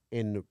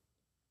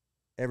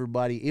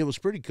everybody, it was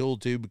pretty cool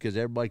too, because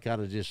everybody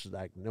kind of just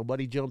like,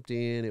 nobody jumped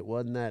in. It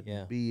wasn't that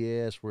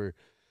BS where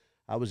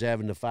I was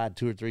having to fight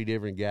 2 or 3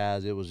 different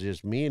guys. It was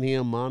just me and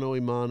him, mano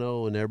a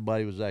mano, and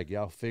everybody was like,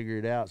 y'all figure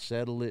it out,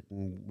 settle it,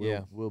 and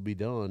we'll be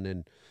done.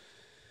 And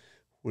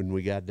when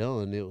we got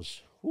done, it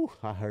was,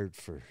 I hurt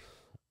for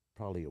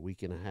probably a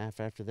week and a half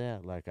after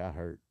that. Like I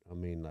hurt. I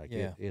mean, like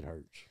it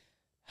hurts.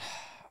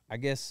 I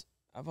guess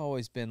I've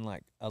always been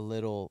like a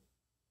little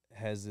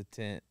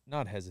hesitant,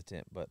 not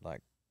hesitant, but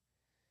like,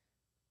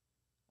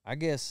 I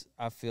guess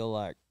I feel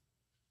like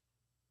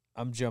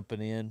I'm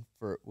jumping in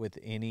with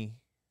any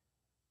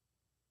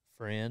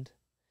friend,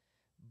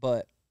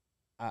 but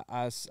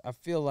I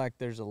feel like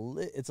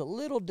it's a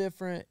little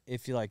different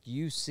if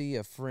you see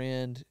a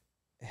friend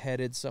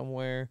headed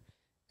somewhere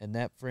and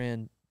that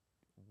friend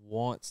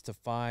wants to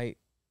fight,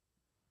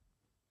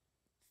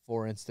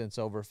 for instance,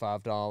 over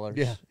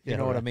 $5. You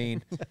know what I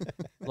mean?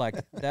 Like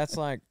that's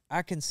like,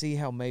 I can see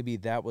how maybe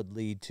that would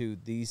lead to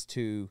these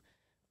two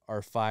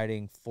are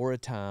fighting for a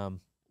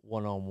time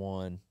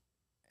one-on-one,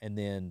 and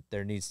then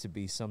there needs to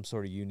be some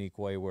sort of unique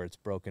way where it's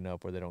broken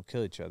up where they don't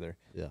kill each other.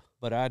 Yeah.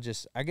 But I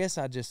guess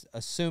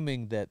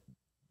assuming that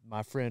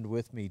my friend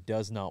with me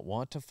does not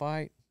want to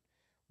fight,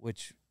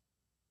 which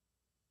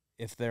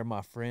if they're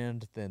my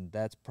friend, then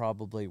that's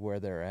probably where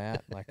they're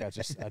at. Like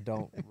I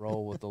don't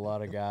roll with a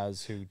lot of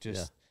guys who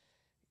just,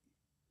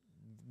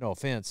 no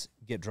offense,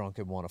 get drunk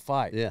and want to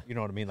fight. Yeah. You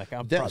know what I mean? Like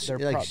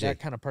that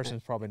kind of person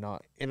is probably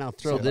not. And I'll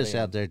throw this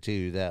out there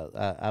too,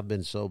 that I've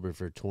been sober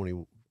for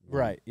 21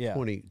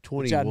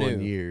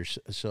 years.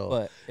 So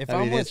but if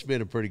it's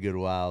been a pretty good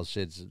while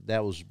since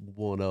that was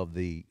one of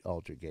the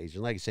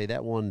altercations. Like I say,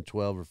 that one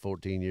 12 or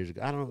 14 years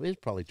ago, I don't know, it's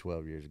probably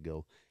 12 years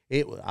ago.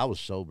 I was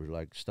sober,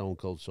 like stone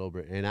cold sober,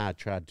 and I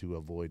tried to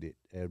avoid it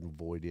and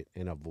avoid it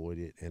and avoid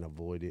it and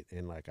avoid it.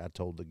 And like I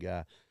told the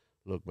guy,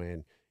 look,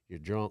 man, you're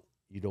drunk.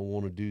 You don't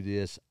want to do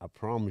this. I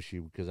promise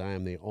you, because I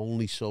am the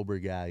only sober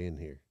guy in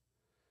here.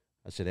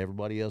 I said,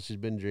 everybody else has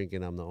been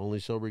drinking. I'm the only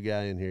sober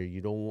guy in here.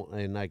 You don't want,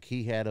 and like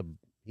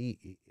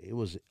it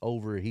was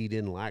over. He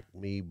didn't like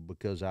me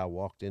because I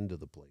walked into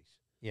the place.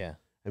 Yeah.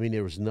 I mean,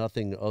 there was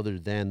nothing other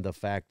than the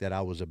fact that I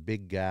was a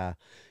big guy,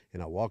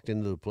 and I walked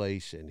into the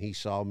place, and he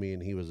saw me,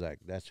 and he was like,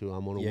 "That's who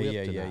I'm going to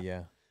whip tonight."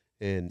 Yeah.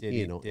 And did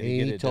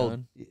he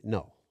told,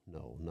 no,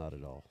 not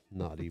at all,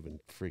 not even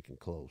freaking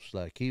close.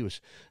 Like he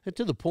was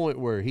to the point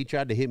where he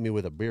tried to hit me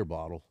with a beer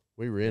bottle.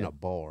 We were in a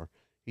bar.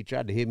 He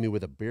tried to hit me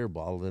with a beer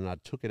bottle, and I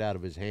took it out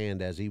of his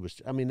hand as he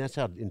was. I mean, that's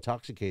how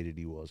intoxicated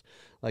he was.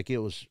 Like it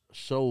was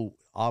so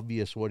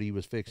obvious what he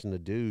was fixing to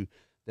do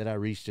that I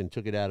reached and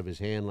took it out of his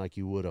hand like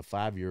you would a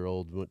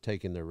 5-year-old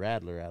taking their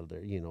rattler out of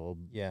their,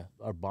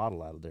 a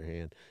bottle out of their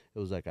hand. It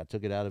was like I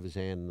took it out of his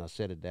hand and I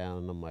set it down,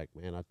 and I'm like,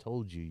 man, I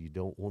told you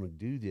don't want to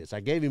do this. I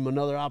gave him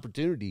another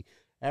opportunity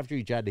after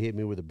he tried to hit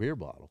me with a beer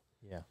bottle.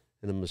 Yeah.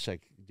 And I'm just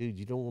like, dude,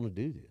 you don't want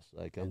to do this.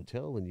 Like, I'm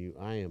telling you,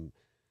 I am.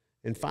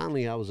 And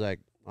finally I was like,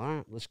 all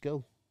right, let's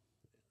go.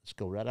 Let's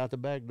go right out the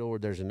back door.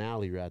 There's an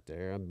alley right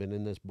there. I've been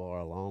in this bar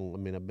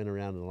I've been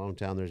around in a long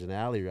time. There's an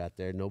alley right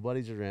there.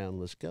 Nobody's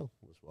around. Let's go.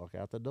 Let's walk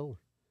out the door.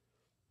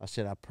 I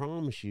said, I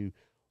promise you,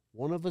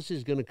 one of us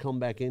is going to come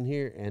back in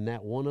here, and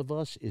that one of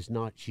us is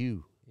not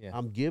you. Yeah.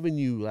 I'm giving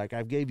you, like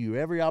I've gave you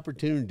every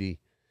opportunity,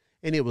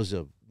 and it was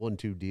a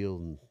 1-2 deal,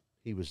 and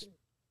he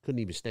couldn't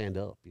even stand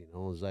up. It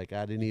was like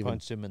I didn't even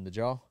punched him in the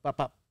jaw. Pop,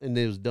 pop, and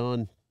it was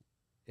done.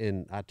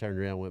 And I turned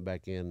around, went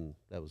back in, and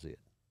that was it.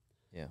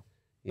 Yeah.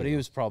 But he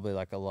was probably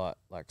like a lot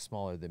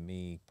smaller than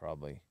me,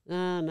 probably.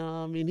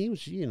 No, I mean, he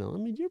was, you're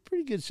a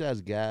pretty good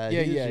sized guy.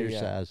 Yeah, he was your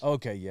size.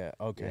 Okay, yeah.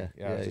 I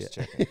was just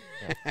checking.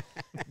 Yeah.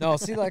 No,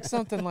 see, like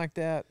something like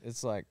that,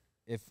 it's like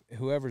if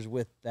whoever's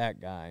with that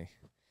guy,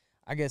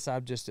 I guess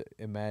I've just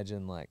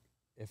imagined like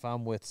if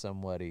I'm with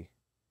somebody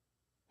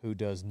who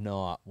does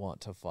not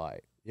want to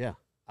fight. Yeah.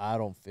 I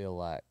feel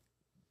like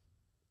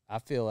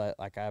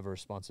I have a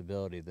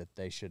responsibility that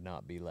they should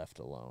not be left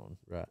alone.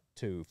 Right.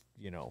 To,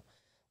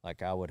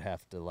 like I would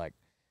have to like,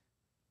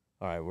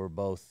 all right, we're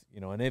both,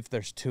 and if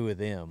there's 2 of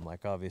them,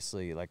 like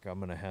obviously, like I'm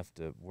going to have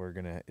to,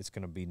 it's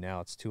going to be now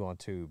it's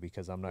 2-on-2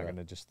 because I'm not going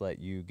to just let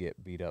you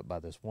get beat up by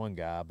this one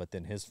guy, but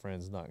then his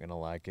friend's not going to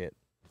like it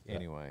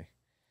anyway.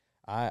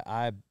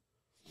 I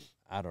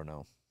don't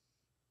know.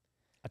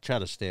 I try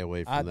to stay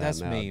away from that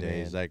that's nowadays. Me,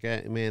 man. Like,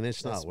 man,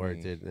 it's that's not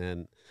worth me. it.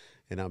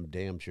 And I'm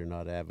damn sure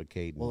not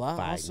advocating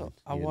fighting.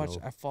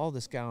 I follow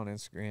this guy on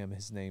Instagram.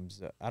 His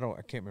name's I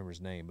can't remember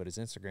his name, but his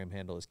Instagram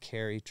handle is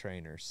Carry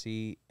Trainer,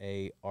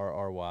 CARRY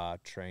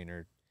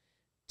Trainer,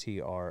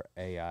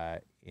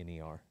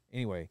 TRAINER.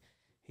 Anyway,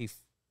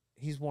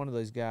 he's one of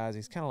those guys.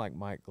 He's kind of like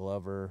Mike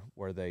Glover,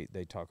 where they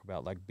talk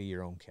about like be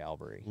your own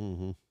Calvary.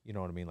 Mm-hmm. You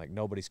know what I mean? Like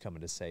nobody's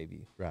coming to save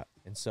you, right?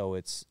 And so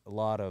it's a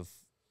lot of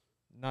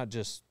not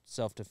just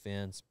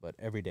self-defense, but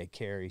everyday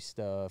carry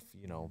stuff,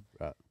 you know,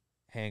 right.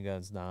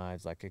 handguns,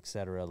 knives, like, et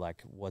cetera,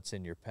 like what's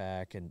in your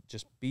pack, and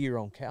just be your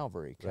own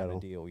cavalry kind of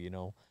deal, you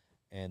know.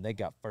 And they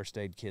got first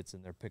aid kits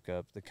in their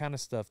pickup, the kind of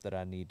stuff that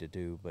I need to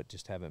do, but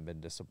just haven't been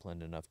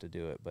disciplined enough to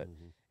do it. But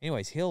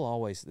anyways,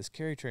 this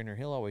carry trainer,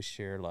 he'll always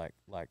share like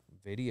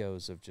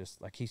videos of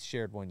just like, he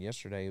shared one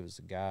yesterday. It was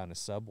a guy on a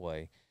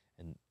subway,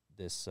 and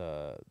this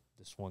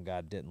one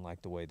guy didn't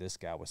like the way this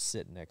guy was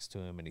sitting next to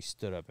him, and he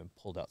stood up and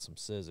pulled out some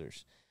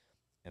scissors.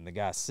 And the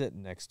guy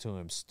sitting next to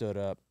him stood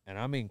up, and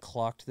I mean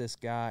clocked this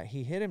guy.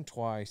 He hit him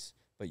twice,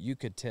 but you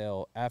could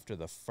tell after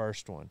the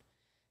first one,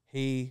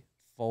 he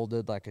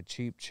folded like a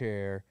cheap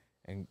chair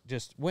and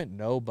just went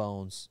no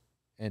bones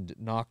and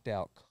knocked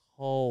out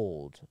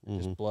cold.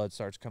 Just blood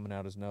starts coming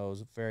out his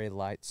nose, a very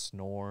light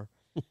snore,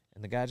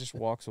 and the guy just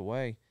walks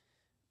away.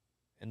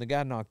 And the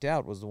guy knocked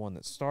out was the one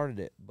that started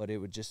it, but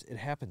it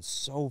happened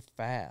so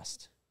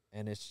fast.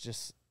 And it's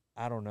just,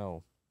 I don't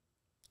know.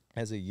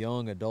 As a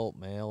young adult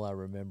male, I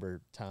remember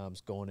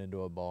times going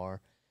into a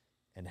bar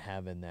and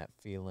having that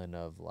feeling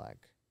of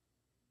like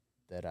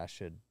that I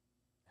should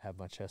have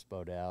my chest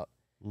bowed out.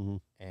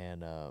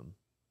 And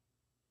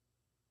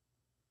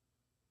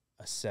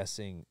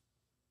assessing,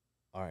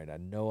 all right, I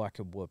know I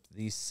could whoop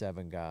these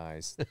 7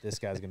 guys. This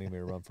guy's going to give me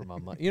a run for my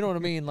money. You know what I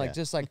mean? Like,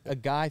 just like a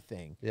guy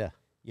thing. Yeah.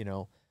 You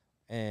know?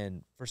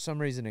 And for some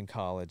reason in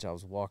college, I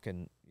was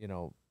walking, you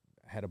know,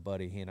 I had a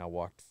buddy, he and I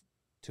walked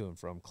to and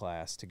from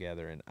class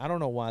together. And I don't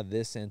know why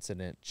this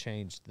incident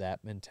changed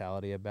that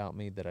mentality about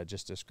me that I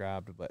just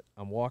described, but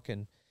I'm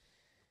walking,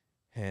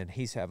 and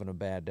he's having a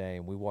bad day,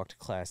 and we walk to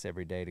class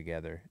every day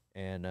together.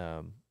 And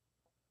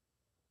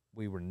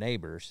we were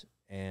neighbors,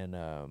 and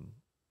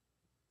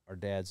our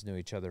dads knew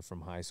each other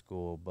from high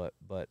school, but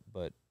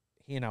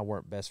he and I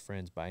weren't best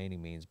friends by any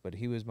means, but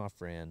he was my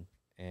friend,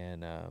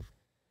 and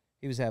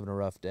he was having a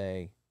rough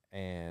day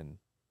and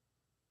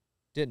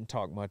didn't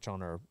talk much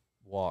on our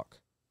walk.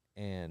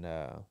 And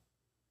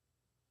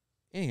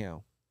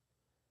anyhow,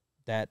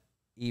 that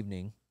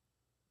evening,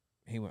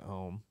 he went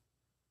home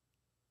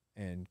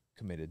and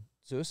committed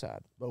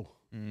suicide. Oh.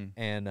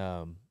 And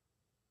I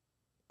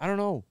don't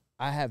know.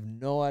 I have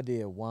no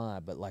idea why,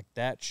 but like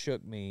that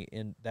shook me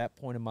in that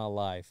point in my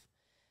life.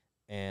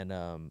 And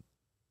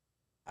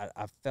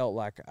I felt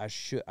like I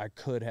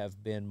could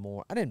have been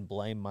more. I didn't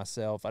blame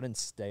myself. I didn't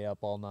stay up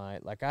all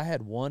night. Like, I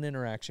had one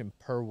interaction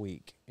per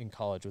week in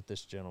college with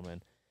this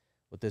gentleman,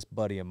 with this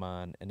buddy of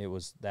mine, and it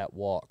was that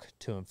walk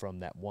to and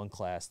from that one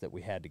class that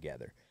we had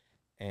together.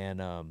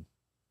 And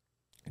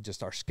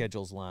just our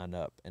schedules lined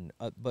up. And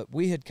but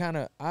we had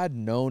I'd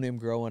known him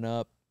growing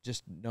up,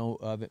 just know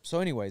of it. So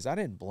anyways, I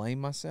didn't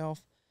blame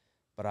myself,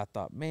 but I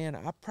thought, man,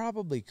 I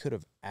probably could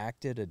have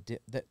acted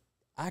that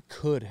I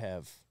could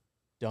have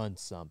done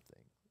something.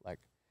 Like,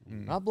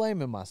 not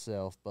blaming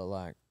myself, but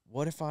like,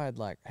 what if I had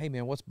like, hey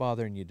man, what's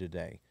bothering you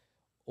today?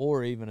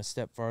 Or even a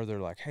step further,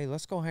 like, hey,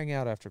 let's go hang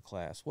out after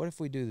class. What if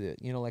we do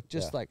that? You know, like,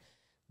 just like,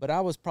 but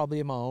I was probably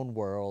in my own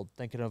world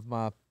thinking of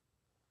my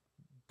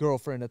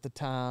girlfriend at the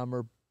time,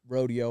 or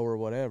rodeo, or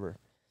whatever.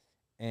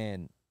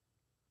 And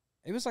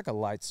it was like a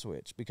light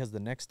switch, because the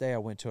next day I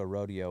went to a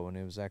rodeo, and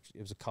it was a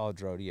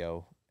college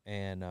rodeo,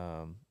 and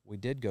we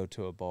did go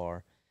to a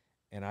bar,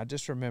 and I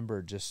just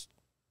remember just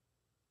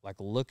like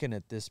looking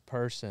at this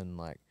person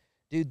like,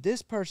 dude,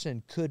 this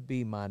person could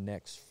be my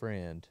next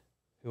friend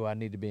who I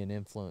need to be an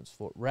influence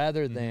for,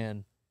 rather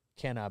than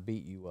can I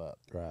beat you up?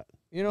 Right.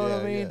 You know what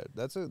I mean?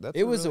 Yeah.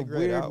 It was a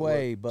weird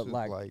way, but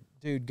like,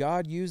 dude,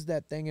 God used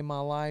that thing in my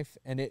life,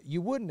 and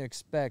you wouldn't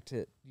expect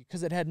it,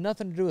 because it had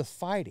nothing to do with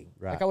fighting.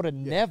 Right. Like, I would have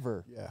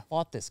never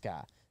fought this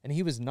guy, and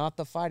he was not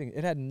the fighting.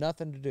 It had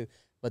nothing to do,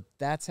 but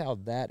that's how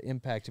that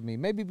impacted me.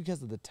 Maybe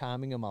because of the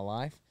timing of my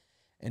life.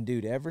 And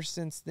dude, ever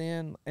since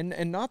then,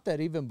 and not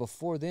that even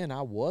before then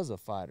I was a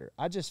fighter,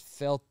 I just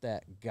felt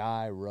that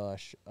guy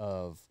rush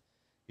of,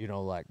 you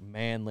know, like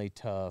manly,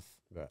 tough,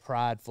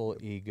 prideful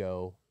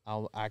ego.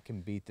 I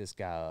can beat this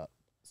guy up.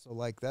 So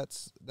like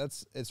that's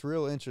it's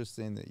real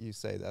interesting that you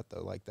say that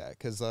though, like that,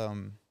 because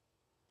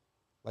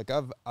like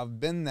I've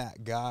been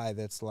that guy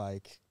that's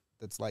like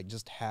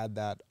just had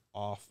that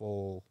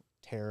awful,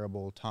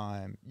 terrible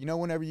time. You know,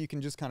 whenever you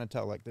can just kind of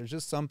tell, like, there's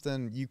just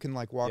something, you can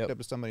like walk up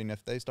to somebody, and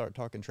if they start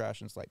talking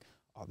trash, and it's like,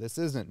 oh, this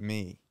isn't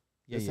me.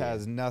 This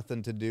has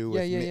nothing to do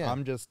with me.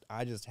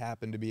 I just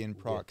happen to be in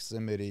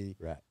proximity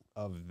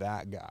of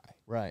that guy.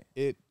 Right.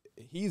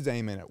 He's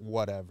aiming at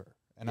whatever,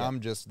 and I'm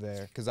just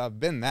there because I've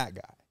been that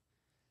guy.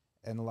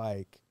 And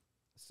like,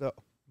 so,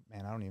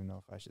 man, I don't even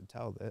know if I should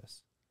tell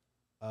this.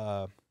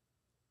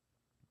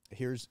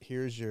 Here's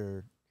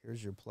your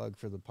plug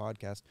for the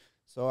podcast.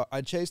 So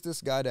I chased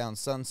this guy down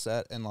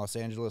Sunset in Los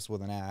Angeles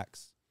with an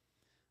axe.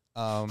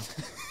 So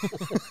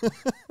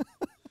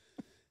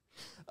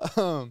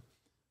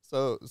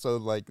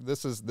like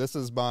this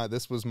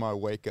was my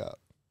wake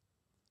up,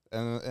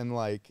 and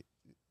like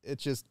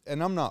it's just,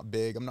 and I'm not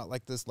big, I'm not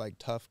like this like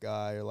tough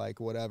guy or like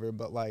whatever,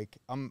 but like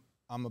I'm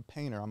a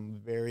painter.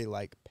 I'm very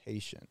like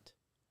patient.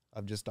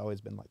 I've just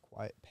always been like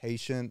quiet,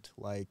 patient,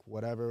 like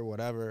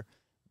whatever.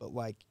 But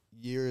like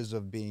years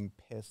of being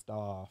pissed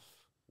off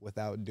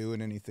without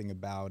doing anything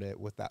about it,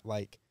 with that,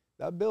 like,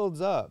 that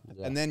builds up.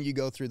 Yeah. And then you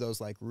go through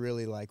those, like,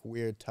 really, like,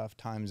 weird, tough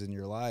times in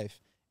your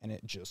life, and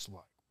it just,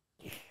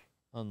 like,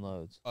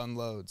 unloads. And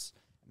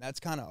that's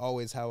kind of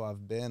always how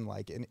I've been.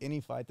 Like, in any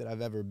fight that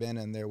I've ever been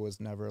in, there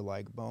was never,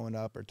 like, bowing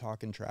up or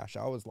talking trash.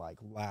 I was, like,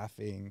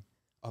 laughing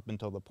up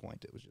until the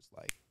point it was just,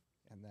 like,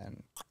 and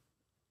then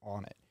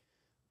on it.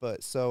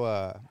 But so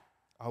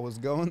I was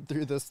going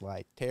through this,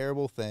 like,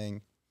 terrible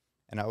thing,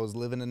 and I was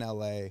living in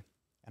L.A.,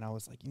 and I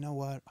was like, you know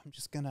what? I'm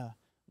just gonna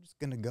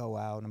go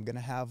out. I'm gonna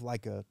have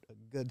like a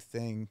good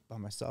thing by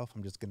myself.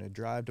 I'm just gonna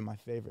drive to my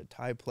favorite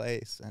Thai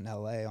place in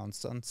LA on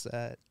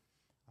Sunset.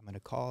 I'm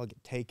gonna call,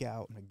 get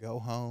takeout, and go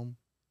home.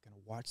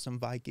 Gonna watch some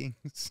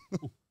Vikings.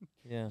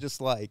 Yeah. Just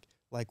like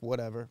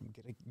whatever. I'm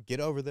gonna get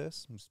over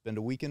this. I'm gonna spend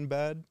a week in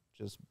bed,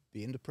 just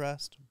being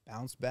depressed,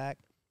 bounce back.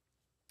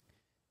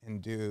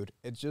 And dude,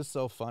 it's just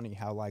so funny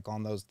how, like,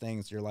 on those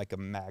things you're like a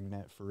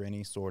magnet for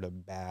any sort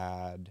of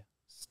bad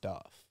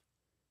stuff.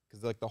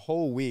 Because, like, the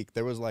whole week,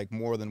 there was, like,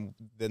 more than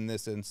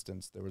this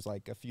instance. There was,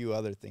 like, a few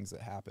other things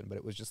that happened, but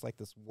it was just, like,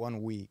 this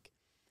 1 week.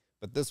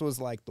 But this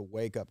was, like, the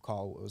wake-up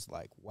call. It was,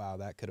 like, wow,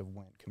 that could have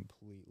went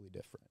completely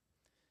different.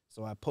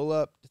 So I pull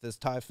up to this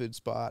Thai food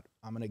spot.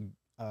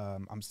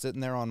 I'm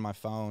sitting there on my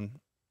phone.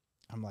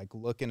 I'm, like,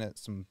 looking at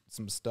some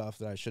stuff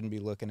that I shouldn't be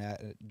looking at.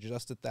 And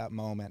just at that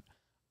moment,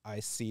 I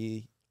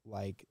see,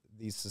 like,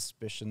 these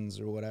suspicions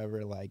or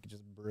whatever, like,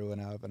 just brewing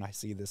up. And I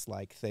see this,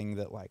 like, thing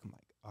that, like, I'm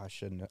like, I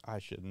should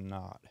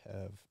not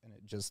have. And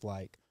it just,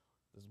 like,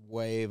 this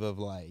wave of,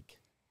 like,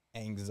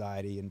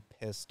 anxiety and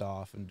pissed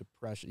off and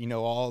depression, you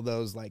know, all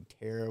those, like,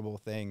 terrible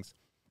things.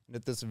 And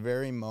at this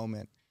very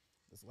moment,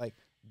 this, like,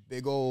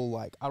 big old,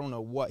 like, I don't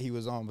know what he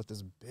was on, but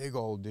this big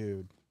old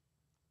dude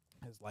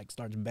is, like,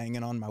 starts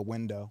banging on my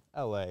window.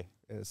 LA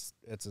it's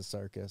a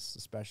circus,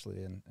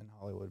 especially in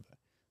Hollywood, but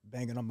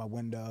banging on my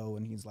window,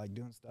 and he's, like,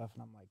 doing stuff,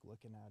 and I'm, like,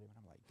 looking at him, and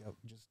I'm like,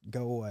 just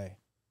go away.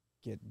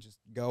 Just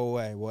go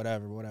away,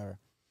 whatever.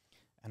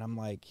 And I'm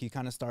like, he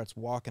kind of starts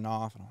walking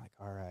off, and I'm like,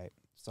 all right.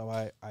 So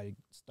I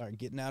start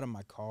getting out of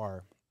my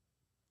car.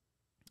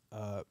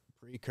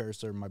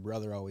 Precursor, my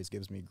brother always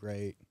gives me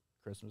great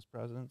Christmas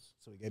presents.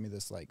 So he gave me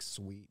this, like,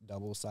 sweet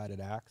double-sided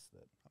axe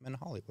that I'm in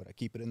Hollywood. I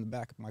keep it in the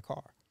back of my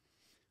car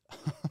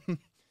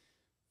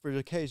for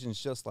occasions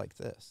just like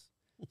this.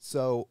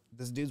 So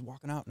this dude's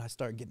walking out, and I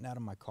start getting out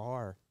of my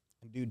car.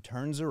 And dude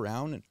turns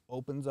around and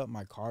opens up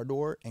my car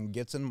door and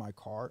gets in my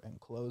car and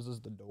closes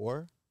the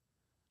door.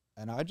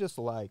 And I just,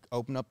 like,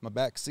 open up my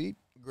back seat,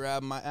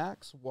 grab my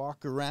axe,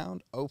 walk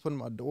around, open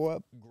my door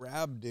up,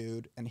 grab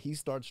dude, and he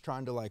starts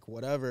trying to, like,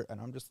 whatever. And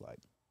I'm just like,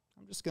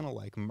 I'm just going to,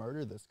 like,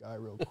 murder this guy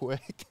real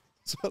quick.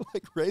 So I,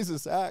 like, raise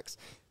his axe,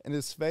 and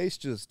his face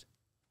just,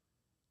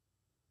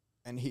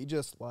 and he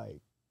just,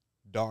 like,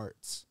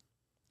 darts.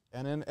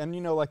 And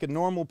you know, like, a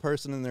normal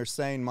person in their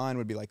sane mind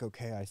would be like,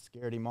 okay, I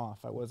scared him off.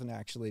 I wasn't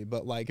actually,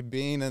 but, like,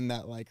 being in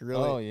that, like,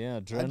 really. Oh, yeah,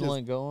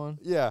 adrenaline going.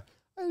 Yeah.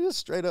 I just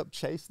straight up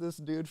chased this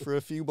dude for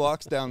a few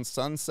blocks down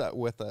Sunset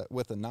with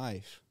a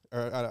knife,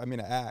 or I mean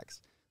an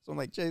axe. So I'm,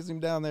 like, chasing him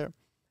down there,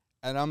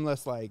 and I'm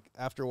just, like,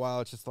 after a while,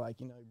 it's just like,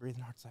 you know,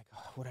 breathing hard. It's like,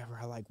 oh, whatever.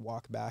 I, like,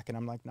 walk back, and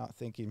I'm, like, not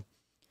thinking,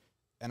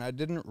 and I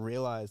didn't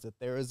realize that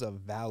there is a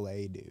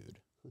valet dude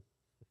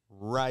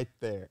right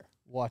there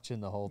watching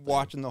the whole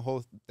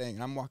thing.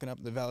 And I'm walking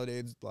up, the valet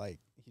dude's like,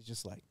 he's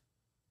just like,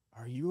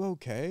 "Are you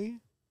okay?"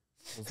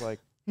 I was like,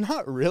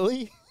 "Not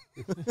really."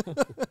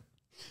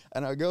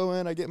 And I go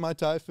in, I get my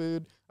Thai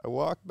food, I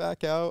walk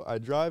back out, I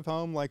drive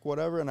home, like,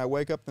 whatever, and I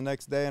wake up the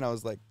next day, and I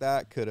was like,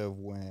 that could have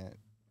went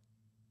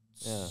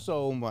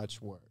so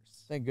much worse.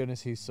 Thank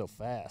goodness he's so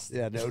fast.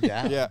 Yeah, no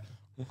doubt. Yeah.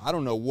 I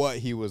don't know what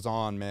he was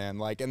on, man.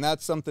 Like, and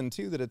that's something,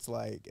 too, that it's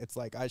like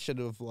I should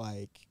have,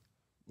 like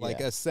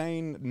a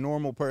sane,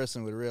 normal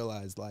person would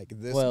realize, like,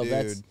 this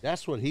dude.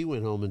 That's what he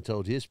went home and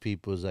told his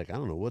people. Was like, I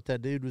don't know what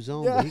that dude was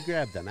on, but he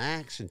grabbed an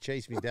axe and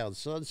chased me down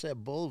Sunset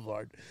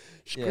Boulevard,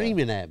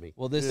 screaming at me.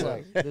 Well, this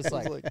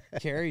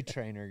carry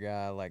trainer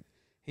guy, like,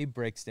 he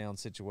breaks down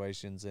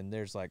situations, and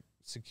there's, like,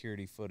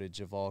 security footage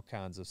of all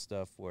kinds of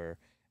stuff where,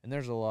 and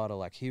there's a lot of,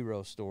 like,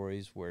 hero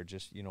stories where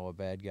just, you know, a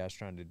bad guy's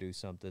trying to do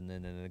something,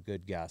 and then a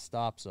good guy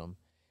stops him,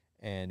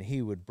 and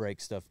he would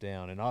break stuff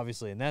down. And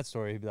obviously in that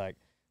story, he'd be like,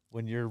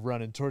 when you're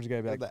running towards the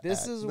guy, be like,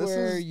 this is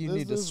where you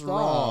need to stop,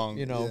 wrong.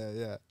 You know?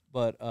 Yeah.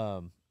 But,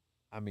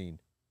 I mean,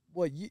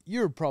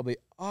 you're probably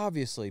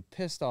obviously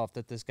pissed off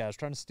that this guy's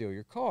trying to steal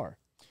your car.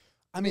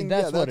 I mean,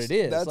 that's what it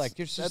is. Like,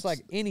 it's just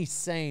like any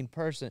sane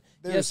person.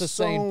 There's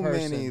so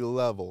many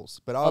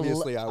levels, but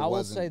obviously I wasn't.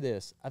 will say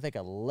this. I think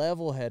a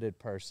level-headed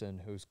person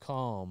who's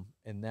calm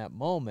in that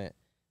moment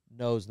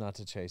knows not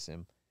to chase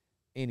him.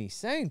 Any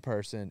sane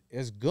person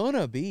is going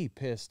to be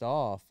pissed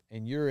off,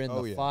 and you're in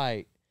the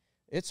fight.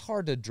 It's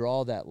hard to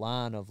draw that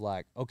line of,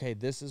 like, okay,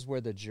 this is where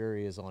the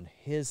jury is on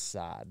his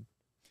side.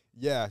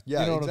 Yeah, you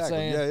know what I'm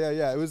saying?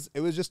 Yeah. It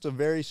was just a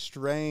very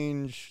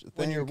strange thing.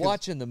 When you're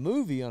watching the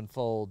movie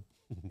unfold,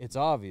 it's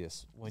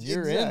obvious. When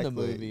you're in the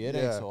movie, it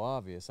ain't so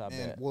obvious, I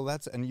bet. Well,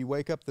 and you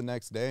wake up the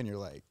next day and you're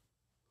like,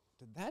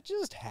 did that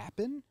just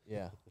happen?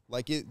 Yeah.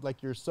 Like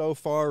you're so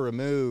far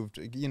removed,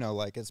 you know,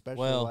 like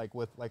especially like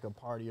with like a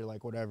party or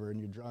like whatever, and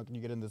you're drunk and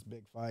you get in this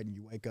big fight and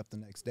you wake up the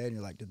next day and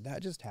you're like, did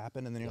that just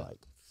happen? And then you're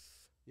like,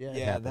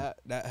 yeah, that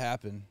happened. That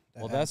happened.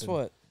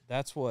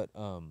 That's what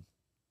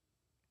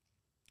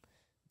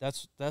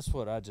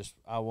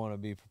I want to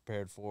be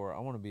prepared for. I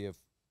want to be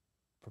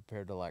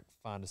prepared to like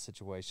find a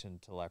situation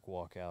to like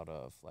walk out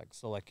of. Like,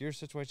 so like your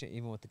situation,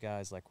 even with the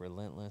guys like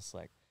relentless,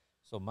 like,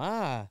 so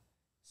my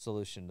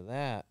solution to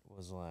that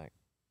was like,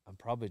 I'm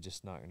probably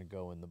just not going to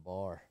go in the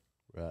bar.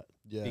 Right.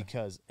 Yeah.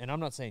 Because, and I'm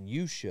not saying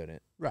you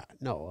shouldn't. Right.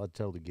 No, I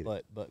totally get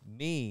it. But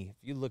me,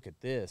 if you look at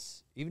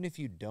this, even if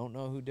you don't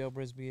know who Dale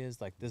Brisby is,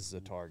 like this is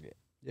a target.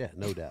 Yeah,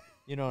 no doubt.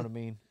 You know what I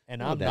mean? And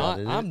No I'm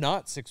doubt,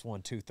 not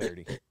 6'1",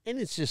 230. And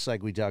it's just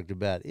like we talked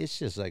about. It's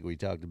just like we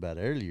talked about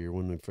earlier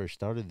when we first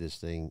started this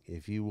thing.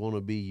 If you want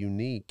to be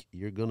unique,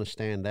 you're going to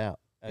stand out.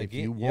 If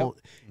you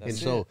want, and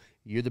so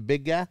you're the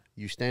big guy,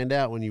 you stand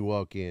out when you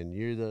walk in.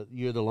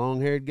 You're the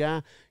long-haired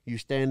guy, you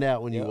stand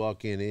out when you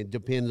walk in. It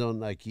depends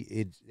on like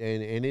it,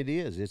 and it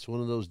is. It's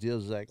one of those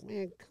deals like,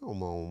 man,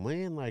 come on,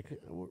 man, like.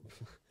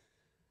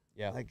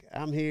 Like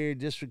I'm here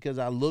just because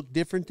I look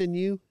different than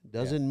you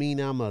doesn't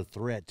mean I'm a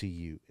threat to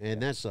you.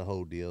 And that's the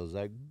whole deal. It's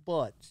like,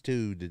 but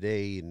too,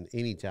 today and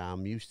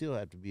anytime, you still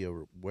have to be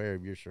aware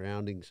of your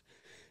surroundings.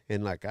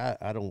 And like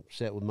I don't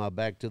sit with my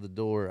back to the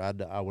door.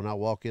 When I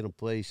walk in a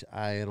place,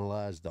 I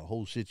analyze the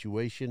whole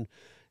situation,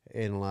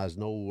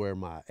 know where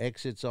my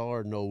exits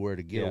are, know where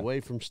to get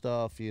away from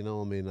stuff. You know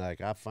what I mean? Like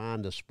I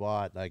find a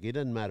spot. Like it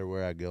doesn't matter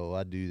where I go,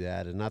 I do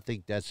that. And I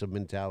think that's a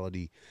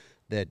mentality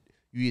that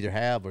you either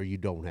have or you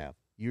don't have.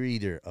 You're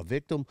either a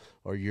victim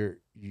or you're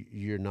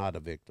not a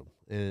victim.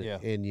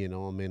 And you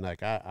know, I mean,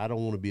 like I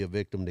don't want to be a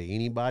victim to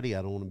anybody.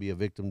 I don't want to be a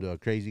victim to a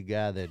crazy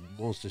guy that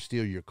wants to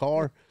steal your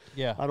car.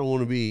 Yeah. I don't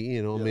want to be,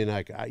 you know, I mean,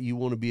 like you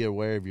want to be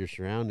aware of your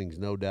surroundings,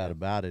 no doubt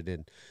about it.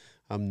 And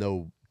I'm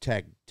no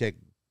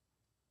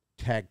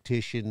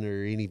tactician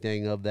or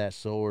anything of that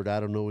sort.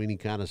 I don't know any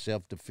kind of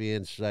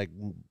self-defense, like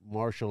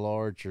martial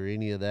arts or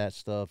any of that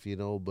stuff, you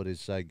know, but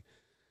it's like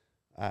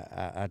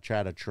I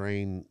try to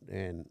train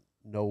and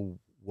know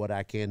what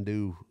I can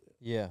do.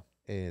 Yeah.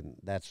 And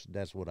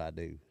that's what I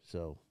do.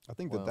 So I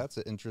think that's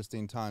an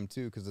interesting time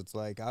too, because it's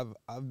like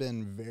I've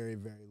been very,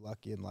 very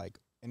lucky in like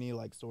any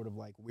like sort of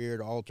like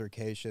weird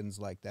altercations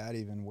like that,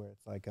 even where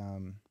it's like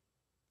I'm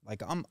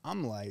like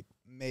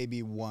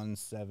maybe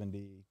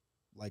 170,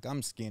 like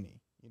I'm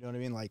skinny. You know what I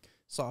mean? Like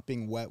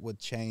sopping wet with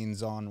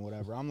chains on,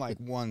 whatever. I'm like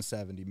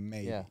 170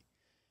 maybe. Yeah.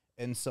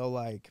 And so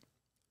like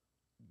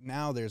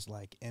now there's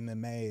like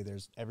MMA,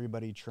 there's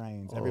everybody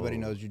trains, everybody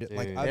knows you did.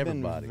 Like I've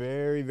been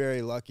very,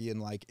 very lucky,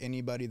 and like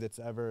anybody that's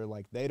ever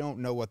like they don't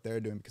know what they're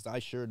doing because I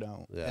sure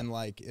don't. Yeah. And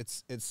like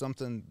it's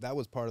something that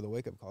was part of the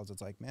wake up calls.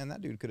 It's like, man,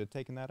 that dude could have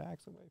taken that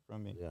axe away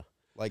from me. Yeah.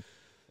 Like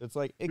it's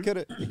like it could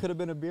have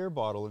been a beer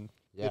bottle and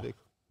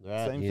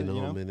same thing, you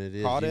know. I mean, it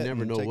is. You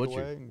never know what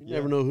you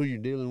never know who you're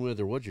dealing with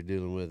or what you're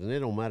dealing with, and it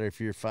don't matter if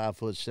you're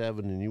 5'7"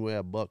 and you weigh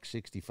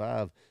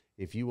 $165.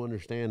 If you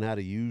understand how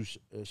to use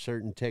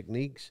certain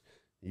techniques,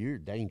 you're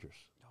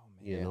dangerous. Oh,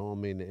 man. You know, I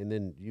mean, and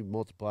then you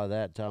multiply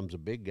that times a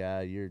big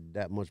guy, you're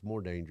that much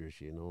more dangerous,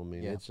 you know. I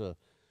mean,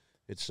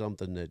 it's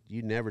something that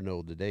you never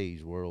know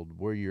today's world,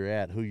 where you're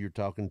at, who you're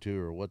talking to,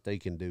 or what they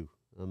can do.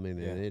 I mean,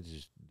 and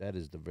that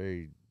is the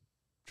very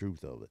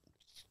truth of it.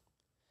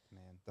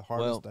 Man, the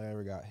hardest I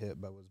ever got hit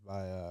was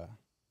by a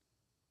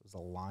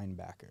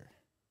linebacker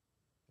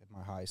at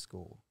my high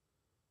school.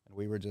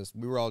 We were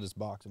all just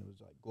boxing. It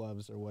was like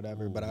gloves or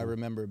whatever. But I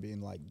remember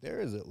being like, there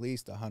is at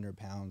least 100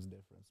 pounds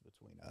difference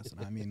between us.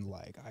 And I mean,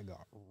 like, I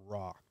got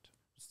rocked,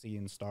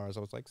 seeing stars. I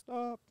was like,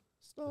 stop.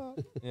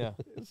 Yeah.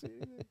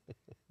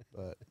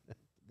 But it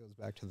goes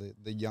back to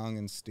the young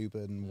and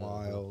stupid and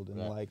wild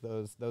and like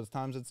those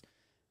times.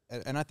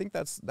 And I think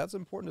that's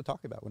important to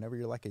talk about whenever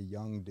you're like a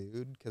young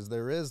dude, because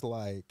there is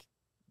like,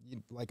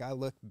 like I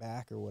look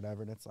back or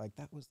whatever, and it's like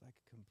that was like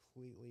a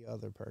completely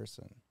other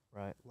person.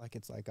 Right. Like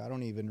it's like I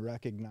don't even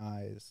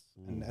recognize,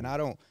 and I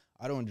don't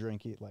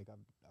drink it. Like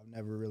I've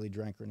never really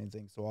drank or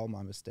anything, so all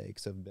my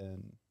mistakes have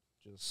been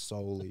just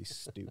solely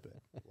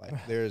stupid.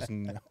 Like there's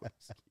no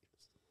excuse.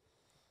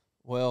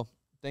 Well,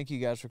 thank you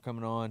guys for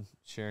coming on,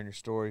 sharing your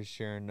stories,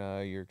 sharing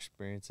your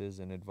experiences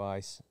and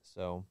advice.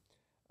 So,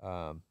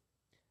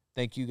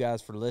 thank you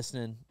guys for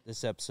listening.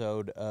 This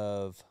episode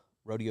of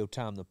Rodeo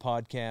Time, the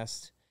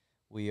podcast.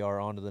 We are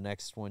on to the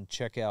next one.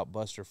 Check out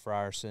Buster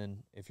Frierson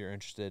if you're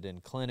interested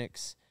in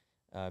clinics.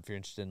 If you're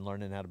interested in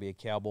learning how to be a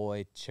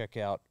cowboy, check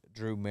out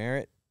Drew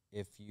Merritt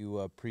if you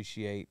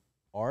appreciate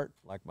art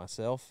like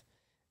myself.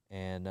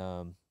 And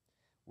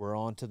we're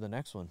on to the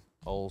next one.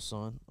 Old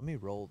son, let me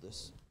roll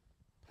this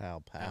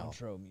pow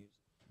outro music.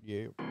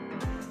 Yeah.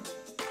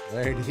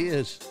 There it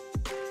is.